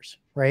Star Wars,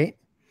 right?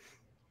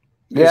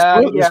 They're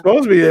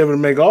supposed to be able to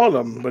make all of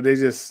them, but they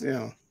just,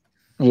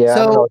 Yeah.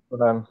 So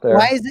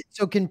why is it?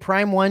 So can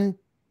Prime 1?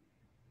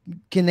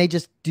 Can they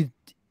just do?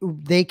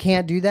 They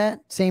can't do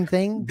that same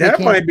thing. That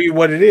might be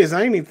what it is. I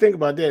didn't even think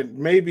about that.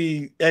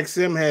 Maybe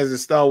XM has a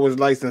Star Wars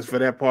license for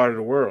that part of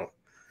the world,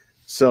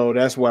 so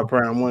that's why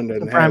Prime 1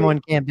 doesn't. Prime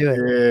 1 can't do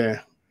it.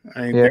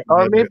 Yeah,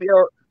 or maybe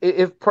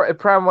if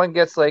Prime 1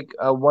 gets, like,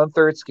 a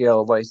 1/3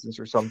 scale license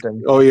or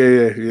something. Oh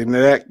yeah.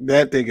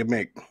 That they could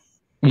make.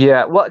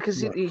 Yeah, well,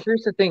 because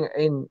here's the thing,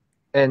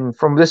 and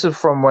from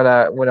when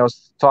I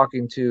was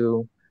talking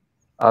to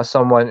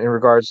someone in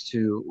regards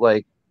to,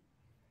 like,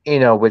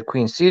 with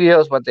Queen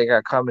Studios, what they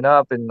got coming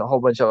up, and a whole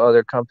bunch of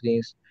other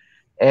companies,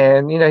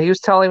 and he was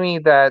telling me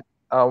that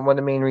one of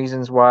the main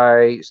reasons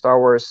why Star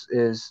Wars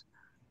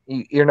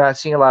you're not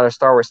seeing a lot of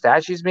Star Wars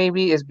statues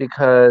maybe is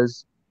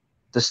because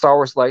the Star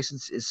Wars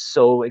license is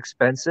so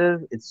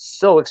expensive. It's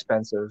so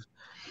expensive,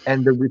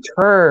 and the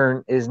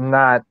return is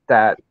not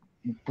that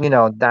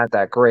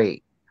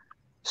great.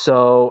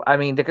 So, I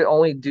mean, they could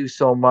only do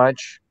so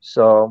much.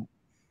 So,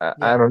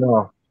 I don't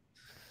know.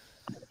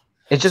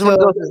 It's just one of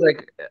those, is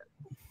like,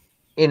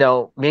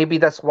 maybe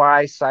that's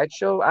why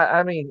Sideshow.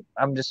 I mean,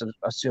 I'm just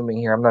assuming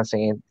here. I'm not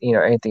saying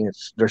anything.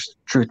 There's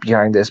truth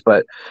behind this,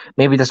 but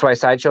maybe that's why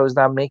Sideshow is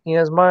not making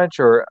as much,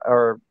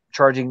 or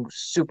charging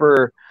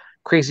super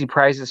crazy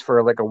prices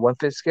for, like, a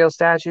 1/5 scale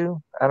statue.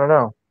 I don't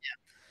know.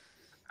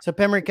 So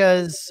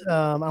Pemrica's,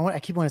 I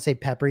keep wanting to say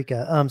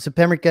Paprika. So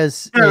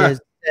Pemrica's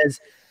says,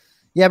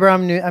 yeah, bro,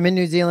 I'm in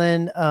New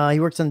Zealand. He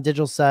works on the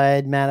digital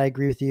side. Matt, I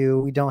agree with you.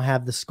 We don't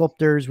have the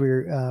sculptors.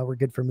 We're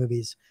good for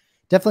movies.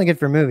 Definitely good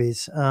for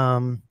movies.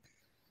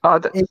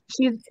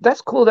 See,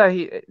 that's cool that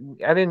I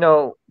didn't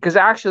know, because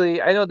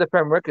actually I know the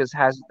Pemrica's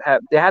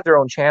they have their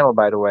own channel,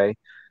 by the way.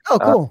 Oh,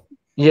 cool.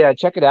 Yeah,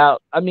 check it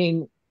out. I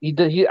mean,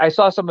 I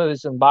saw some of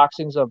his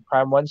unboxings of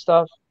Prime 1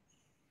 stuff,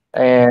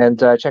 and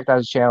checked out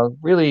his channel.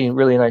 Really,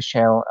 really nice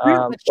channel.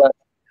 How much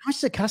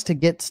does it cost to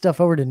get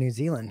stuff over to New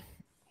Zealand?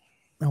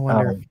 I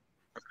wonder.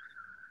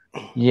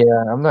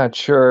 Yeah, I'm not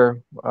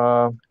sure.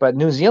 But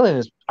New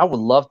Zealand I would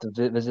love to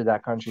visit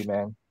that country,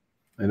 man.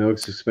 I know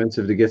it's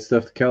expensive to get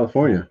stuff to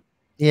California.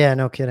 Yeah,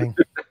 no kidding.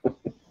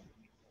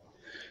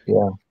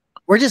 Yeah.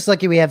 We're just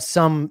lucky we have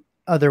some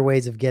other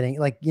ways of getting,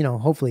 like,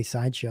 hopefully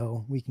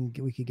Sideshow. We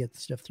could get the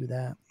stuff through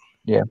that.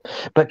 Yeah.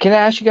 But can I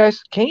ask you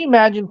guys, can you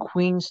imagine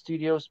Queen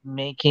Studios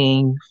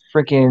making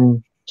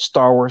freaking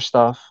Star Wars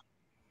stuff?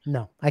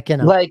 No, I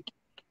cannot.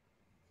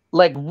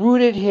 Like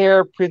rooted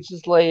hair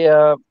Princess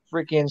Leia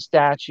freaking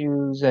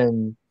statues,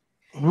 and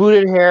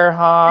rooted hair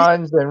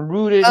Hans, and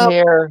rooted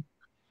hair.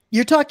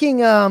 You're talking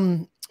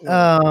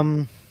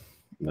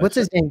what's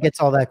his name gets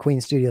all that Queen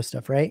Studio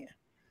stuff, right?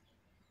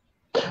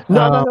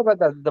 No, about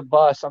the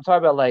bus. I'm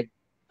talking about, like,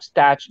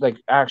 statue, like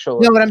actual.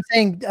 No, what I'm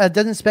saying,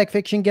 doesn't Spec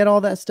Fiction get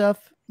all that stuff?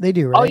 They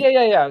do, right? Oh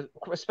yeah.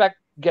 Spec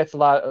gets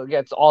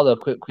all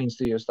the Queen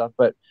Studio stuff,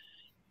 but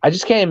I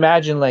just can't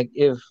imagine, like,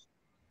 if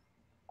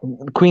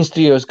Queen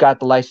Studios got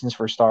the license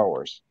for Star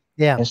Wars,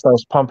 and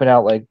starts pumping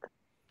out, like,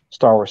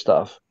 Star Wars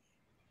stuff.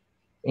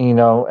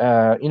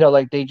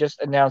 Like they just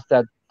announced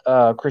that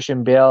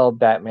Christian Bale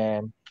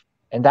Batman,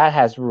 and that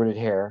has rooted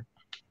hair.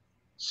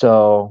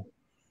 So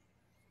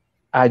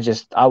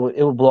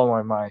it would blow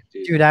my mind,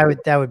 dude.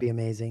 That would be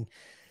amazing.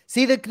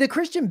 See, the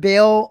Christian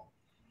Bale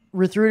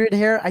with rooted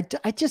hair,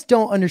 I just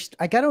don't understand.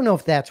 Like, I don't know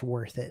if that's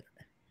worth it.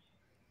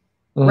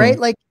 Right?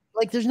 Like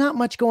there's not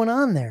much going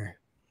on there.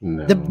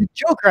 No. The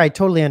Joker, I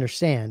totally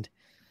understand.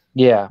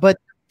 Yeah. But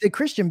the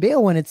Christian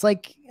Bale one, it's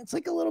like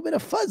a little bit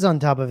of fuzz on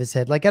top of his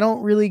head. Like I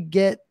don't really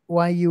get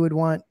why you would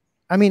want.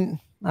 I mean,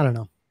 I don't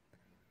know.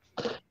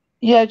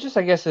 Yeah, just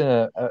I guess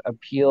an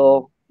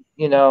appeal.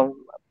 You know,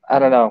 I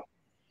don't know.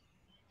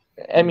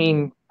 I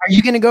mean, are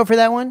you gonna go for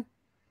that one,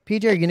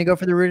 PJ? Are you gonna go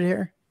for the rooted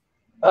hair?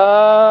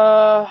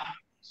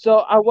 So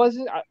I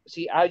wasn't.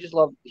 See, I just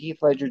love Heath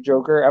Ledger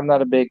Joker. I'm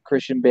not a big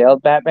Christian Bale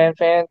Batman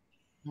fan.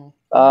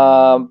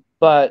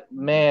 But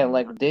man,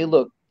 like they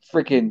look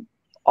freaking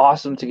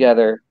awesome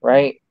together,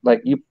 right?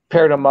 Like you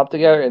paired them up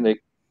together, and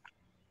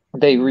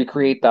they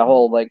recreate that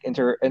whole like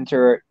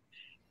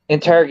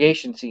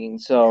interrogation scene.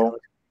 So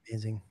yeah,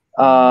 amazing.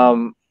 Yeah,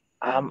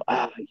 I'm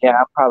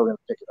probably gonna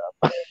pick it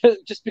up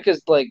just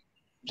because, like,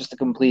 just to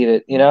complete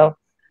it, you know.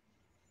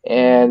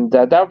 And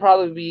that would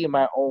probably be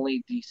my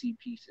only DC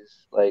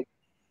pieces like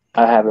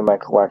I have in my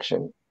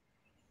collection.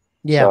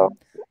 Yeah. So,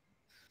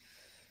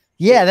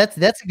 yeah,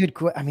 that's a good.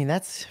 I mean,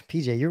 that's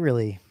PJ. You're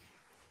really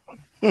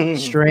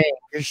straying.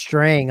 You're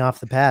straying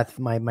off the path,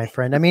 my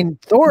friend. I mean,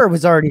 Thor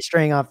was already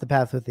straying off the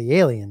path with the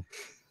alien.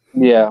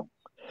 Yeah.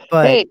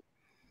 But hey,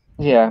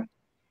 yeah,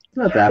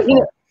 not that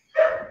far.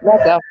 Not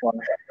that far.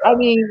 I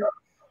mean,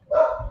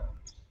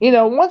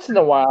 once in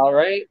a while,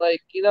 right?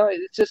 Like,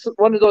 it's just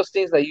one of those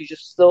things that you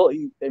just still.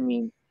 I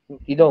mean,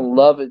 you don't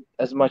love it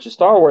as much as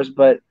Star Wars,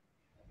 but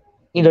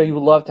you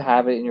would love to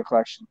have it in your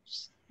collection,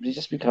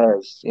 just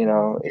because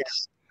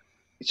it's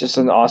just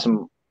an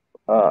awesome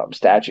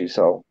statue.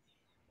 So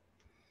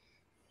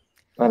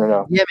I don't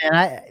know. Yeah,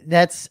 man,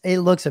 it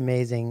looks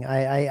amazing.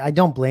 I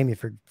don't blame you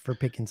for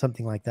picking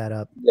something like that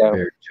up. Yeah.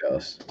 Very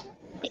jealous.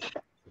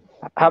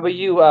 How about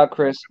you,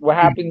 Chris? What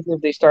happens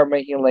if they start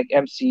making like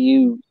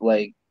MCU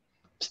like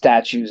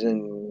statues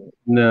and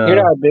No, you're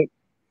not a big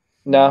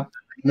no.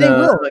 They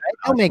will. Right?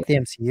 They'll make the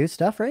MCU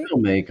stuff, right? They'll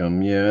make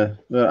them, yeah.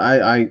 But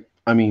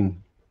I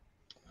mean,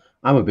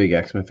 I'm a big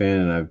X-Men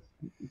fan, and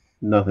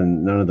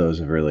none of those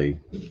have really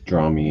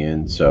drawn me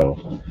in.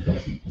 So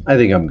I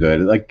think I'm good.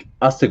 Like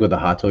I'll stick with the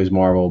Hot Toys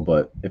Marvel,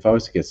 but if I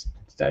was to get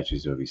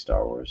statues, it would be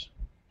Star Wars,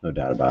 no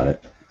doubt about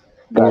it.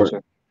 Gotcha.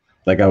 Or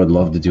like I would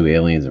love to do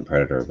Aliens and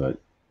Predator, but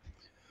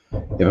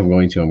if I'm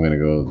going to, I'm going to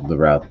go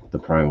the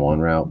Prime One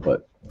route.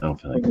 But I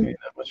don't feel like paying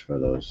that much for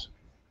those.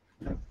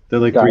 They're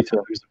like three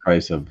times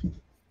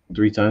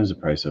the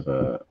price of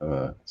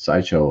a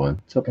sideshow one.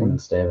 What's up, Couldn't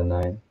stay the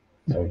night.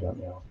 Sorry, drop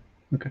me off.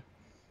 Okay.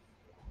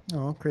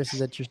 Oh, Chris, is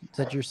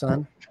that your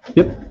son?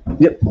 Yep.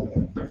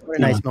 What a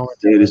nice moment.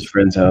 Stay at his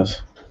friend's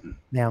house.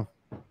 Yeah,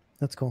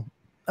 that's cool.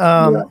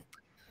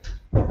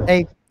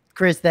 Hey,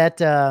 Chris, that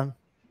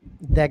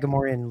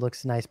Gamorrean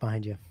looks nice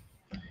behind you.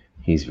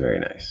 He's very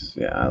nice.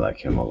 Yeah, I like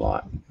him a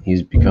lot.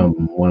 He's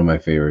become one of my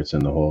favorites in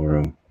the whole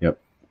room. Yep.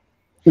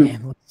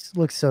 Man,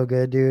 looks so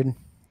good, dude.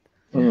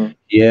 Mm.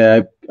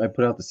 Yeah, I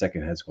put out the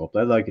second head sculpt.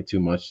 I like it too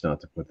much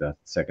not to put that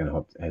second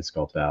head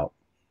sculpt out.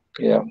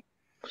 Yeah.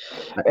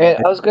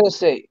 And I was gonna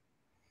say,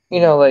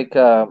 like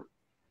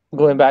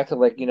going back to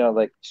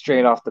like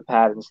straying off the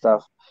path and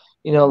stuff,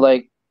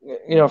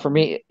 for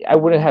me, I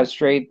wouldn't have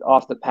strayed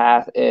off the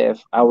path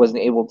if I wasn't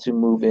able to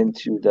move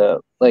into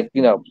the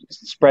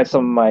spread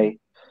some of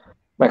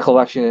my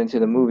collection into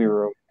the movie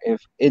room.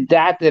 If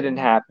that didn't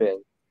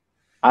happen,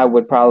 I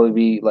would probably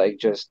be like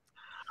just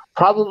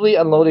probably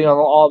unloading on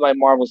all my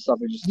Marvel stuff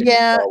and just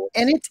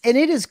and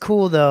it is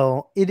cool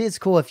though. It is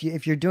cool if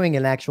you're doing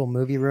an actual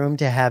movie room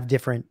to have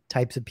different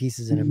types of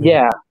pieces in a movie.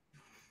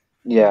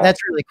 Yeah, that's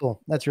really cool.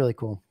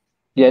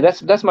 Yeah,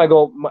 that's my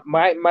goal.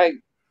 My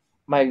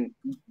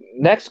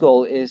next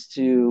goal is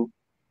to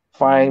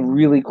find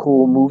really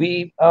cool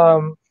movie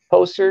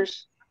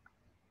posters,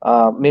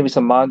 maybe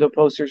some Mondo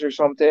posters or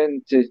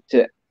something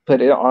to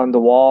put it on the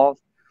wall.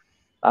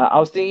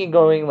 I was thinking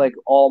going like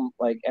all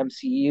like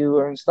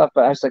MCU and stuff,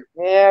 but I was like,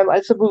 yeah,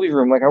 it's a movie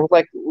room. Like I would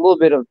like a little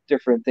bit of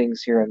different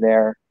things here and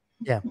there.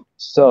 Yeah.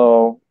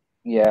 So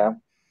yeah,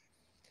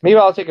 maybe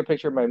I'll take a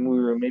picture of my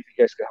movie room. Maybe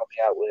you guys can help me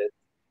out with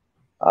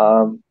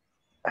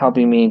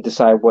helping me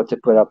decide what to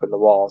put up in the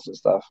walls and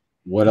stuff.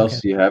 What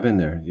else do you have in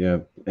there? Do you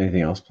have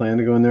anything else planned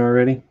to go in there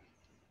already?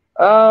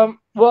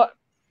 Well,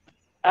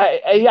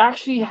 I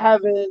actually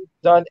haven't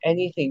done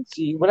anything.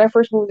 See, when I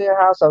first moved in the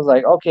house, I was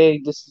like,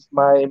 okay, this is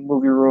my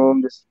movie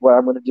room. This is what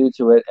I'm going to do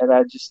to it. And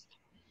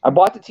I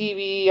bought the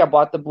TV, I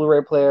bought the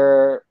Blu-ray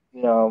player,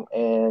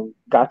 and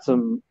got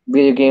some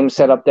video games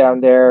set up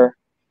down there.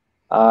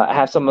 I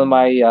have some of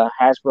my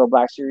Hasbro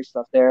Black Series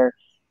stuff there,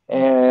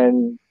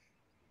 and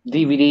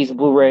DVDs,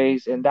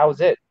 Blu-rays, and that was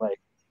it. Like,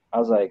 I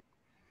was like,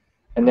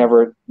 I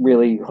never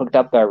really hooked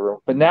up that room.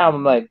 But now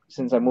I'm like,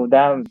 since I moved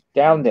down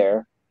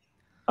there,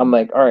 I'm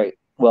like, all right,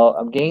 well,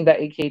 I'm getting that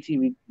 8K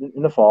TV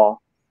in the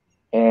fall,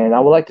 and I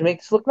would like to make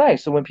this look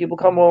nice. So when people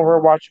come over,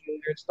 watch a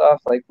movie and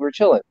stuff, like we're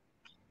chilling,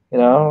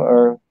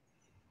 or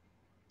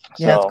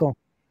yeah, that's cool.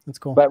 That's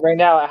cool. But right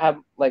now I have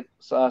like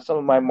some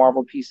of my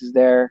Marvel pieces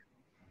there,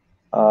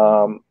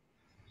 and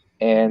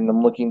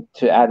I'm looking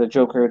to add a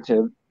Joker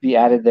to be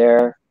added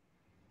there.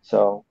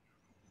 So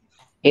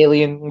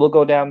Alien will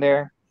go down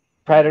there.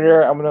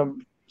 Predator, I'm gonna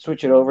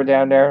switch it over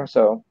down there.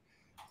 So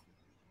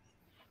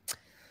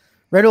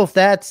Red Wolf,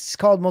 that's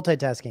called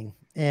multitasking,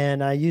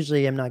 and I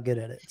usually am not good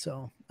at it.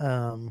 So,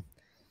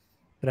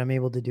 but I'm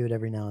able to do it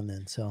every now and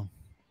then. So,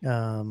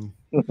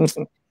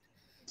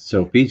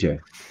 So PJ,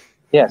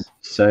 Yes.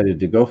 decided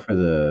to go for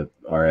the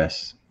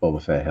RS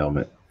Boba Fett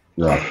helmet.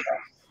 Rough.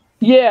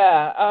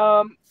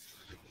 Yeah.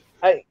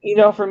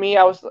 For me,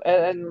 I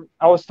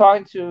was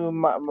talking to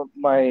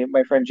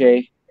my friend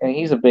Jay, and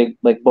he's a big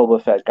like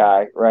Boba Fett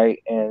guy, right?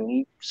 And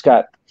he's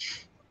got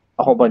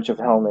a whole bunch of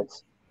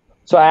helmets.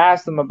 So I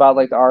asked him about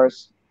like the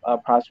RS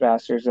Props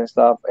Masters and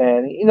stuff,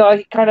 and he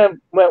kind of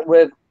went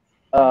with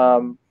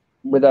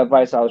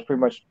advice I was pretty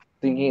much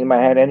thinking in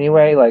my head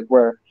anyway, like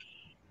where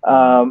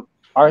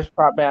RS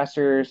Prop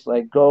Masters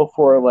like go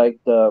for like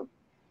the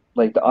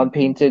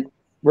unpainted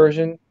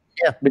version.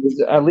 Yeah. Because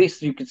at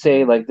least you could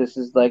say like this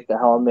is like the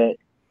helmet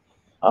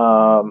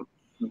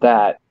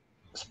that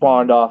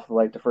spawned off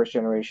like the first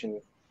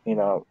generation,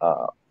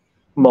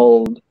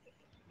 mold,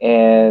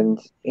 and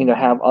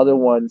have other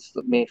ones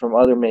made from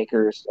other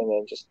makers, and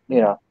then just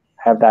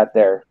have that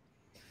there.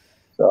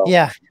 So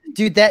yeah,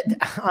 dude, that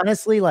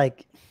honestly,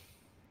 like,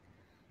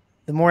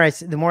 the more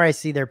I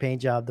see their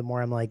paint job, the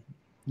more I'm like,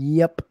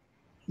 yep,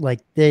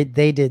 like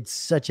they did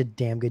such a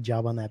damn good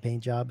job on that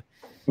paint job.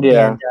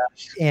 Yeah,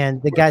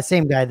 and the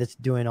same guy that's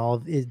doing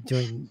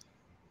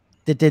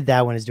that did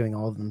that one is doing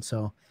all of them.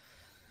 So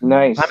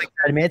nice. I'm excited.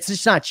 I mean, it's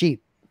just not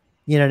cheap.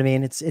 You know what I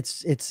mean? It's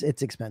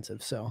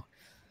expensive. So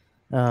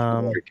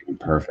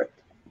Perfect.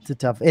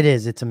 It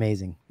is. It's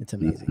amazing. It's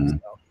amazing. Mm-hmm.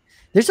 So,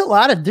 there's a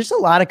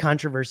lot of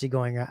controversy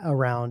going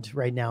around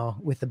right now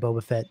with the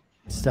Boba Fett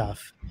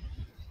stuff.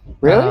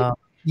 Really?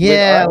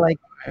 Yeah,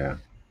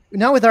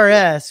 not with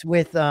RS,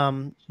 with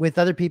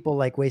other people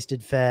like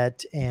Wasted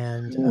Fett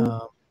and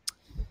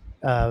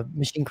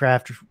Machine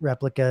Craft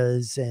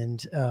Replicas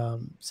and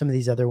some of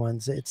these other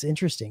ones. It's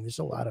interesting. There's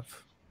a lot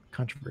of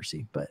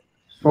controversy, but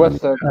what's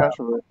the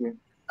controversy?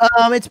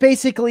 It's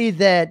basically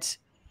that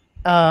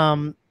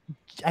I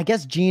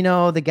guess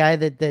Gino, the guy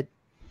that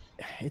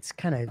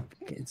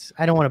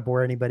I don't want to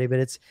bore anybody, but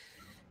it's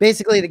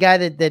basically the guy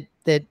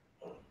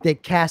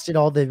that casted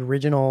all the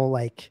original,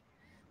 like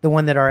the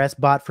one that RS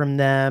bought from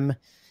them,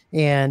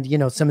 and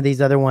some of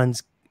these other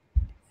ones.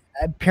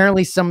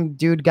 Apparently some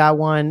dude got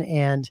one,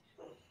 and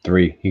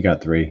he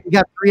got three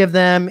of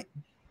them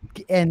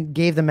and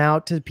gave them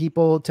out to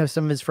people, to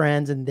some of his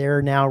friends, and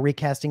they're now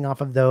recasting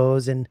off of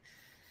those. And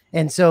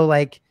so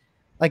like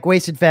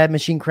Wasted Fat,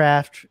 Machine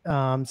Craft,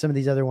 some of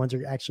these other ones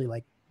are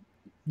actually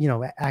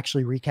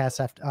actually recast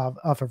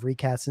off of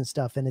recasts and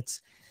stuff. And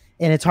it's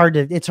hard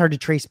to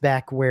trace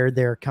back where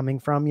they're coming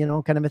from,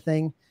 kind of a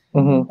thing.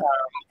 Mm-hmm.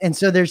 And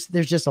so there's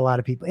just a lot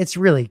of people. It's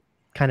really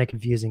kind of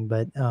confusing,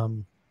 but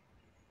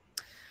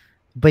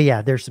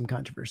yeah, there's some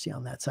controversy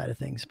on that side of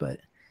things, but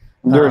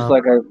there's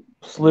like a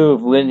slew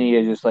of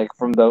lineages, like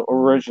from the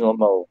original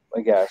mode,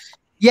 I guess.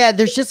 Yeah,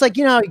 there's just like,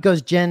 it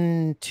goes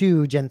Gen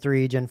 2, Gen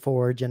 3, Gen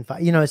 4, Gen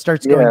 5. It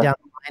starts going down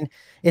the line.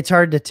 It's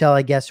hard to tell,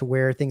 I guess,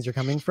 where things are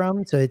coming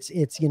from. So it's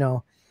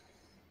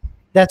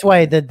that's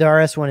why the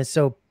RS one is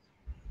so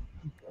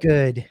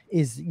good,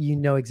 is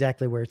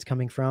exactly where it's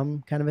coming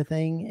from, kind of a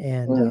thing.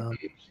 And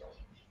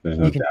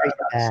you can trace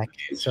it back.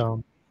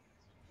 So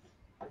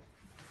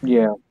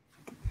yeah.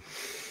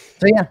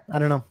 So yeah, I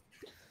don't know.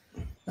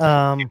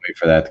 Wait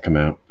for that to come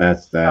out.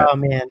 That's that. Oh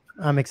man,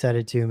 I'm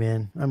excited too,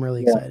 man. I'm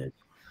really excited.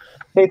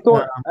 Hey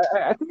Thor,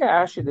 I think I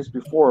asked you this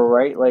before,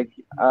 right? Like,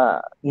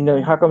 how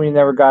come you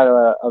never got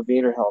a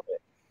Vader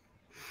helmet?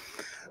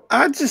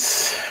 I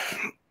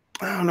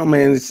don't know,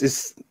 man.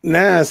 It's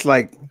now it's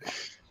like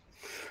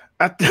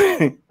I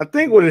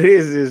think what it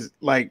is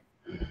like,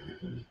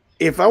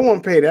 if I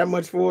want to pay that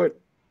much for it,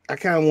 I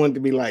kind of want it to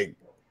be like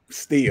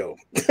steel.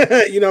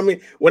 You know what I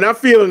mean? When I'm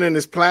feeling in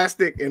this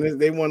plastic and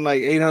they want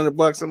like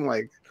 $800, I'm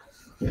like,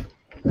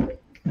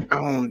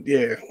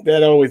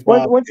 that always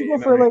bothers me. Once you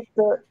go for like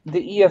the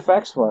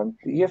EFX one,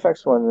 the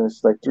EFX one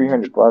is like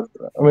 $300.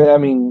 I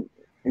mean,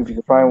 if you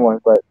can find one,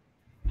 but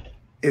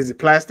is it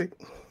plastic?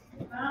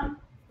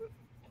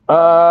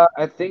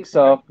 I think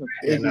so.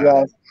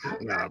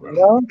 Nah, bro.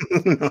 No?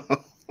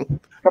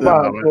 Come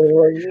on,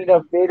 bro. You need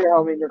a Vader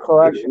helmet in your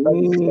collection.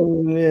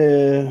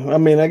 Yeah, I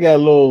mean, I got a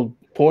little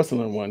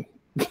porcelain one.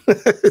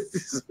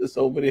 It's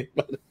over there,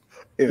 but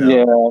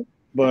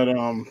but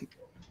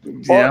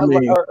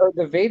or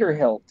the Vader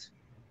hilt.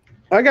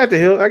 I got the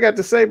hilt. I got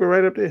the saber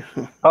right up there.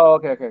 Oh,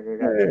 okay. Yeah,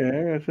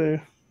 I got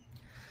to.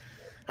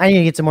 I need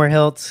to get some more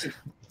hilts.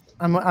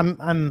 I'm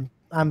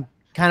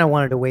kind of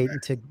wanted to wait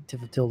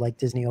until like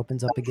Disney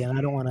opens up again.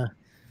 I don't want to.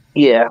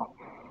 Yeah.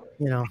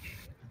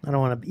 I don't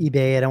want to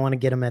eBay it. I want to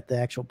get them at the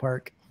actual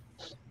park.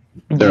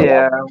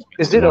 Yeah.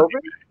 Is it open?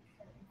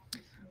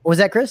 What was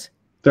that, Chris?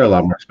 They're a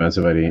lot more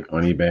expensive on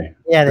eBay.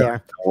 Yeah, they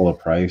are. Double the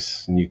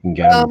price, and you can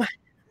get them.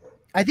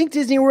 I think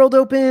Disney World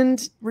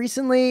opened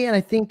recently, and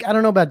I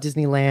don't know about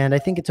Disneyland. I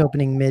think it's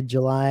opening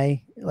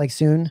mid-July, like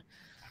soon.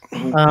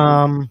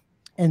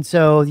 And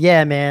so,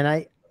 yeah, man,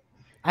 I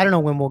don't know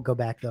when we'll go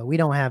back though. We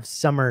don't have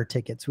summer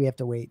tickets. We have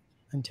to wait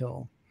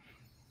until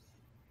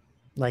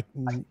like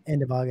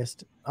end of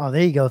August. Oh,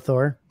 there you go,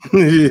 Thor.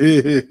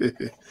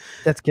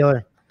 That's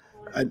killer.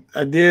 I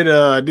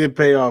did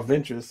pay off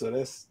interest, so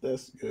that's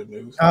good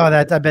news. Oh,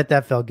 I bet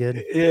that felt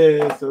good.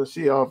 Yeah, so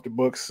she off the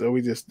books, so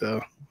we just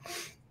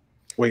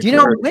wait. Do you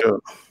know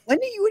when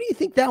do you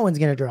think that one's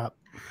gonna drop?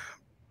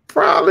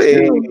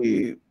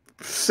 Probably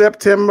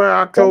September,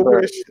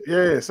 October-ish.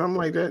 Yeah, something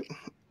like that.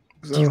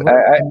 Dude,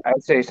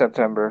 I'd say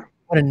September.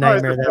 What a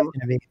nightmare that's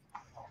gonna be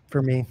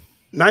for me.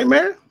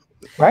 Nightmare?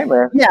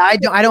 Yeah,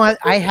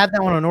 I have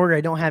that one on order.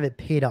 I don't have it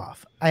paid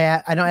off.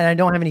 I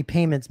don't have any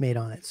payments made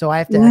on it. So I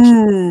have to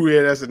actually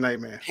yeah, that's a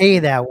nightmare. Pay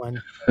that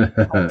one.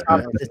 On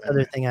top of this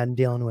other thing I'm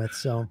dealing with.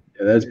 So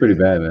yeah, that's pretty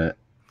bad, Matt.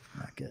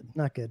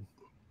 Not good.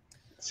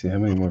 Let's see how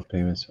many more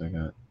payments I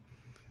got.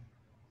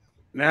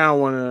 Now I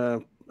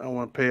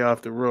wanna pay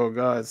off the Royal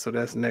Guards, so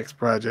that's next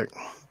project.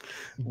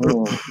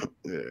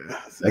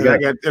 Yeah.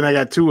 I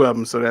got 2 of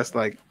them, so that's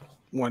like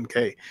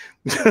 1K.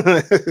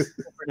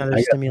 Another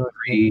I stimulus.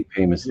 got 3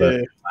 payments left.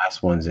 The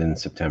last one's in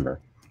September.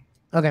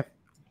 Okay.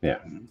 Yeah.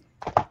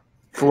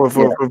 For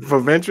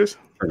Ventures?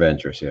 For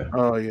Ventures, yeah.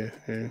 Oh yeah.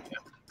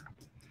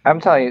 I'm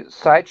telling you,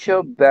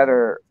 Sideshow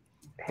better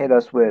hit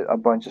us with a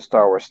bunch of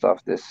Star Wars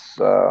stuff this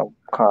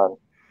con.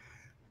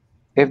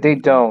 If they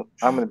don't,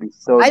 I'm gonna be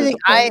so. I think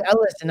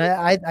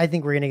I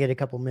think we're gonna get a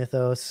couple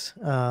Mythos.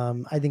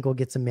 I think we'll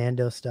get some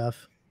Mando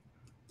stuff.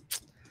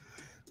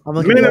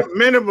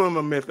 Minimum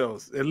of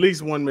Mythos. At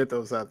least 1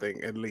 Mythos, I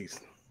think. At least.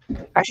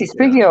 Actually,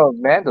 speaking of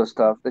Mando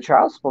stuff, the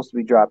trial's supposed to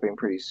be dropping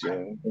pretty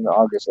soon in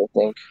August, I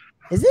think.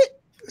 Is it?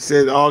 It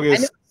said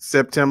August,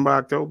 September,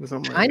 October,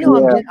 something like I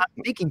know I'm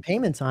making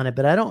payments on it,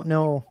 but I don't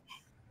know.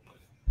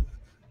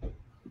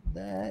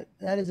 That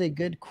is a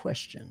good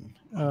question.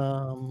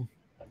 I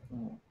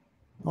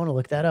want to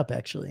look that up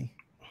actually.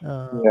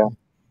 Yeah,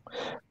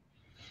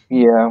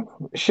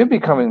 it should be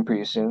coming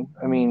pretty soon.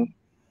 I mean,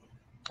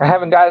 I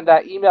haven't gotten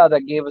that email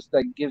that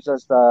gives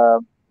us the,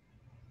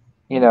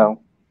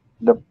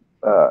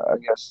 I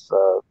guess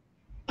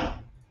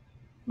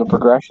the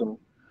progression.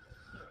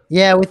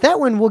 Yeah, with that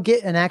one, we'll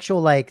get an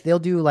actual they'll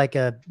do like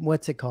a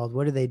what's it called?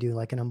 What do they do?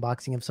 Like an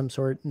unboxing of some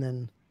sort, and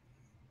then.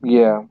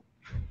 Yeah.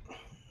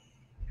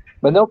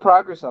 But no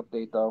progress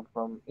update though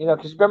from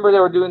because remember they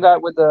were doing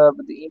that with the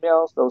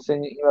emails. They'll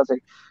send you emails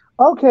like,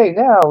 okay,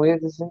 now we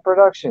have this in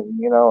production,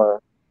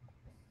 or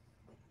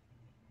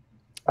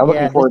I'm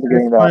looking forward to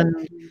getting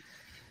that.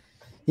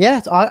 Yeah,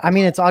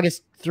 it's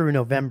August through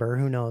November.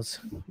 Who knows?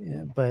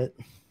 Yeah, but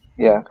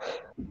yeah,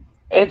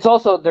 it's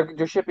also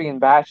they're shipping in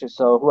batches,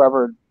 so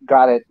whoever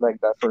got it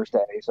like that first day,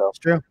 so it's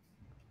true.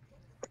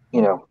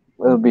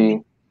 It'll be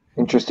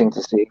interesting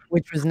to see.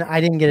 Which was I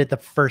didn't get it the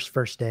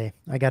first day.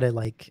 I got it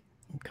like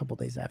a couple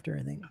days after,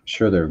 I think. I'm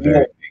sure they're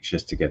very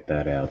anxious to get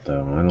that out,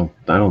 though.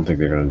 I don't think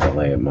they're going to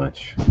delay it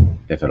much,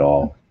 if at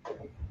all.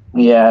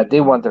 Yeah,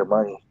 they want their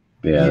money.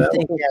 Yeah,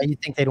 you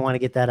think they'd want to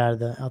get that out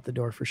the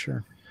door for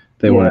sure.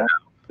 They want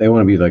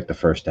to be like the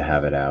first to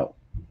have it out.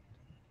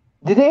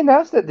 Did they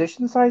announce the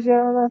edition size yet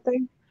on that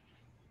thing?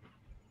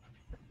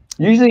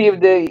 Usually, if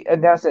they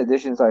announce the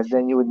edition size,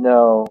 then you would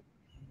know,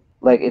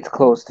 like it's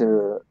close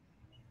to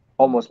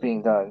almost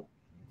being done.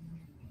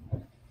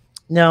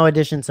 No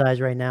edition size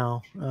right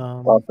now.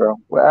 Well,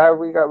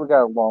 we got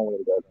a long way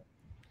to go.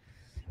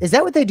 Is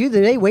that what they do?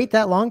 Do they wait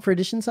that long for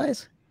edition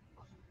size?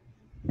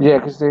 Yeah,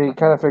 because they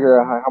kind of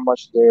figure out how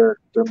much they're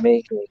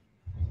making,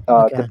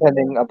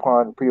 depending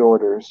upon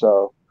pre-orders.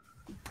 So,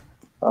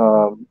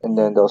 and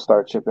then they'll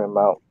start shipping them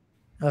out.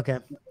 Okay,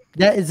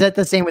 is that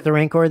the same with the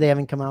Rancor? They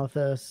haven't come out with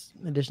a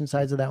edition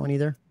size of that one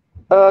either.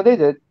 They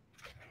did.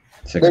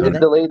 600. They just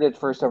delayed it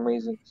for some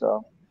reason.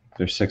 So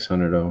there's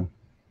 600 of them.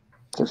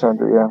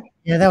 600, yeah.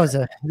 Yeah, that was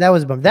a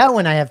bummer. That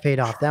one I have paid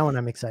off. That one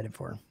I'm excited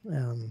for.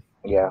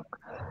 Yeah,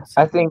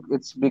 I think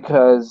it's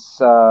because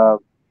I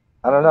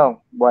don't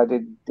know why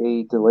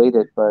they delayed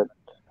it, but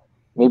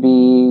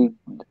maybe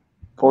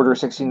Order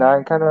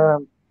 69 kind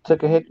of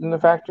took a hit in the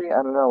factory.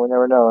 I don't know. We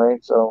never know,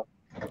 right? So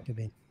could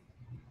be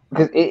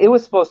because it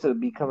was supposed to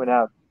be coming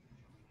out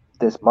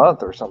this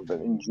month or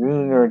something in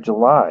June or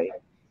July.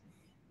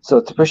 So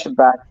to push it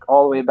back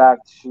all the way back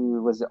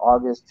to was it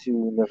August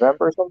to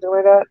November or something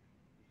like that.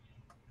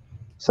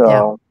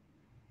 So,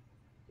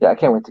 yeah, I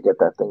can't wait to get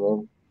that thing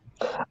in.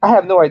 I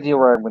have no idea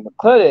where I'm going to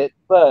put it,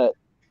 but,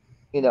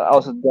 I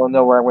also don't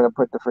know where I'm going to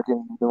put the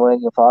freaking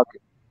Millennium Falcon.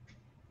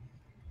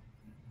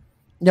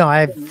 No,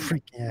 I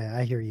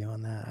hear you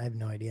on that. I have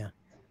no idea.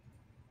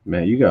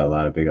 Man, you got a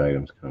lot of big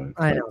items coming.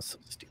 I know, so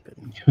stupid.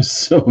 There's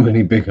so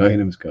many big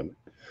items coming.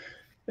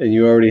 And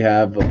you already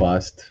have a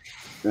bust.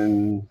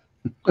 And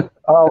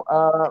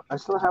I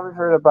still haven't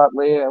heard about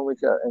Leia and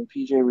Wicca, and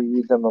PJ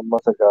reviewed them a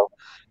month ago.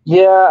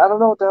 Yeah, I don't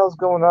know what the hell's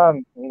going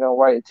on.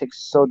 Why it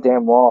takes so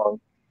damn long.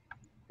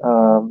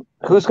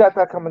 Who's got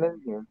that coming in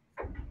here?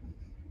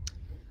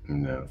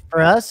 No.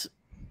 For us?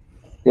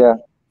 Yeah.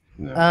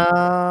 No.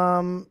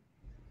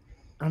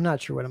 I'm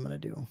not sure what I'm gonna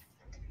do.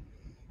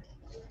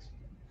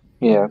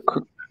 Yeah,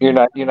 you're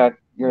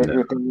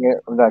thinking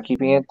of not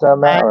keeping it,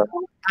 Matt?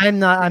 I'm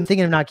not. I'm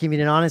thinking of not keeping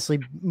it. Honestly,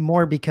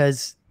 more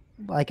because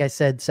like I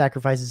said,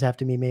 sacrifices have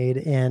to be made,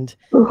 and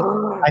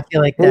I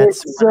feel like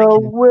that's so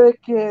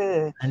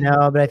wicked. I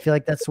know, but I feel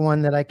like that's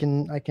one that I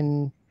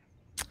can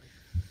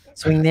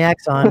swing the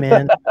axe on,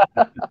 man.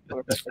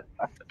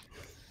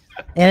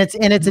 and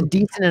it's a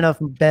decent enough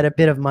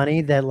bit of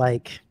money that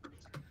like,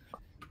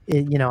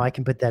 I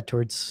can put that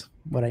towards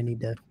what I need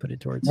to put it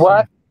towards.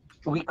 What?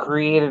 We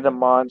created a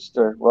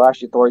monster. Well,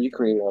 actually, Thor, you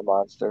created a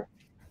monster.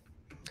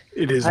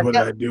 It is what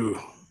I do.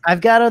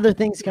 I've got other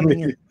things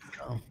coming in.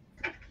 So.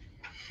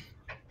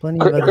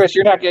 Plenty of other Chris,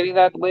 you're not getting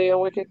that Leia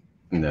Wicked?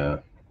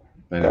 No,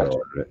 I never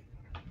ordered it.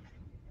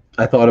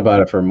 I thought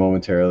about it for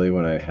momentarily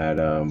when I had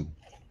I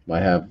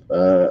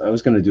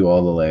was going to do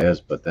all the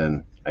Leias, but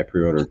then I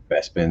pre-ordered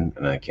Bespin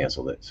and I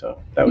canceled it,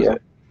 so that was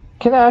it.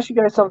 Can I ask you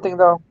guys something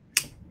though?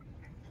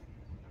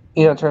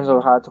 In terms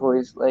of Hot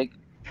Toys, like,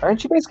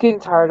 aren't you guys getting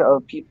tired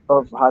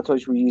of Hot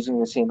Toys reusing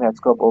the same head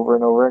sculpt over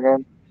and over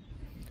again?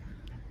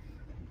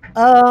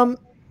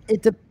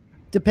 It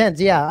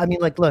depends. Yeah, I mean,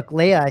 like, look,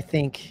 Leia. I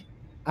think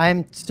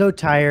I'm so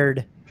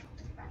tired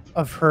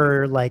of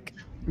her like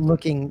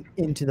looking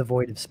into the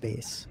void of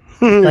space.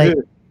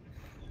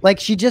 Like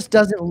she just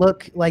doesn't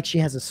look like she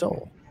has a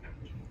soul.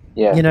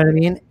 Yeah, you know what I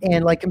mean.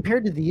 And like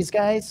compared to these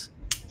guys,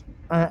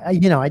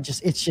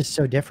 it's just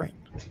so different.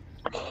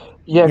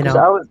 Yeah, because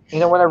I was,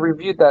 when I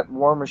reviewed that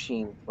War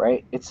Machine,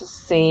 right? It's the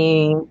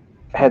same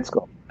head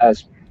sculpt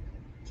as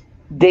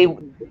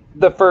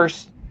the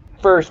first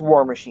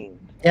War Machine.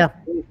 Yeah.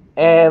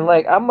 And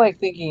like I'm like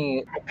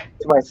thinking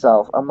to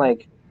myself, I'm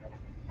like,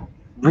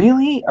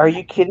 really? Are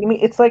you kidding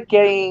me? It's like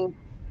getting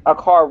a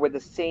car with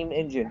the same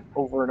engine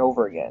over and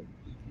over again.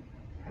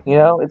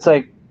 It's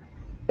like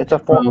it's a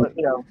form.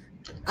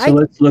 So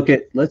let's look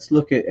at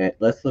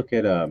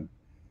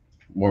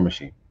War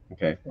Machine.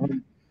 Okay.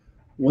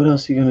 What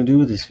else are you going to do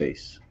with his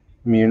face?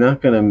 I mean, you're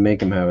not going to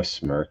make him have a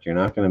smirk. You're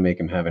not going to make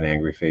him have an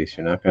angry face.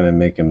 You're not going to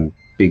make him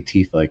big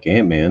teeth like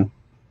Ant-Man.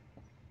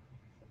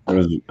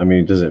 I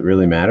mean, does it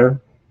really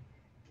matter?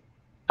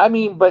 I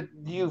mean, but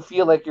do you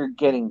feel like you're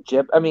getting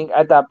gypped? I mean,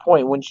 at that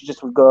point, wouldn't you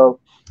just would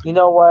go, you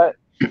know what?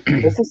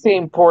 It's the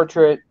same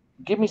portrait.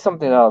 Give me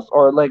something else.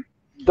 Or, like,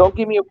 don't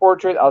give me a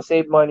portrait. I'll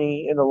save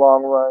money in the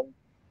long run.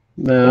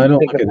 No, I don't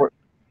look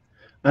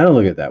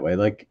at it that way.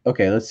 Like,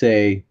 okay, let's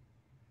say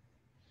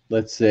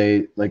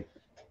like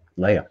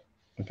Leia.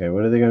 Okay,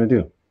 what are they going to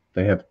do?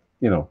 They have,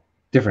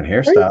 different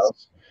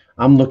hairstyles.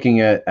 I'm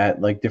looking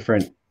at like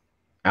different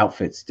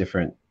outfits,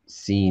 different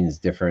scenes,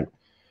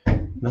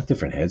 not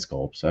different head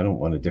sculpts. I don't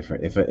want a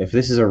different. If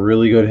this is a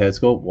really good head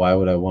sculpt, why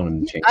would I want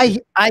them to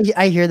change?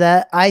 I hear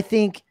that. I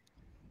think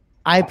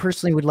I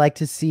personally would like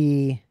to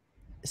see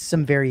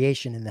some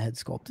variation in the head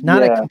sculpt,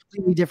 not a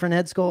completely different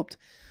head sculpt,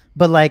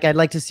 but like I'd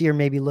like to see her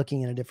maybe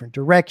looking in a different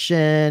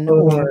direction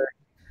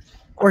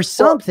or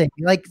something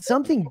like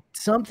something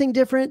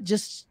different.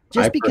 Just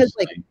because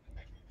like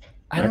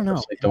I don't know.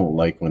 I don't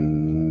like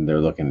when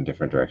they're looking in a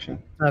different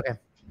direction. Okay.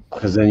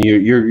 Because then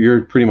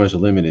you're pretty much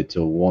limited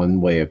to one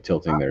way of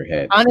tilting their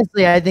head.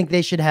 Honestly, I think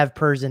they should have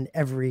purrs in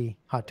every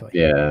Hot Toy.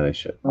 Yeah, they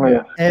should. Oh,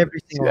 yeah. Every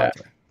single Hot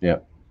Toy. Yeah.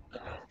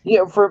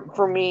 Yeah,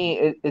 for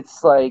me,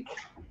 it's like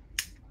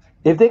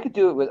if they could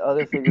do it with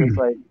other figures,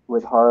 like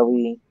with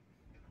Harley,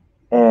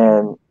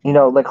 and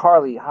like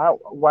Harley,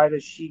 why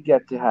does she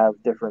get to have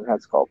different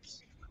head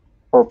sculpts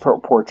or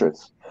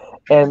portraits?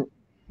 And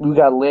we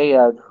got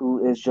Leia,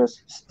 who is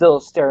just still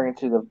staring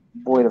into the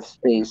void of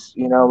space.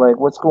 Like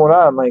what's going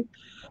on? Like,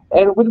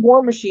 and with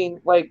War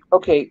Machine, like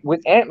okay,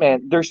 with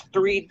Ant-Man, there's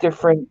 3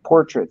 different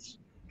portraits.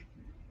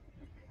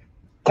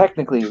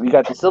 Technically, we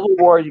got the Civil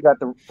War, you got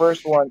the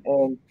first one,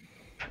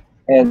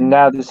 and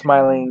now the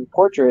smiling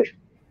portrait.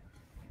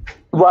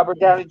 Robert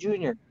Downey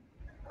Jr.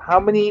 How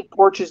many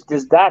portraits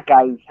does that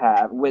guy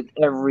have with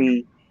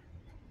every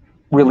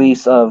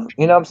release of?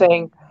 You know what I'm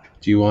saying?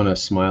 Do you want a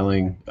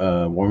smiling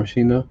War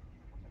Machine though?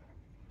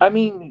 I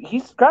mean,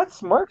 he's got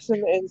smirks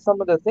in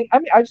some of the things. I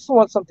mean, I just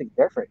want something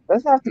different. It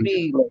doesn't have to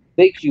be like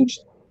big, huge,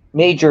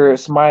 major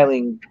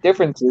smiling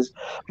differences,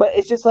 but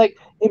it's just like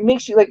it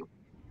makes you like,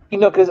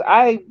 because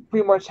I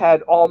pretty much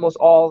had almost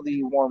all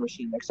the War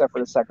Machine except for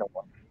the second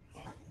one.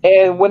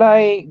 And when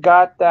I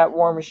got that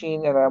War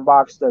Machine and I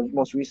unboxed the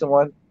most recent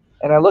one,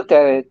 and I looked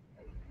at it,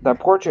 that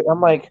portrait, I'm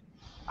like,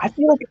 I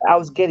feel like I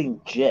was getting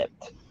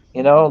gypped,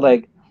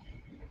 like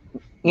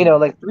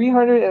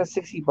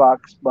 360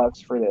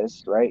 bucks for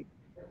this, right?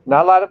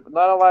 Not a lot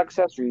of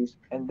accessories,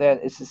 and then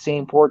it's the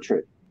same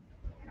portrait.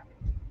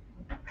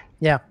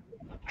 Yeah.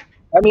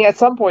 I mean, at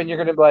some point you're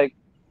gonna be like,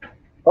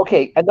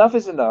 okay, enough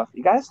is enough.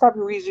 You gotta stop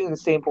reusing the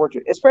same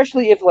portrait,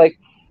 especially if like,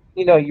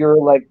 you're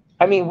like,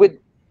 I mean, with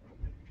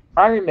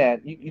Iron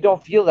Man, you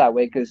don't feel that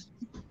way because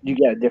you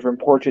get a different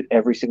portrait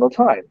every single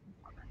time.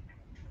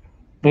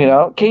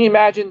 Can you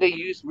imagine they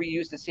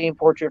reuse the same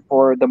portrait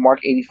for the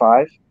Mark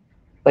 85?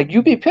 Like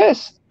you'd be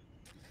pissed.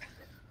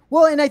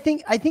 Well, and I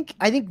think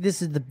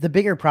this is the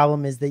bigger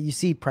problem is that you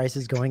see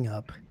prices going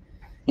up.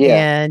 Yeah.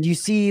 And you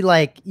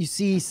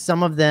see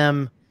some of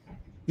them,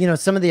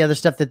 some of the other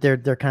stuff that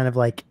they're kind of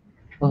like,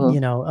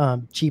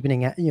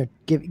 cheapening,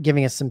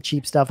 giving us some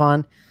cheap stuff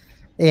on.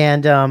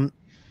 And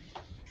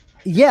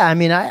Yeah, I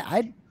mean,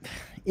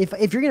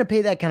 if you're gonna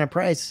pay that kind of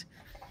price,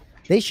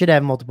 they should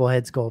have multiple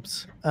head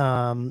sculpts,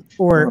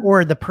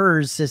 or the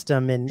PERS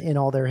system in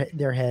all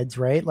their heads,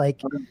 right?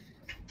 Like,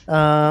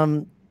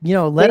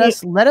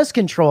 let us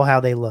control how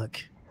they look.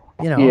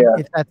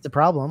 If that's the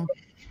problem.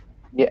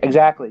 Yeah,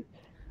 exactly.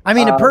 I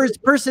mean, a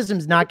PERS system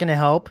is not going to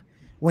help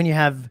when you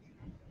have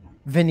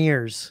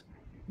veneers,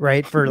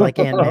 right? For like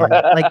Ant-Man,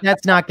 like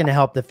that's not going to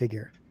help the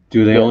figure.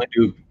 Do they only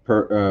do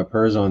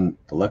PERS on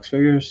deluxe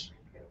figures?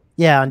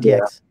 Yeah, on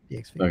DX.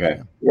 DX figures,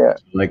 okay. Yeah.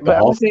 Like the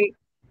Hulk,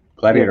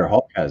 Gladiator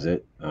Hulk has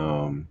it.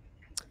 Does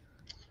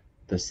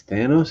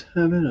Thanos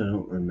have it? I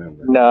don't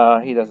remember. No,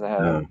 he doesn't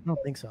have it. I don't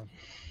think so.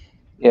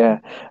 Yeah,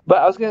 but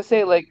I was gonna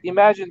say, like,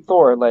 imagine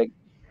Thor, like,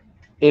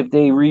 if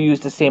they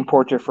reused the same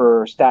portrait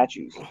for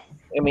statues.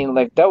 I mean,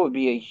 like, that would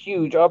be a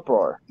huge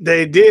uproar.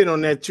 They did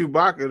on that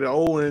Chewbacca. The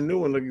old and the new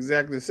one look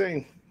exactly the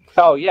same.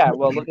 Oh yeah,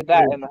 well, look at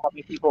that, and how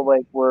many people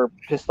like were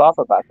pissed off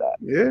about that.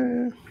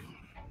 Yeah.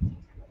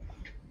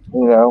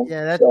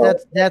 Yeah,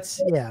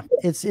 that's yeah.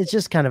 It's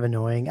just kind of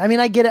annoying. I mean,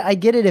 I get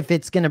it if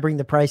it's gonna bring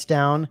the price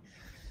down.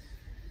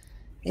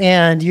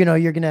 And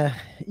you're gonna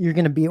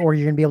be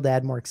able to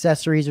add more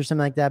accessories or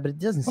something like that, but it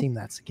doesn't seem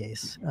that's the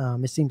case.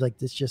 It seems like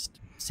it's just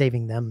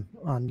saving them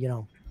on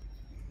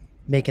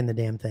making the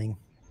damn thing.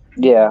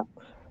 Yeah.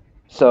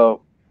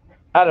 So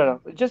I don't know.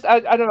 Just I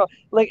don't know.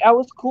 Like, I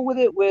was cool with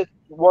it with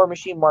War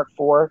Machine Mark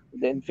IV,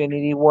 the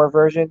Infinity War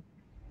version,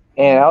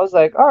 and I was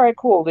like, all right,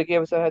 cool. They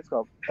gave us a head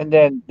sculpt, and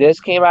then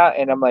this came out,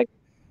 and I'm like,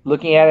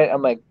 looking at it,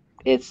 I'm like,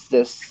 it's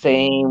the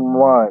same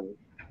one.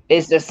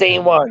 It's the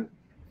same one.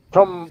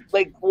 From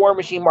like War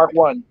Machine Mark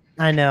 1.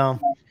 I know.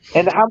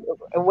 And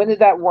when did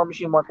that War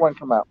Machine Mark 1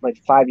 come out? Like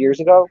 5 years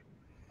ago?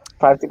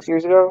 6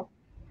 years ago?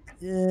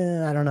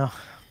 Yeah, I don't know.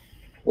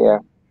 Yeah.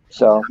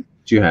 So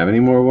do you have any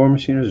more War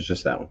Machiners or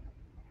just that one?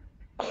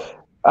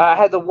 I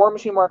had the War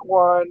Machine Mark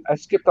 1. I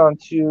skipped on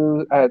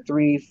 2. I had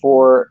 3,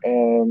 4,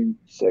 and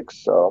 6.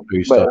 So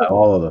you still have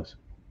all of those?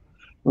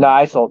 No,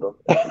 I sold them.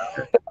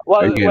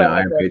 Are you getting an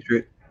Iron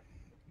Patriot?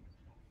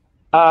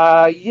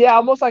 Yeah,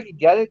 almost I could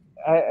get it.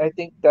 I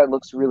think that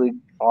looks really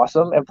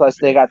awesome, and plus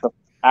they got the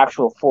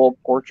actual full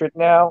portrait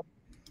now,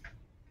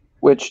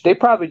 which they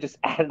probably just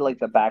added like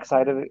the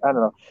backside of it. I don't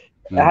know.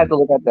 I had to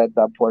look at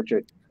that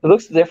portrait. It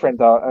looks different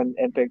though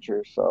in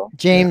pictures. So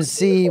James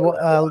C.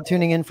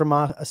 Tuning in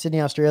from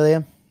Sydney,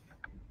 Australia.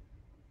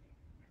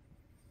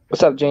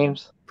 What's up,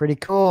 James? Pretty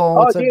cool.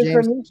 What's up,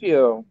 James?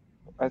 Krennic.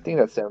 I think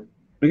that's him.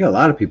 We got a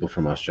lot of people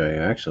from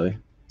Australia, actually.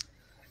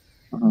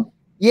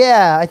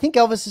 Yeah, I think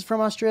Elvis is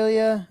from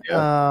Australia.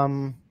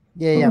 Yeah.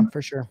 Yeah,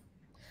 for sure.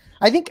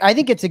 I think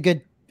it's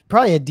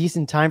probably a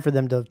decent time for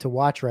them to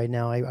watch right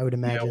now. I would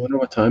imagine. Yeah, I wonder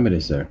what time it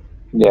is there.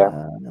 Yeah,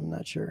 I'm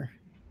not sure.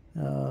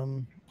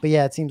 But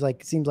yeah, it seems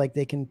like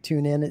they can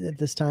tune in at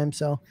this time,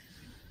 so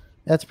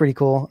that's pretty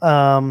cool.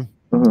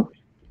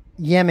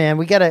 Yeah, man,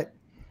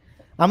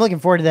 I'm looking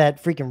forward to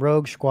that freaking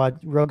Rogue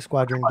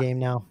Squadron game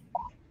now.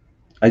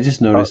 I just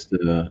noticed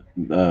the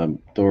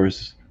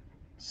Thor's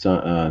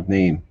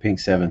name, Pink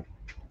 7.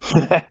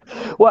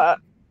 Well.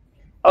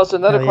 Also,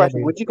 another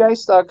question: would you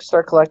guys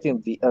start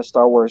collecting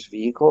Star Wars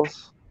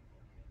vehicles?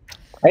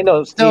 I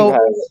know Steve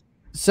has.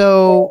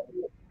 So,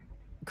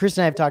 Chris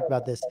and I have talked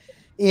about this.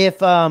 If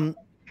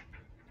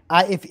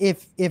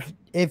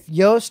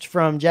Yost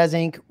from Jazz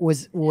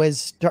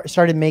Inc.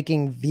 started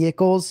making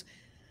vehicles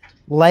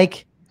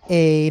like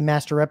a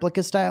Master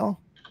Replica style,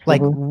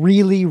 like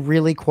really,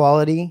 really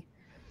quality,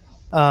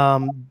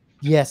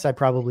 yes, I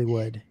probably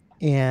would,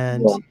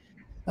 and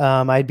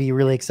I'd be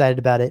really excited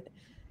about it.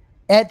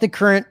 At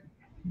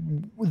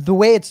the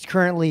way it's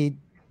currently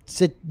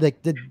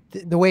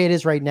the way it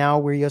is right now,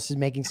 where Yost is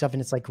making stuff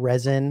and it's like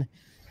resin,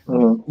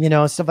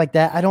 stuff like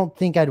that. I don't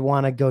think I'd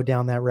want to go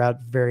down that route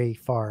very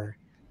far.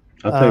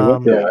 I'll tell you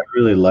what, though, I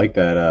really like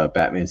that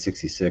Batman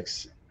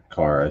 66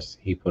 car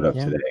he put up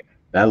today.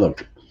 That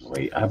looked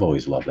great. I've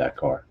always loved that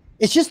car.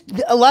 It's just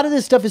a lot of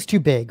this stuff is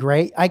too big,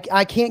 right?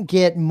 I can't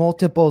get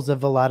multiples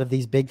of a lot of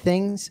these big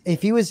things.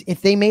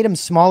 If they made them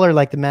smaller,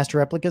 like the Master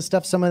Replica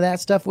stuff, some of that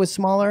stuff was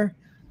smaller,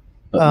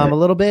 a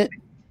little bit.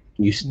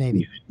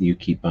 Maybe you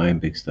keep buying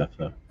big stuff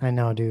though. I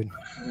know, dude.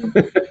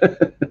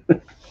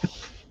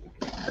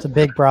 It's a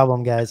big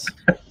problem, guys.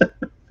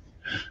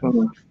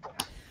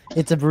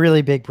 It's a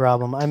really big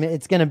problem. I mean,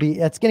 it's gonna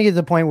get to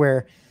the point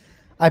where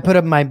I put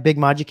up my big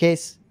Magi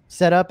case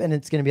set up, and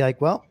it's gonna be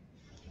like, well,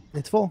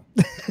 it's full.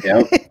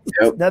 Yep.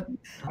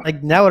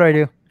 Like, now what do I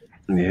do?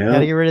 Yeah,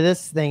 gotta get rid of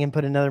this thing and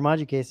put another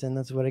Magi case in.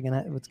 That's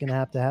what's gonna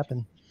have to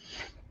happen.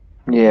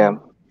 Yeah.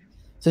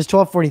 So it's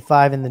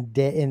 12:45 in the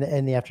day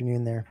in the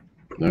afternoon there.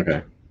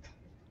 Okay.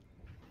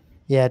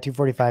 Yeah,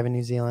 2:45 in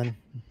New Zealand.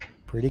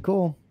 Pretty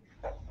cool.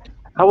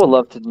 I would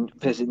love to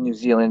visit New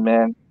Zealand,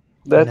 man.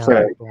 That's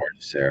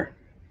gorgeous there.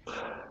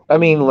 I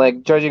mean,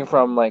 like, judging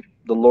from like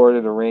the Lord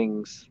of the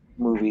Rings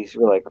movies,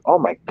 you're like, oh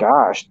my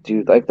gosh,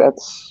 dude, like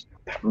that's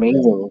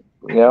amazing,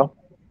 you know?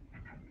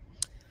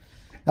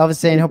 Elvis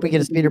saying, hope we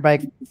get a speeder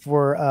bike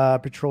for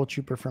Patrol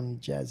Trooper from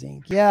Jazz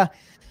Inc. Yeah.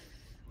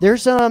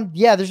 There's a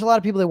lot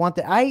of people that want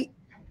that.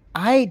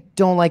 I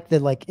don't like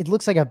the it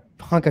looks like a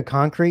hunk of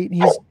concrete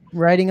he's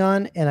riding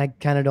on, and I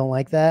kind of don't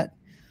like that.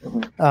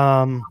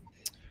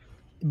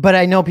 But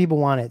I know people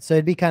want it, so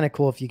it'd be kind of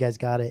cool if you guys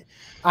got it.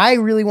 I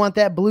really want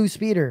that blue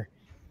speeder.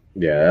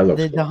 Yeah, that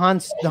looks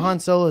the Han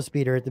Solo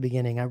speeder at the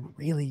beginning. I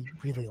really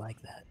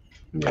like that.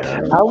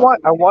 Yeah. I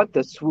want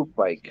the swoop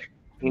bike,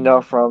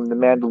 from the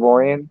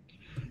Mandalorian.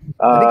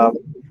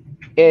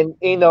 And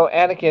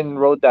Anakin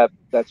rode that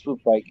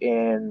swoop bike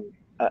in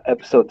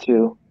episode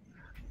 2.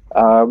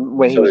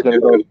 When he was going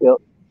to go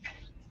kill.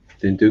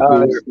 Didn't Dooku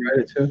ride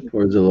it too,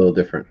 or is it a little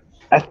different?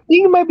 I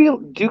think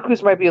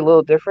Dooku's might be a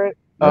little different.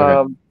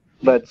 Okay.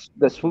 But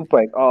the swoop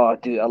bike, oh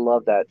dude, I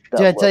love that.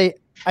 Dude,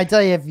 I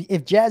tell you,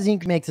 if Jazz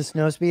Inc. makes a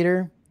snow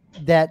speeder,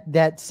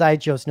 that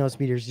sideshow snow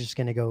speeder is just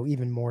going to go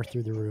even more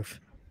through the roof.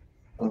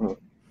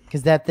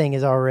 Because that thing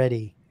is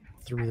already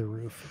through the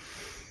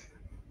roof.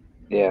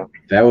 Yeah,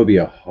 that would be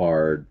a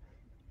hard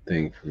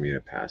thing for me to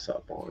pass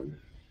up on.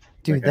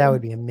 Dude, that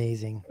would be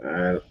amazing.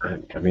 I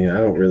mean, I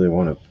don't really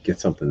want to get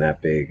something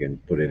that big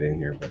and put it in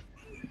here, but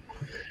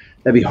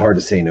that'd be hard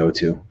to say no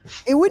to.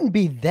 It wouldn't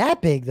be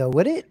that big, though,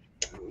 would it?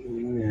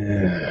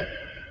 Yeah,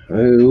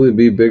 it would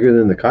be bigger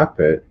than the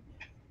cockpit.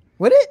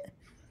 Would it?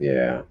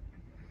 Yeah.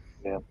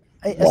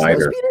 A snow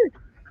speeder?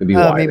 It'd be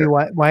wider. Maybe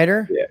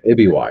wider? Yeah, it'd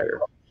be wider.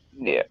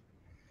 Yeah.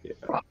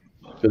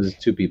 Because it's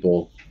 2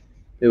 people,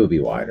 it would be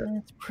wider.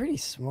 It's pretty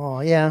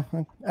small. Yeah.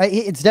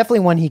 It's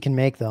definitely one he can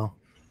make, though.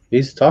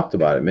 He's talked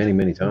about it many,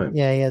 many times.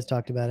 Yeah, he has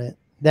talked about it.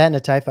 That and a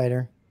TIE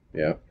fighter.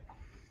 Yeah.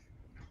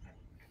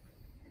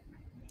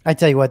 I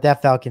tell you what,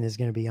 that Falcon is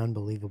going to be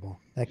unbelievable.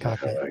 That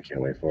cockpit. I can't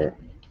wait for it.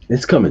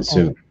 It's coming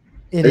soon.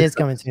 It is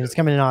coming soon. It's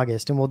coming in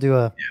August, and we'll do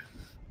an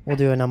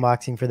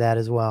unboxing for that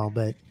as well.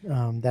 But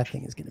that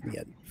thing is going to be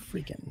a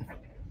freaking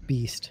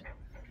beast.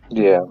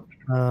 Yeah.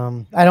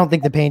 I don't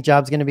think the paint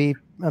job's going to be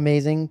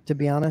amazing, to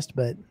be honest,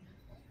 but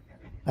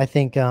I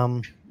think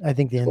the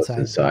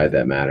inside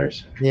that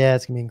matters. Yeah,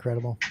 it's gonna be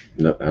incredible.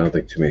 No, I don't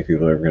think too many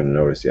people are ever going to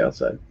notice the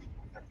outside.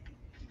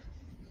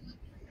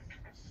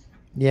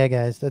 Yeah,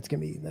 guys, that's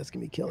gonna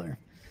be killer.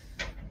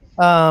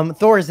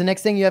 Thor, is the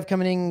next thing you have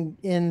coming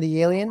in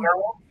the Alien?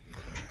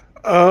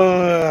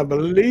 I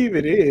believe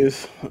it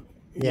is.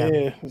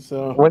 Yeah.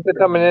 So when's it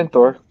coming in,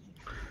 Thor?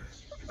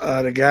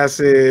 The guy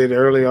said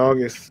early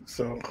August.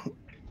 So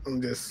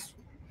I'm just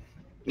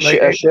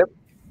a ship.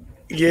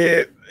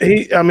 Yeah,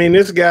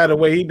 this guy, the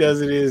way he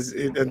does it is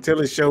until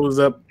it shows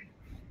up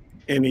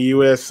in the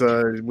U.S.,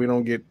 we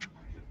don't get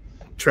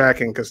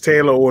tracking because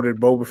Taylor ordered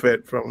Boba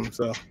Fett from him,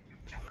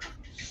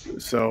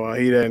 so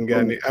he hasn't got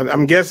any.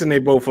 I'm guessing they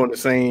both on the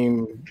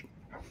same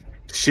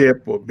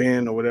ship or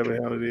bin or whatever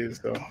the hell it is.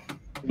 So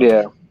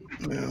yeah.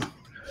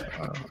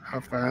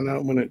 I'll find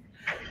out when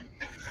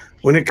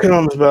it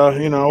comes. But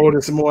I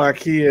ordered some more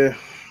IKEA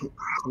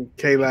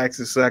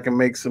K-Laxes so I can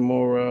make some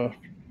more.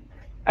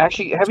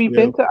 Actually, have you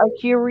been to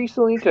IKEA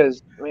recently?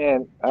 Because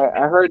man,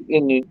 I heard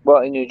in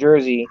New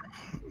Jersey,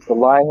 the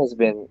line has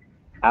been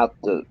out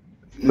the.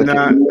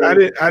 Nah, I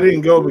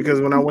didn't go because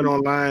when I went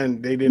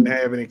online, they didn't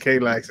have any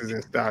K-Laxes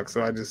in stock,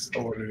 so I just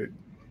ordered it.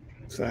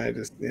 So I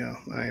just,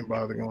 I ain't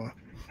bothered going.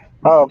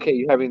 Oh, okay,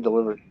 you having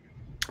delivered?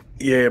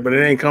 Yeah, but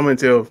it ain't coming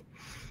till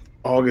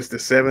August the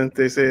 7th.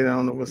 They said. I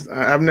don't know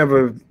I've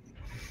never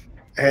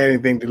had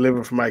anything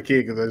delivered from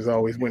IKEA because I just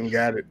always went and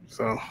got it.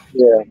 So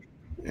yeah.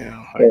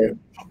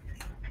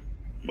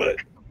 But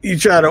you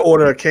try to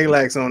order a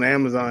K-Lax on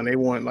Amazon, they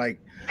want like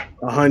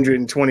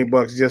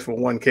 $120 just for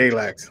one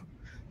K-Lax.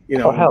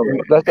 Oh hell,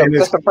 that's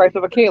the price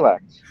of a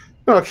K-Lax.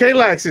 No, a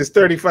K-Lax is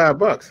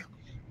 $35.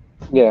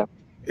 Yeah.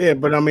 Yeah,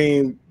 but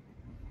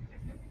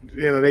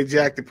they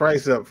jack the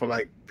price up for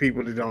like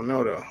people that don't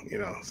know though.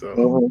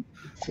 So.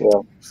 Yeah.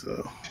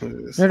 So.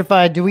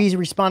 Certified. Do we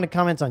respond to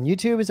comments on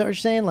YouTube? Is that what you're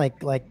saying?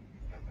 Like,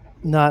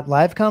 not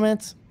live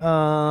comments?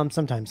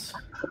 Sometimes.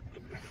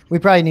 We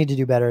probably need to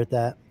do better at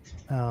that.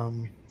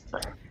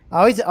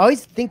 I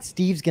always think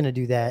Steve's gonna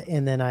do that,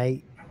 and then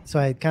I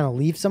kind of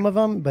leave some of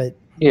them, but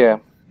yeah,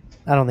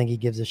 I don't think he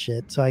gives a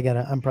shit. So I'm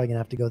probably gonna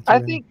have to go through. I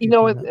think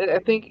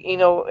I think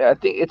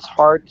it's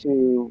hard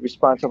to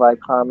respond to live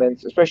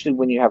comments, especially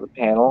when you have a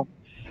panel.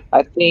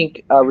 I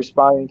think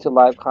responding to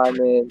live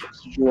comments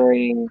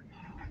during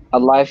a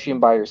live stream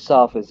by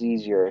yourself is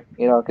easier,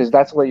 because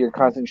that's what you're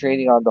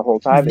concentrating on the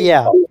whole time.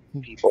 Yeah,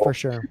 people. For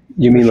sure.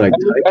 You mean like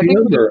typing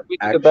them or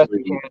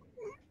actually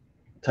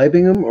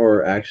typing them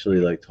or actually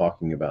like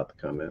talking about the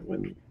comment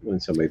when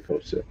somebody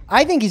posts it?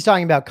 I think he's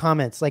talking about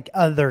comments, like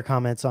other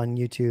comments on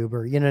YouTube,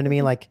 or you know what I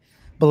mean, like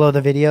below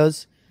the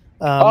videos.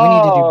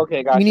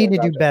 We need to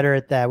do better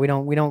at that. We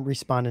don't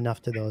respond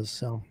enough to those.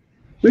 So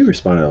we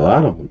responded to a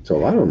lot of them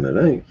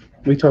tonight.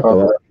 We talked a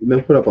lot. We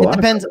put up a lot.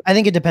 Depends. I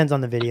think it depends on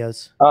the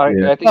videos.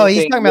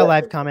 He's talking about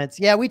live comments.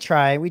 Yeah, we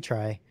try. We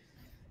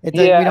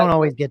don't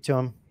always get to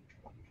them.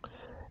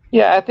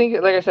 Yeah, I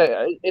think, like I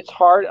said, it's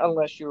hard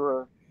unless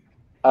you're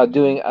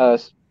doing a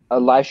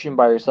live stream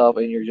by yourself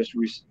and you're just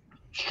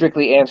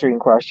strictly answering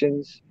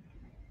questions.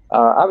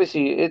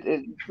 Obviously,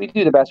 we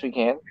do the best we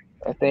can.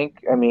 I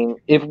think. I mean,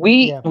 if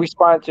we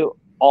respond to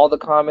all the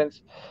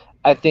comments,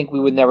 I think we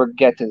would never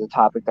get to the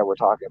topic that we're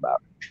talking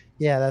about.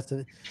 Yeah, that's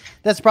the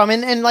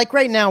problem. And like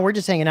right now, we're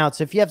just hanging out.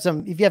 So if you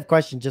have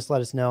questions, just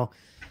let us know.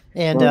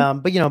 And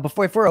but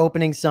if we're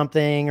opening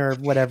something or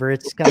whatever,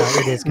 it is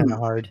kind of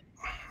hard.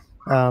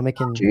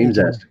 James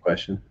asked a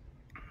question.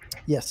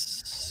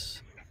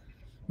 Yes.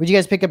 Would you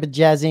guys pick up a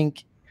Jazz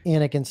Inc.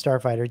 Anakin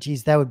Starfighter?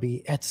 Geez,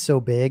 that's so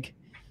big.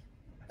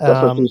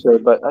 That's what you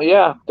said, but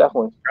yeah,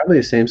 definitely. Probably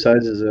the same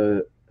size as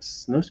a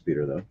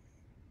Snowspeeder, though.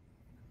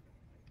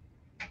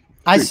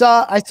 I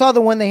saw the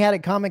one they had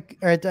at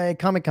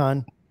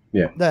Comic-Con.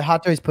 Yeah. The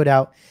Hot Toys put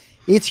out.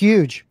 It's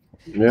huge.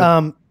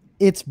 Yeah.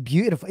 It's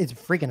beautiful. It's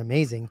freaking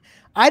amazing.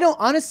 I don't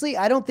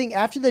think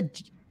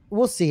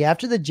we'll see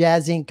after the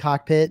Jazz Inc.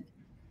 cockpit.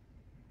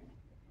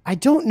 I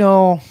don't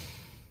know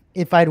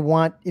if I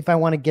want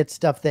to get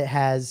stuff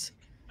that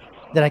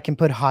I can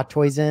put Hot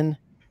Toys in.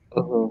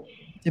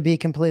 To be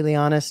completely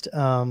honest,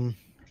 I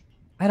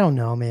don't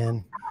know,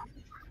 man.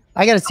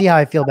 I got to see how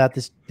I feel about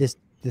this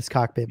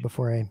cockpit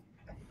before I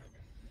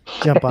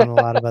jump on a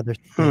lot of other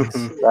things.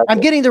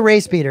 I'm getting the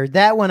race speeder.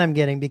 That one I'm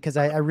getting because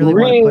I really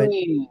want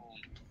to put.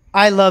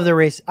 I love the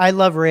race. I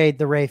love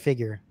the Ray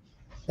figure.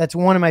 That's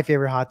one of my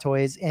favorite Hot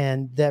Toys,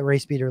 and that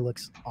race speeder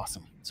looks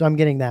awesome. So I'm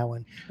getting that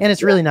one, and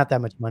it's really not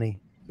that much money.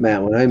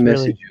 Matt, when I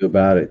messaged you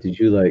about it, did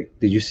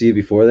you see it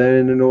before that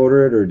and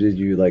order it, or did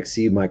you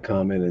see my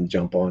comment and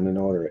jump on and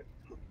order it?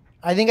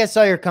 I think I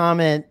saw your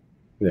comment,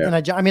 and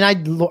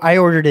I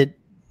ordered it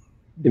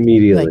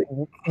immediately.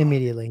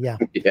 Immediately, yeah.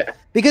 Yeah.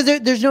 Because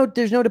there's no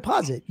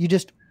deposit. You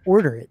just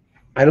order it.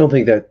 I don't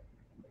think that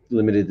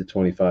limited to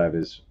 25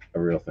 is a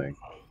real thing.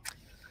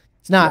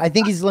 It's not. I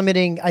think he's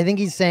limiting. I think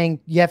he's saying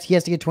he has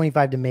to get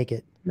 25 to make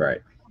it.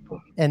 Right.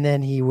 And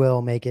then he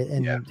will make it,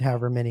 and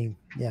however many.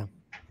 Yeah.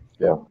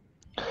 Yeah. All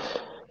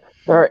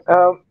right.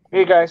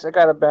 Hey guys, I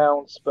gotta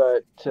bounce,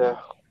 but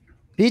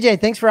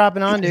BJ, thanks for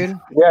hopping on, dude.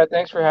 Yeah,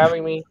 thanks for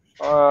having me.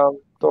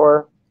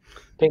 Thor,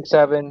 Pink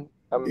 7.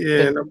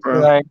 No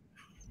problem.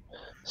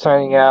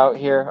 Signing out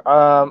here.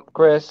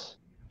 Chris,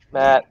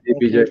 Matt, hey,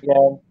 BJ.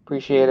 Again.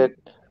 Appreciate it.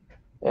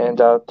 And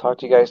talk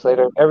to you guys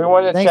later.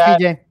 Everyone in the chat,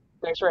 BJ.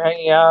 Thanks for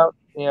hanging out.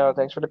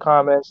 Thanks for the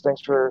comments.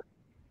 Thanks for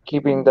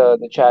keeping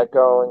the chat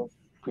going.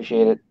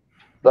 Appreciate it.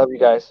 Love you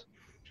guys.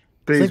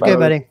 Peace. Sleep good,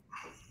 buddy.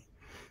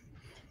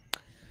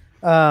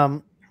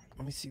 Let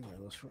me see one of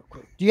those real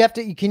quick. Do you have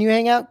to? Can you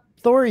hang out,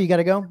 Thor? Or you got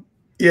to go?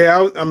 Yeah,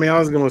 I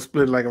was gonna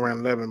split like around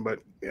 11, but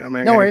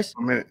no worries.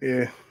 A minute.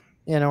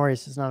 Yeah, no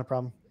worries. It's not a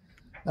problem.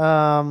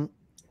 Are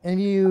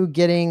you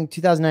getting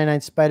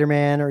 2099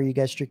 Spider-Man, or are you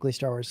guys strictly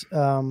Star Wars?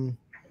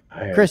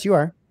 Chris, you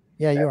are.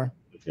 Yeah, you are.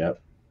 Yep.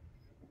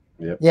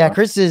 Yeah,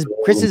 Chris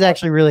is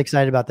actually really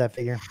excited about that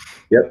figure.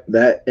 Yep,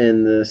 that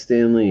and the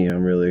Stan Lee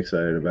I'm really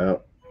excited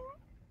about.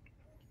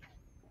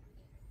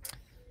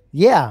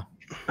 Yeah.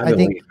 I've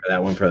been waiting for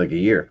that one for like a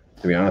year,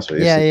 to be honest with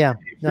you. Yeah.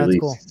 No, that's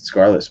cool.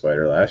 Scarlet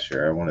Spider last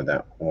year. I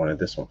wanted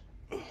this one.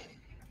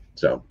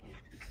 So.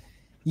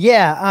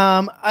 Yeah.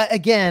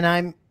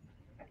 I'm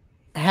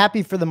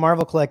happy for the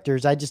Marvel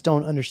collectors. I just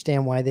don't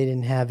understand why they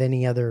didn't have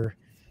any other,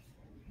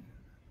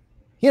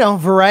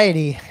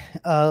 variety,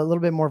 a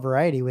little bit more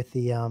variety with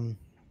the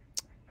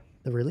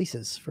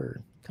releases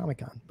for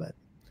Comic-Con, but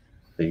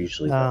they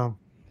usually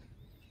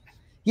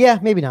yeah,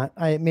 maybe not.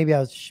 I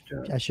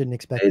shouldn't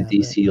expect that.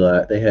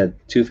 DC they had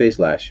Two-Face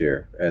last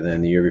year, and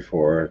then the year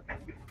before,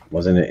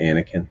 wasn't it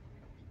Anakin?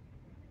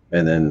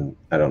 And then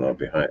I don't know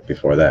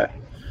before that,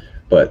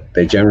 but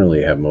they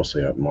generally have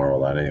mostly a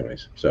Marvel out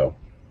anyways. So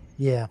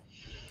yeah.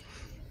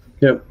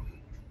 Yep.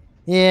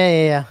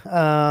 Yeah.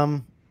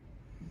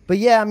 But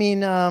yeah, I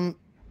mean,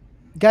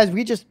 guys,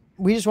 we just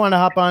want to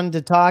hop on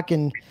to talk,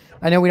 and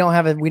I know we don't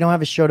have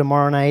a show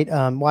tomorrow night.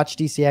 Watch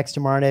DCX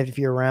tomorrow night if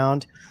you're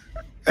around.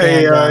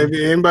 Hey, if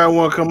anybody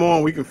want to come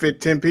on, we can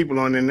fit 10 people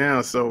on there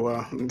now.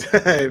 So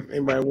if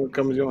anybody want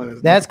to come join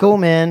us, that's cool,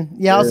 man.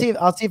 Yeah, I'll see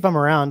if I'm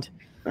around.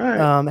 All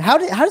right. How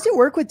does it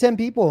work with 10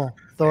 people,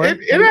 Thor?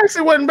 It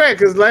actually wasn't bad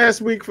because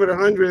last week for the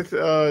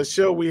 100th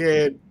show we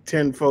had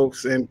 10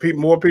 folks, and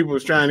more people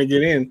was trying to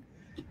get in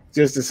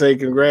just to say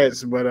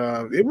congrats. But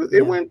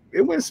it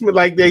went smooth.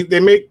 Like they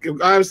make,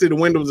 obviously the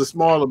windows are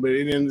smaller, but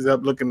it ends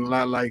up looking a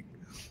lot like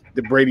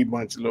the Brady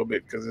Bunch a little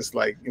bit because it's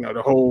like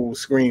the whole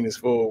screen is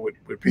full with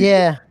people.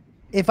 Yeah,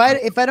 if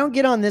I don't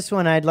get on this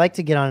one, I'd like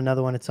to get on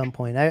another one at some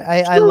point.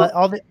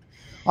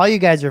 All you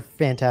guys are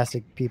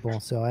fantastic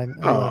people. So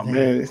oh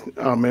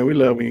man, we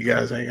love when you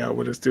guys hang out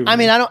with us too. I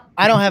mean, I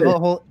don't have a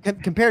whole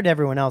compared to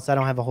everyone else. I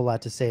don't have a whole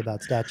lot to say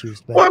about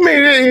statues. But well, I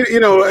mean,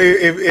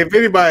 if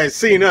anybody's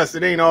seen us,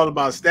 it ain't all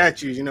about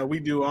statues. We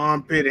do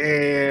armpit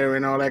hair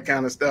and all that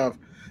kind of stuff.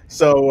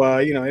 So,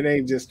 it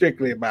ain't just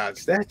strictly about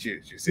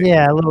statues, you see.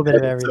 Yeah, a little bit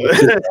of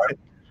everything.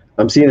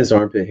 I'm seeing this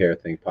armpit hair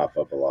thing pop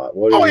up a lot.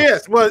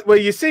 Yes. Well,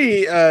 you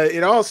see,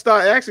 it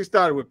actually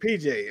started with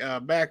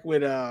PJ back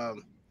with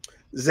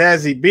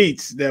Zazie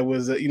Beetz. That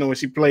was, when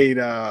she played,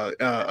 what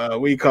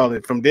do you call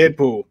it, from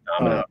Deadpool.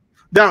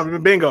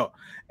 Bingo.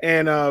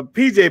 And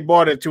PJ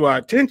brought it to our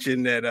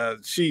attention that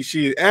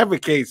she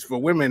advocates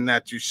for women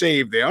not to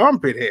shave their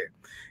armpit hair.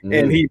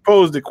 And he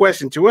posed the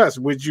question to us: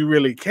 would you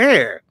really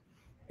care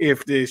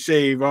if they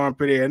shave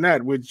armpit hair or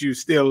not? Would you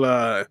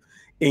still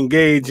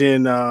engage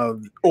in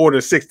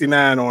order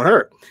 69 on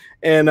her?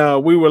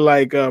 And we were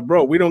like,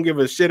 bro, we don't give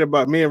a shit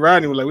about, me and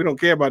Rodney were like, we don't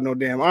care about no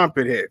damn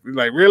armpit hair. We're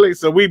like, really?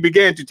 So we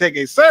began to take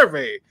a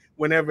survey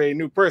whenever a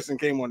new person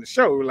came on the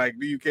show. We're like,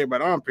 do you care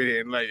about armpit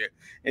hair?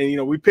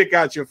 And we pick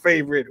out your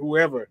favorite,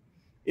 whoever,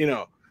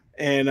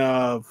 and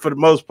for the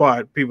most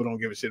part, people don't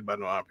give a shit about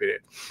no armpit hair.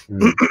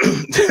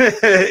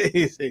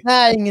 You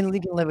can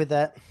live with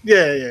that.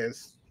 Yeah,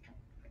 it's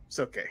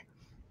okay.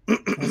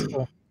 That's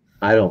cool.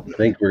 I don't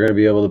think we're gonna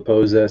be able to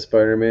pose that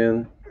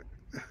Spider-Man.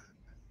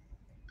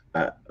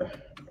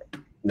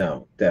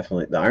 No,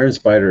 definitely the Iron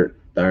Spider.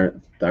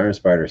 The Iron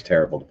Spider is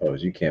terrible to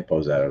pose. You can't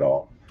pose that at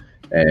all.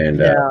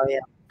 And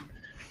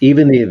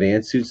even the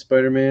advanced suit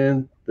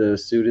Spider-Man, the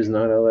suit is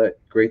not all that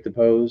great to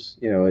pose.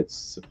 It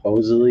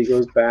supposedly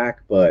goes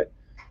back, but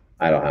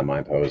I don't have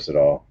mine posed at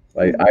all.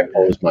 I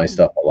pose my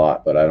stuff a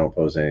lot, but I don't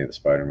pose any of the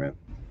Spider-Man.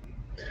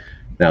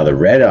 Now the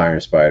red Iron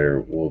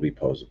Spider will be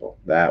posable.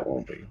 That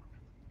won't be.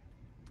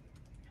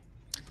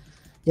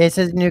 Yeah, it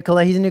says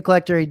he's a new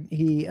collector.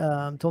 He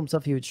told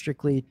himself he would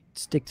strictly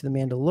stick to the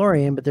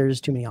Mandalorian, but there's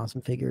too many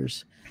awesome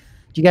figures.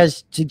 Do you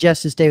guys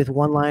suggest to stay with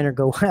one line or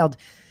go wild?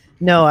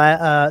 No,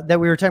 that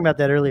we were talking about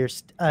that earlier.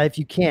 If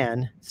you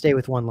can, stay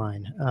with one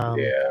line.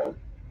 Yeah,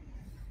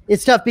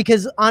 it's tough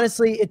because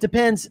honestly, it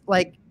depends.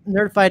 Like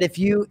Nerdified,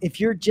 if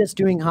you're just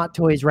doing Hot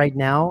Toys right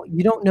now,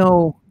 you don't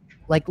know.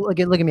 Like look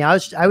at me.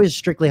 I was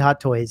strictly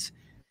Hot Toys,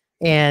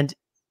 and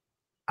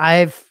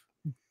I'm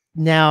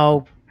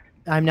now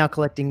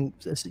collecting,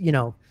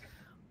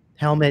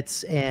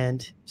 helmets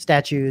and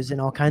statues and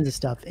all kinds of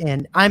stuff.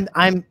 And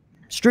I'm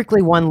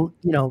strictly one,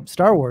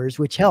 Star Wars,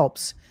 which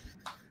helps.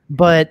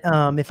 But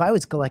if I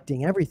was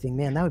collecting everything,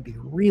 man, that would be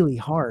really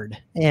hard.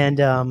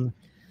 And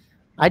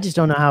I just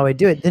don't know how I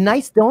do it.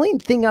 The only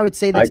thing I would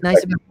say that's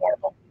nice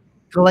about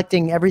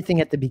collecting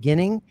everything at the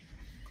beginning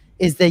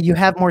is that you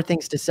have more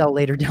things to sell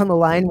later down the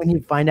line when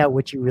you find out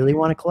what you really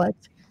want to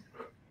collect.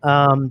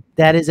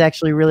 That is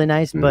actually really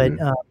nice. But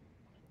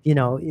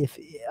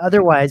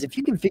if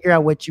you can figure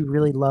out what you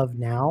really love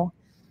now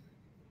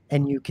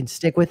and you can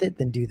stick with it,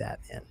 then do that,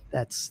 man.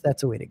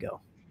 That's a way to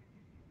go.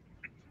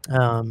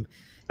 I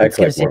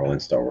collect Marvel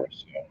and Star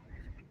Wars. So.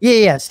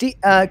 Yeah. Steve,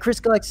 Chris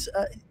collects,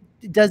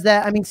 does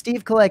that. I mean,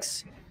 Steve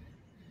collects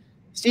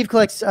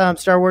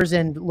Star Wars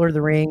and Lord of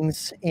the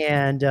Rings,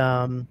 and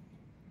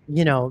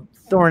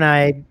Thor and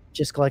I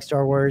just collect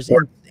Star Wars.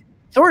 And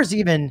Thor's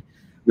even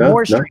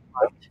more streamlined.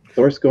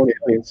 Thor's going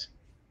aliens.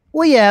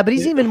 Well, yeah, but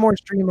he's even more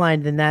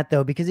streamlined than that,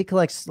 though, because he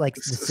collects like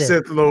the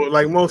Sith Lord,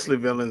 like mostly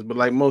villains, but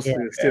like mostly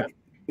Sith,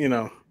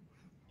 Yeah.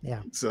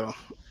 So,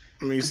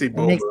 I mean, you see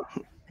Boba.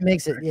 It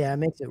makes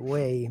it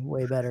way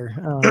better.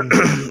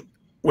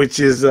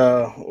 Which is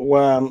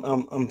why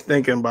I'm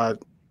thinking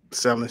about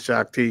selling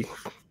Shock T.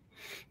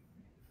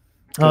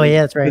 Oh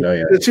yeah, that's right. Oh,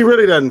 yeah. She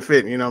really doesn't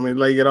fit, I mean,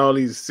 like you get all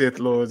these Sith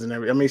Lords and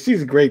everything. I mean,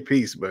 she's a great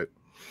piece, but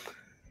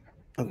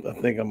I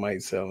think I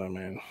might sell her,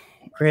 man.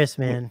 Chris,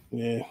 man.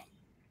 Yeah.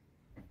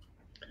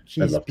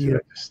 She's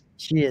beautiful.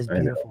 She is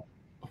beautiful.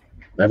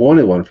 I've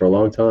wanted one for a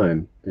long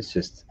time. It's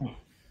just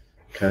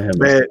kind of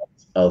have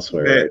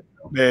elsewhere.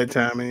 Bad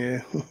timing,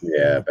 yeah.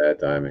 Yeah, bad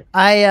timing.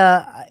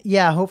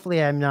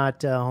 Hopefully I'm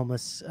not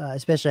homeless,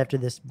 especially after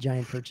this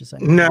giant purchase.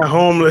 Not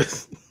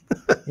homeless.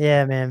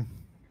 Yeah, man.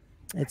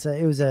 It's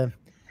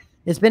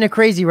been a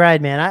crazy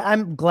ride, man.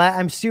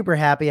 I'm super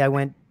happy I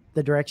went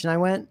the direction I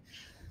went.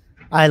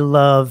 I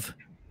love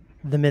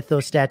the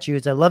Mythos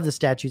statues. I love the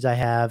statues I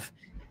have.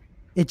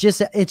 It's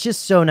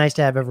just so nice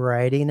to have a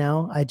variety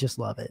now. I just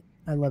love it.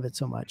 I love it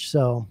so much.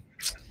 So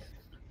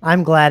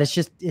I'm glad. It's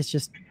just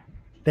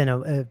been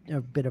a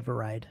bit of a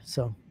ride.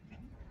 So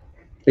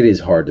it is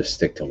hard to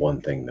stick to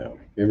one thing, though.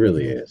 It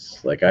really is.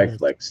 Like I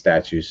collect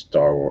statues,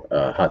 Star Wars,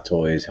 Hot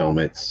Toys,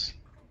 helmets,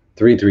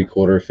 3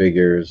 3/4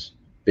 figures,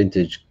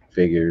 vintage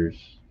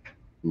figures,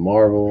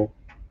 Marvel.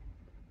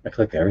 I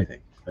collect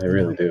everything. I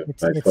really do.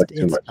 I collect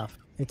too much.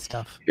 It's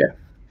tough. Yeah.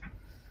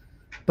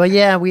 But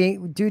yeah, we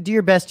do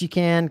your best you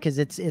can, because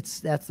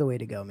that's the way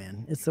to go,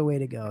 man. It's the way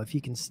to go. If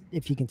you can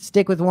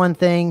stick with one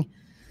thing.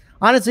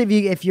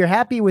 Honestly, if you're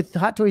happy with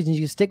Hot Toys and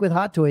you stick with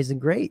Hot Toys, then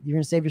great. You're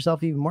gonna save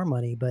yourself even more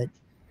money. But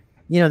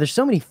there's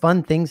so many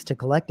fun things to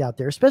collect out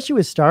there, especially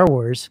with Star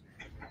Wars.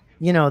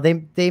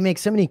 They make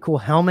so many cool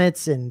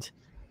helmets and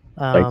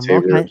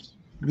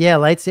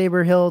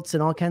lightsaber hilts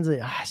and all kinds of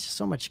it's just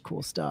so much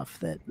cool stuff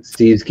that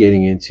Steve's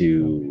getting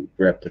into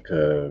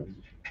replica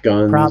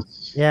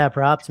guns.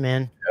 Props,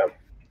 man. Yep.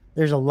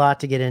 There's a lot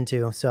to get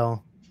into.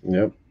 So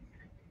Yep,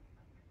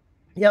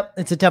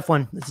 it's a tough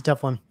one.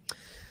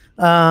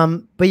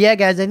 But yeah,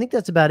 guys, I think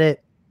that's about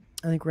it.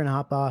 I think we're gonna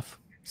hop off.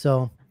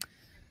 So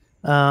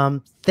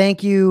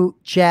thank you,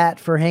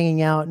 chat, for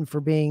hanging out and for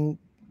being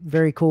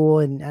very cool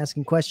and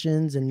asking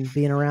questions and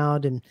being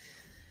around and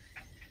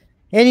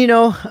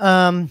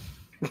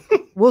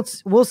we'll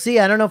see.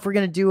 I don't know if we're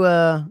gonna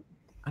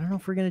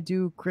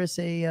do Chris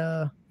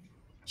a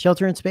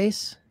Shelter in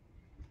Space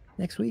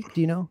next week.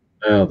 Do you know?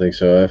 I don't think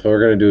so. If we're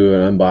gonna do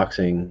an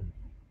unboxing,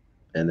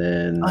 and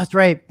then that's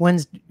right,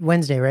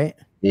 Wednesday, right?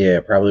 Yeah,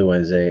 probably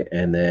Wednesday,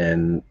 and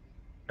then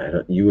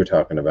you were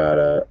talking about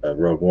a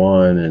Rogue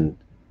One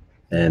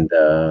and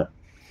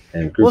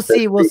Group We'll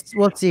see. 30.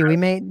 We'll see.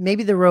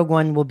 Maybe the Rogue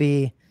One will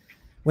be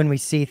when we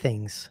see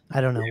things.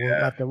 I don't know.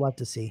 Yeah. We'll have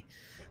to see.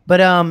 But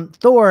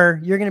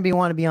Thor, you're gonna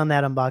want to be on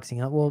that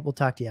unboxing. We'll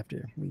talk to you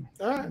after we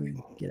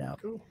get out.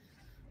 Cool.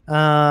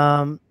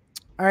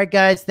 All right,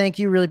 guys. Thank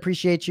you. Really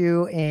appreciate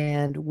you,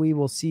 and we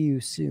will see you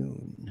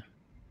soon.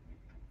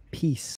 Peace.